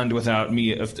be donned without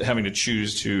me having to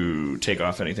choose to take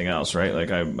off anything else, right?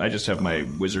 Like I just have my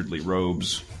wizardly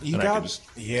robes.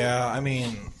 Yeah, I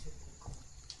mean,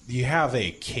 you have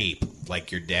a cape,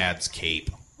 like your dad's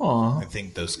cape. Aw. I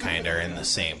think those kind are in the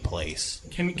same place.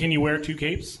 Can you wear 2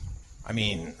 capes? I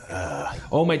mean,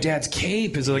 oh, my dad's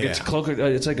cape is like a cloak.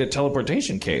 It's like a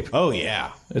teleportation cape. Oh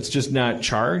yeah, it's just not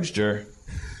charged, or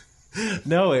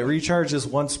no, it recharges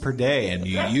once per day, and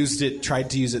you tried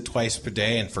to use it twice per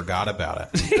day, and forgot about it.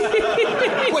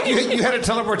 What, you had a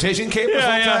teleportation cape this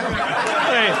whole time?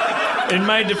 Hey, in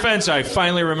my defense, I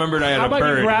finally remembered I had How a about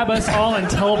bird. you grab us all and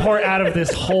teleport out of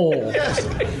this hole?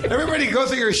 Everybody go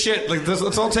through your shit. Like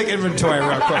let's all take inventory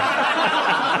real quick.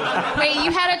 Wait,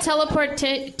 you had a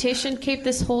teleportation cape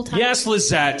this whole time? Yes,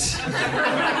 Lizette.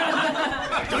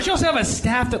 Don't you also have a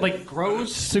staff that like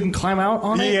grows so you can climb out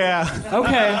on it? Yeah.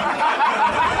 Okay.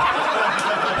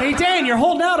 Hey Dan, you're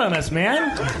holding out on us,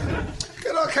 man.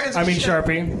 Got all kinds of shit.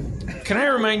 Sharpie. Can I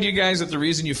remind you guys that the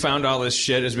reason you found all this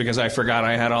shit is because I forgot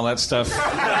I had all that stuff?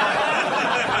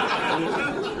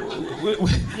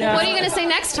 Yeah. What are you going to say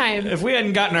next time? If we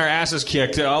hadn't gotten our asses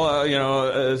kicked,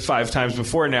 5 times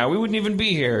before now, we wouldn't even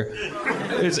be here.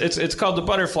 It's called the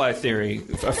butterfly theory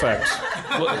effect.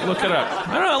 Look it up.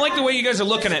 I don't know. I like the way you guys are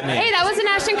looking at me. Hey, that was an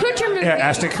Ashton Kutcher movie. Yeah,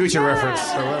 Ashton Kutcher reference.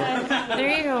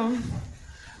 There you go.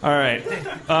 All right.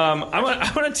 I'm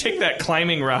gonna take that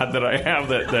climbing rod that I have.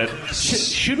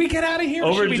 Should we get out of here?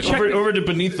 Over Should we check over to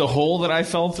beneath the hole that I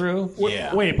fell through.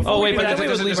 Yeah. Wait. Before Oh we wait, do but that, then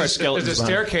we would leave our skeletons. There's a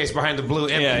behind. staircase behind the blue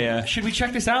imp. Yeah. should we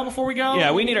check this out before we go?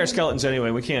 Yeah, we need our skeletons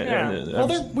anyway. We can't.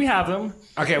 Yeah. We have them.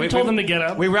 Okay, we told them to get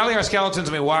up. We rally our skeletons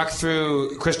and we walk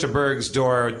through Krista Berg's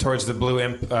door towards the blue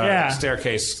imp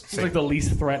staircase. It's like the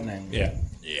least threatening. Yeah.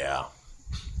 Yeah.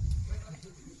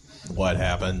 What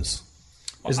happens?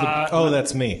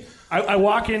 That's me. I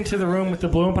walk into the room with the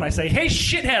blue imp and I say, "Hey,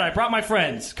 shithead! I brought my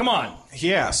friends. Come on."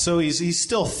 Yeah, so he's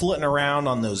still flitting around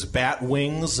on those bat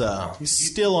wings.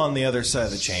 He's still on the other side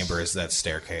of the chamber as that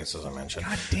staircase, as I mentioned.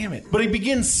 God damn it! But he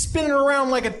begins spinning around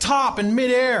like a top in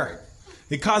midair.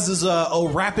 It causes a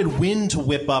rapid wind to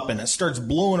whip up, and it starts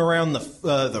blowing around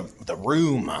the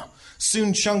room.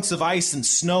 Soon chunks of ice and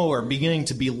snow are beginning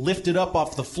to be lifted up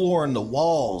off the floor and the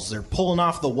walls. They're pulling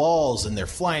off the walls, and they're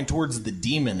flying towards the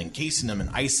demon, encasing him in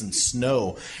ice and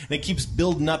snow. And it keeps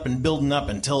building up until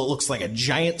it looks like a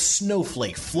giant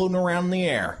snowflake floating around in the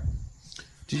air.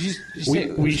 Did you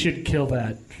say we should kill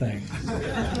that thing?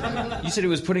 You said it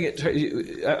was putting it.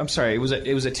 I'm sorry. It was a.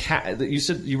 You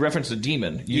said you referenced a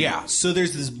demon. Yeah. So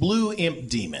there's this blue imp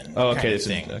demon. Oh, okay. Kind of It's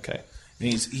thing. okay. And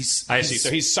he's. I see.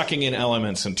 So he's sucking in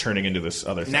elements and turning into this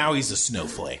other thing. Now he's a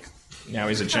snowflake. Now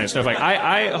he's a giant snowflake.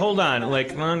 I hold on,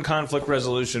 like non-conflict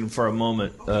resolution for a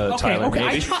moment, Tyler. Okay.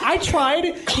 Maybe. I tried.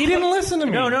 He didn't listen to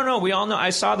me. No. We all know. I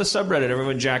saw the subreddit.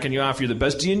 Everyone jacking you off. You're the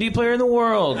best D&D player in the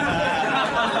world.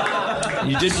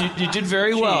 You did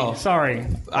very well. Sorry.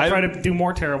 I try to do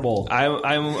more terrible. I'm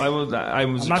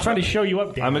not trying to show you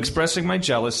up, Dan. I'm expressing my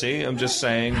jealousy. I'm just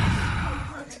saying.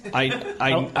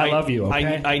 I love you.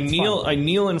 Okay? I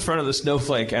kneel in front of the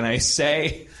snowflake and I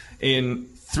say in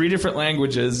 3 different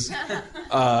languages,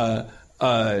 hello.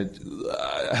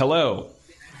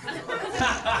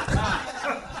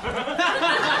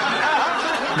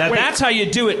 Now that's how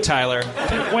you do it, Tyler.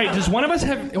 Wait, does one of us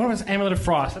have Amulet of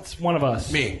Frost? That's one of us.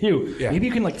 Me. You. Yeah. Maybe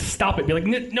you can stop it. Be like,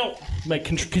 no,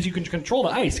 because you can control the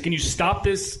ice. Can you stop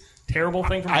this terrible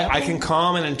thing from happening? I can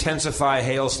calm and intensify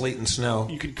hail, sleet, and snow.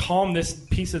 You could calm this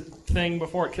piece of thing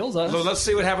before it kills us. So let's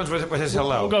see what happens with his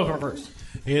hello. We'll go first.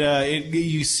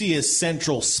 You see a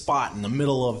central spot in the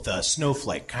middle of the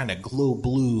snowflake, kind of glow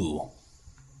blue.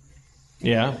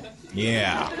 Yeah.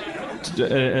 Yeah.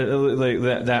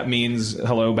 That means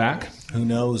hello back. Who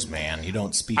knows, man? You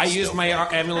don't speak. I used my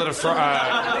amulet of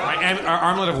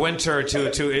armlet of winter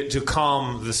to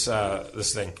calm this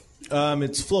thing.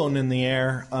 It's floating in the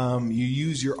air. You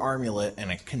use your armulet, and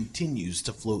it continues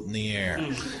to float in the air.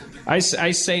 I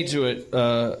say to it,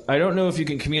 I don't know if you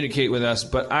can communicate with us,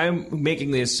 but I'm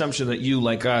making the assumption that you,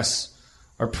 like us,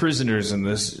 are prisoners in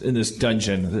this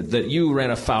dungeon. That you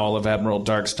ran afoul of Admiral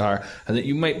Darkstar, and that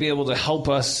you might be able to help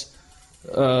us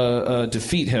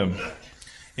defeat him.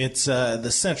 It's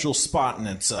the central spot, and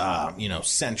it's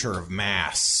center of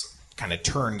mass kind of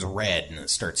turns red, and it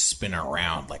starts spinning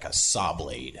around like a saw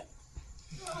blade.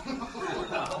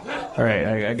 All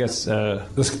right, I guess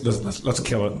let's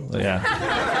kill it. Yeah.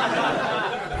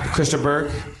 Christa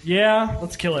Berg? Yeah,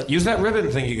 let's kill it. Use that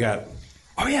ribbon thing you got.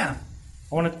 Oh yeah.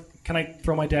 Can I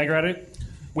throw my dagger at it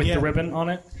with the ribbon on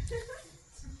it?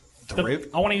 I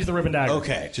want to use the ribbon dagger.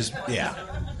 Okay,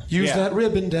 Use that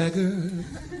ribbon dagger.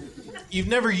 You've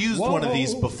never used one of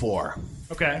these before.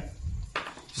 Okay.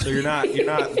 So you're not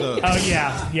the. Oh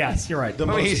yeah, yes, you're right.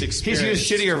 He's used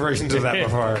shittier versions of that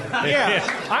before. Yeah,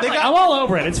 I'm all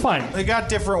over it. It's fine. They got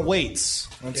different weights.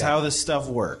 That's how this stuff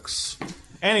works.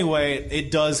 Anyway,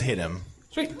 it does hit him.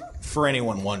 Sweet. For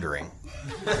anyone wondering.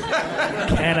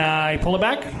 Can I pull it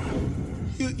back?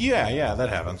 Yeah, that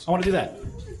happens. I want to do that.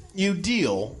 You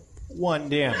deal 1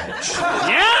 damage.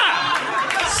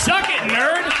 Yeah! Suck it,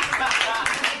 nerd!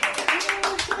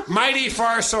 Mighty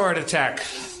Far Sword attack.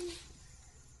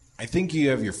 I think you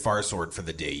have your Far Sword for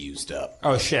the day used up.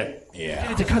 Oh, shit.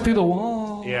 Yeah. To cut through the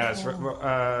wall.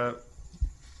 Yeah,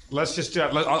 let's just do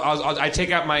it. I take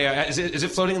out my... is it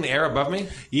floating in the air above me?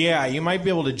 Yeah, you might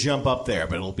be able to jump up there,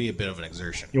 but it'll be a bit of an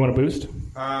exertion. You want a boost?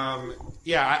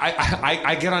 Yeah,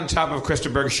 I get on top of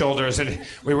Christa Berg's shoulders and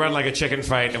we run like a chicken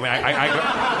fight. And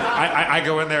I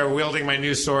go in there wielding my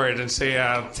new sword and say,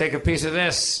 take a piece of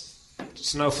this,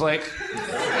 snowflake.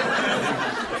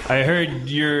 I heard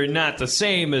you're not the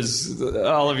same as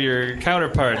all of your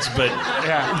counterparts, but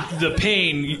the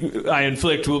pain I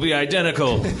inflict will be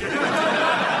identical.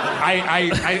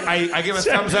 I give a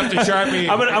thumbs up to Sharpie.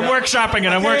 I'm workshopping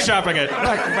it. Look,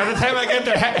 by the time I get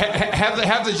there,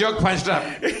 have the joke punched up.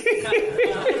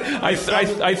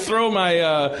 I throw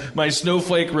my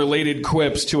snowflake related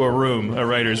quips to a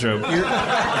writer's room.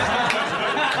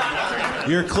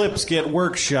 Your clips get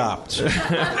workshopped.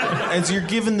 As you're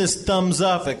given this thumbs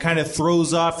up, it kind of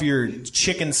throws off your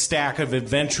chicken stack of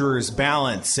adventurer's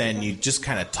balance, and you just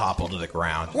kind of topple to the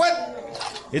ground.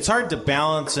 What? It's hard to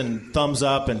balance and thumbs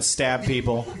up and stab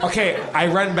people. Okay, I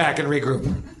run back and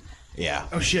regroup. Yeah.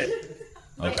 Oh, shit.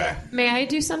 Okay. May I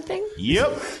do something?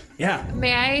 Yep. Yeah.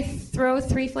 May I throw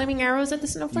 3 flaming arrows at the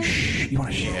snowflake? You want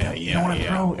to shoot? You don't want to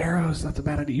throw arrows. That's a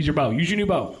bad idea. Use your bow. Use your new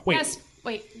bow. Wait. Yes.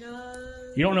 Wait. No.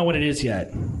 You don't know what it is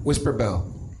yet. Whisper bow.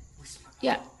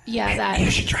 Yeah, that.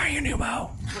 You should try your new bow.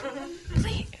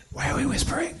 Please. Why are we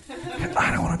whispering?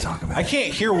 I don't want to talk about I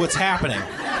can't hear what's happening.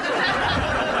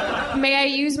 May I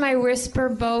use my whisper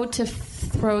bow to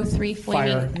throw 3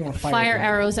 flaming fire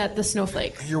arrows at the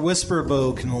snowflake? Your whisper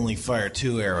bow can only fire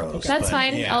 2 arrows. Okay. That's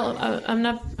fine. Yeah. I'm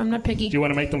not picky. Do you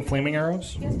want to make them flaming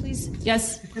arrows? Yes, please.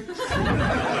 Yes.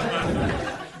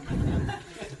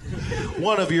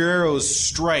 One of your arrows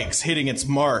strikes, hitting its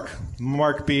mark.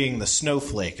 Mark being the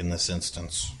snowflake in this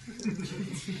instance.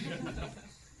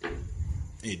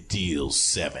 It deals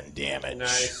 7 damage.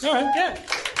 Nice. All right, yeah.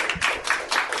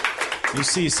 You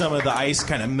see some of the ice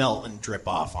kind of melt and drip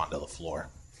off onto the floor.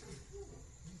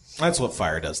 That's what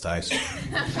fire does to ice.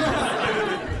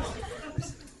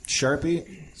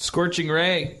 Sharpie? Scorching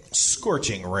ray.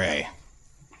 Scorching ray.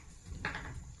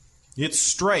 It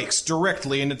strikes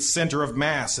directly in its center of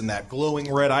mass in that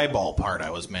glowing red eyeball part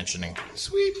I was mentioning.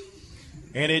 Sweet.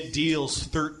 And it deals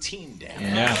 13 damage.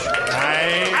 Yeah.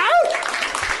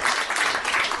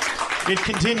 It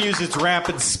continues its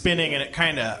rapid spinning, and it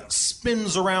kind of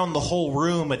spins around the whole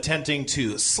room, attempting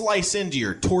to slice into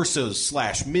your torsos /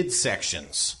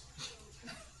 midsections.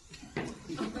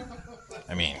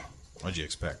 I mean, what'd you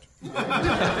expect?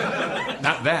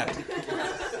 Not that.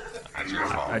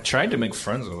 I tried to make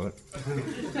friends with it.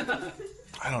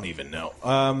 I don't even know.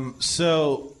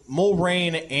 So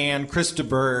Mulrain and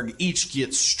Christaberg each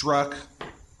get struck,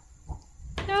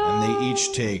 and they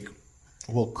each take.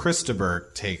 Well,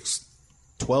 Christaberg takes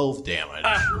 12 damage,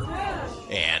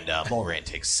 and Mulrain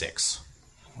takes 6.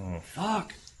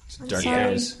 Fuck. Dark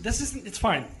sorry. days. This isn't. It's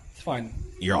fine. It's fine.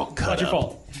 You're all cut Not your up.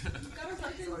 fault.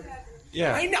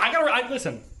 Yeah.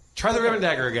 Listen. Try the ribbon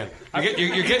dagger again.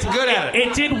 You're getting good at it.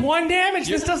 It did 1 damage.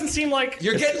 This doesn't seem like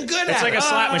You're getting good at it. It's like a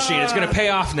slot machine. It's going to pay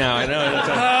off now. I know.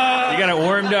 You got it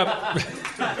warmed up.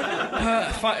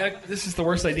 This is the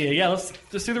worst idea. Yeah, let's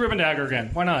just do the ribbon dagger again.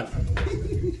 Why not?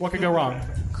 What could go wrong?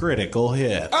 Critical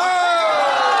hit. Fine.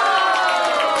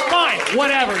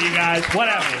 Whatever, you guys.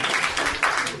 Whatever.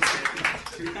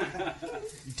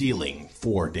 Dealing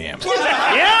 4 damage.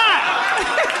 Yeah!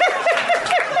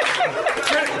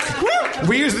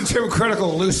 We use the term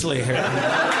critical loosely here.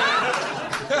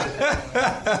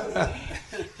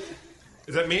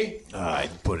 Is that me?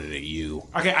 I'd put it at you.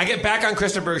 Okay, I get back on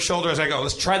Christopher's shoulder as I go.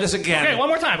 Let's try this again. Okay, one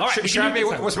more time. All right.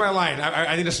 Sharpie, what's my line?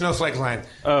 I need a snowflake line.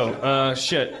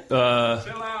 Shit.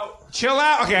 Chill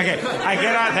out. Okay. I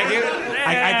get on. Thank you.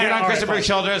 I get on Christopher's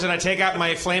shoulders and I take out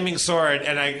my flaming sword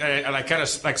and I kind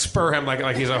of like spur him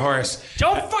like he's a horse.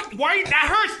 Don't fuck. Why? That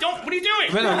hurts. Don't. What are you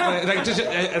doing? Like just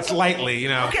it's lightly, you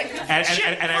know. Okay. And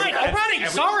Shit. fine. I'm running.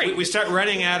 Sorry. We start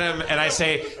running at him and I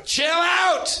say, "Chill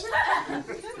out!"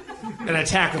 and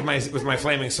attack with my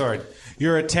flaming sword.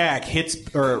 Your attack hits,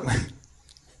 or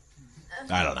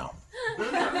I don't know.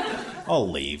 I'll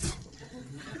leave.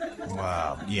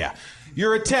 Wow. Yeah.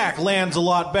 Your attack lands a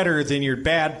lot better than your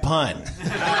bad pun.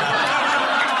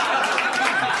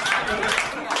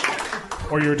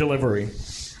 Or your delivery.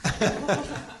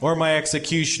 Or my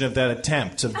execution of that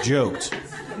attempt of joked.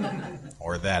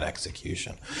 Or that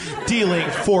execution. Dealing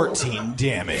 14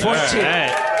 damage. 14.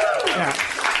 Yeah.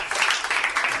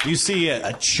 You see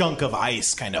a chunk of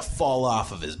ice kind of fall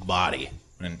off of his body.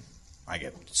 And I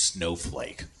get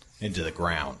snowflake into the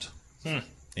ground.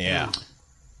 Yeah.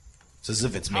 It's as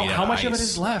if it's made of How much ice. of it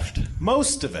is left?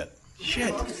 Most of it.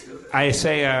 Shit. I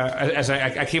say, as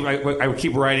I keep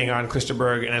writing on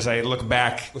Christopher, and as I look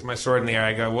back with my sword in the air,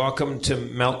 I go, "Welcome to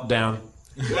Meltdown."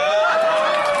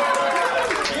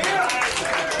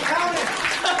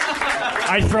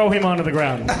 I throw him onto the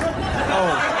ground.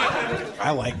 Oh, I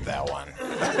like that one.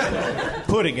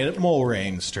 Putting it at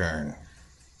Mulrain's turn.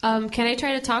 Can I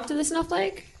try to talk to the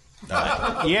snowflake?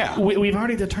 Yeah. We've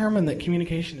already determined that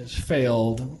communication has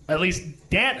failed. At least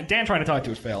Dan trying to talk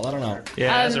to us failed. I don't know.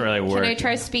 Yeah, it doesn't really work. Can I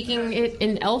try speaking it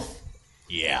in elf?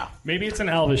 Yeah. Maybe it's an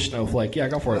elvish snowflake. Yeah,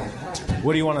 go for it.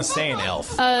 What do you want to say in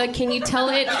elf? Can you tell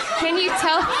it? Can you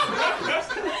tell?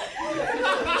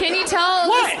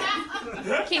 What?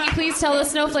 Can you please tell the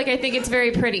snowflake I think it's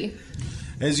very pretty?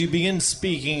 As you begin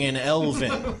speaking in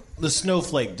Elven, the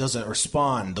snowflake doesn't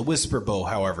respond. The whisper bow,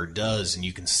 however, does, and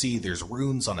you can see there's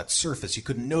runes on its surface you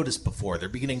couldn't notice before. They're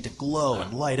beginning to glow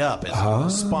and light up as a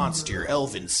response to your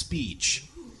Elven speech.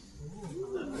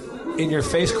 In your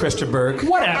face, Christopher.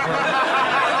 Whatever.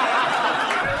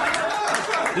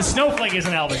 The snowflake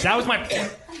isn't elvish. That was my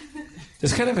point.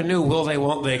 There's kind of a new will they,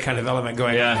 won't they kind of element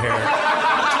going on here.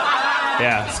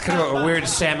 Yeah, it's kind of a weird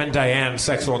Sam and Diane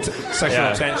sexual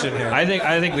tension here. I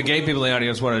think the gay people in the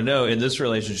audience want to know in this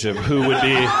relationship who would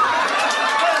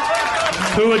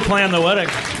plan the wedding.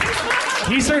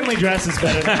 He certainly dresses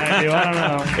better than I do. I don't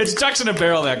know. It's ducks in a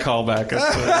barrel, that callback.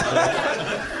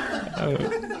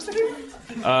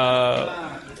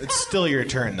 It's still your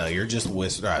turn, though. You're just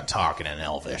talking in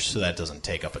Elvish, so that doesn't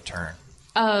take up a turn.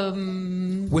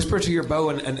 Whisper to your bow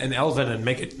in Elven and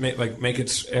make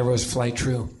its arrows fly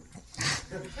true.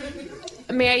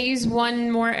 May I use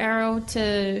one more arrow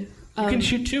to... You can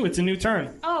shoot 2. It's a new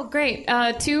turn. Oh, great.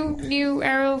 2 new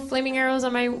flaming arrows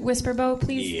on my whisper bow,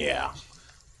 please. Yeah.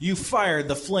 You fired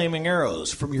the flaming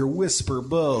arrows from your whisper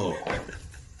bow.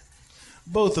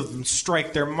 Both of them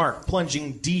strike their mark,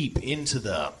 plunging deep into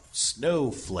the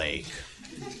snowflake.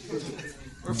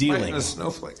 Dealing. A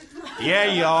snowflake. Yeah,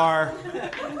 you are.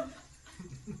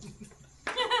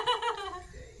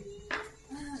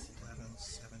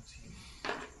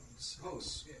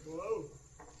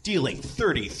 Dealing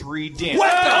 33 damage.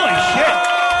 What the?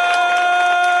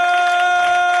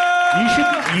 Holy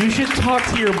shit! You should talk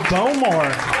to your bow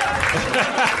more.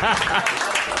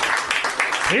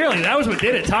 Clearly, that was what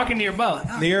did it. Talking to your bow.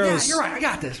 The arrows. Yeah, you're right. I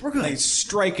got this. We're good. They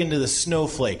strike into the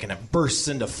snowflake and it bursts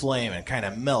into flame and kind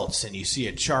of melts, and you see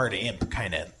a charred imp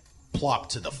kind of plop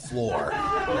to the floor.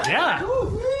 Yeah.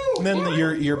 And then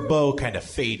your bow kind of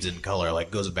fades in color, like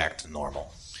goes back to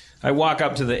normal. I walk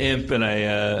up to the imp and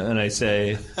I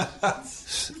say,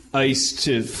 "Ice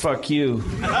to fuck you."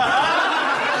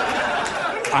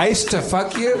 Ice to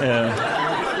fuck you? Yeah.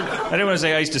 I didn't want to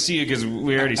say ice to see you because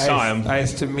we already saw him.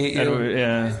 Ice to meet you.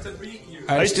 Yeah.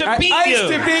 Ice to beat you. Ice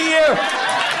to beat you.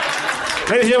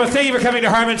 Ladies and gentlemen, thank you for coming to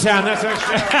Harmontown. That's our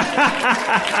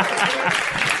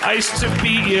Ice to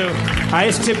beat you.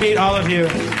 Ice to beat all of you.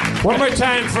 One more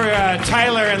time for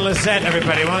Tyler and Lizette,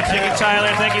 everybody. Thank you,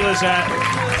 Tyler. Thank you, Lizette.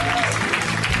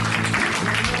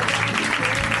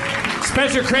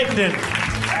 Spencer Crittenden.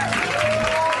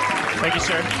 Thank you,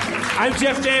 sir. I'm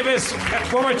Jeff Davis.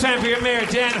 One more time for your mayor,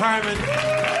 Dan Harmon.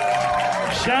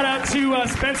 Shout out to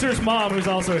Spencer's mom, who's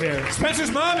also here.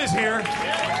 Spencer's mom is here.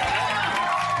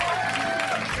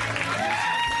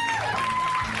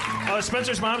 Oh,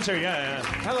 Spencer's mom's here. Yeah.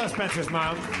 Hello, Spencer's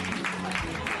mom.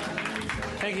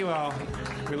 Thank you all.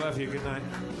 We love you. Good night.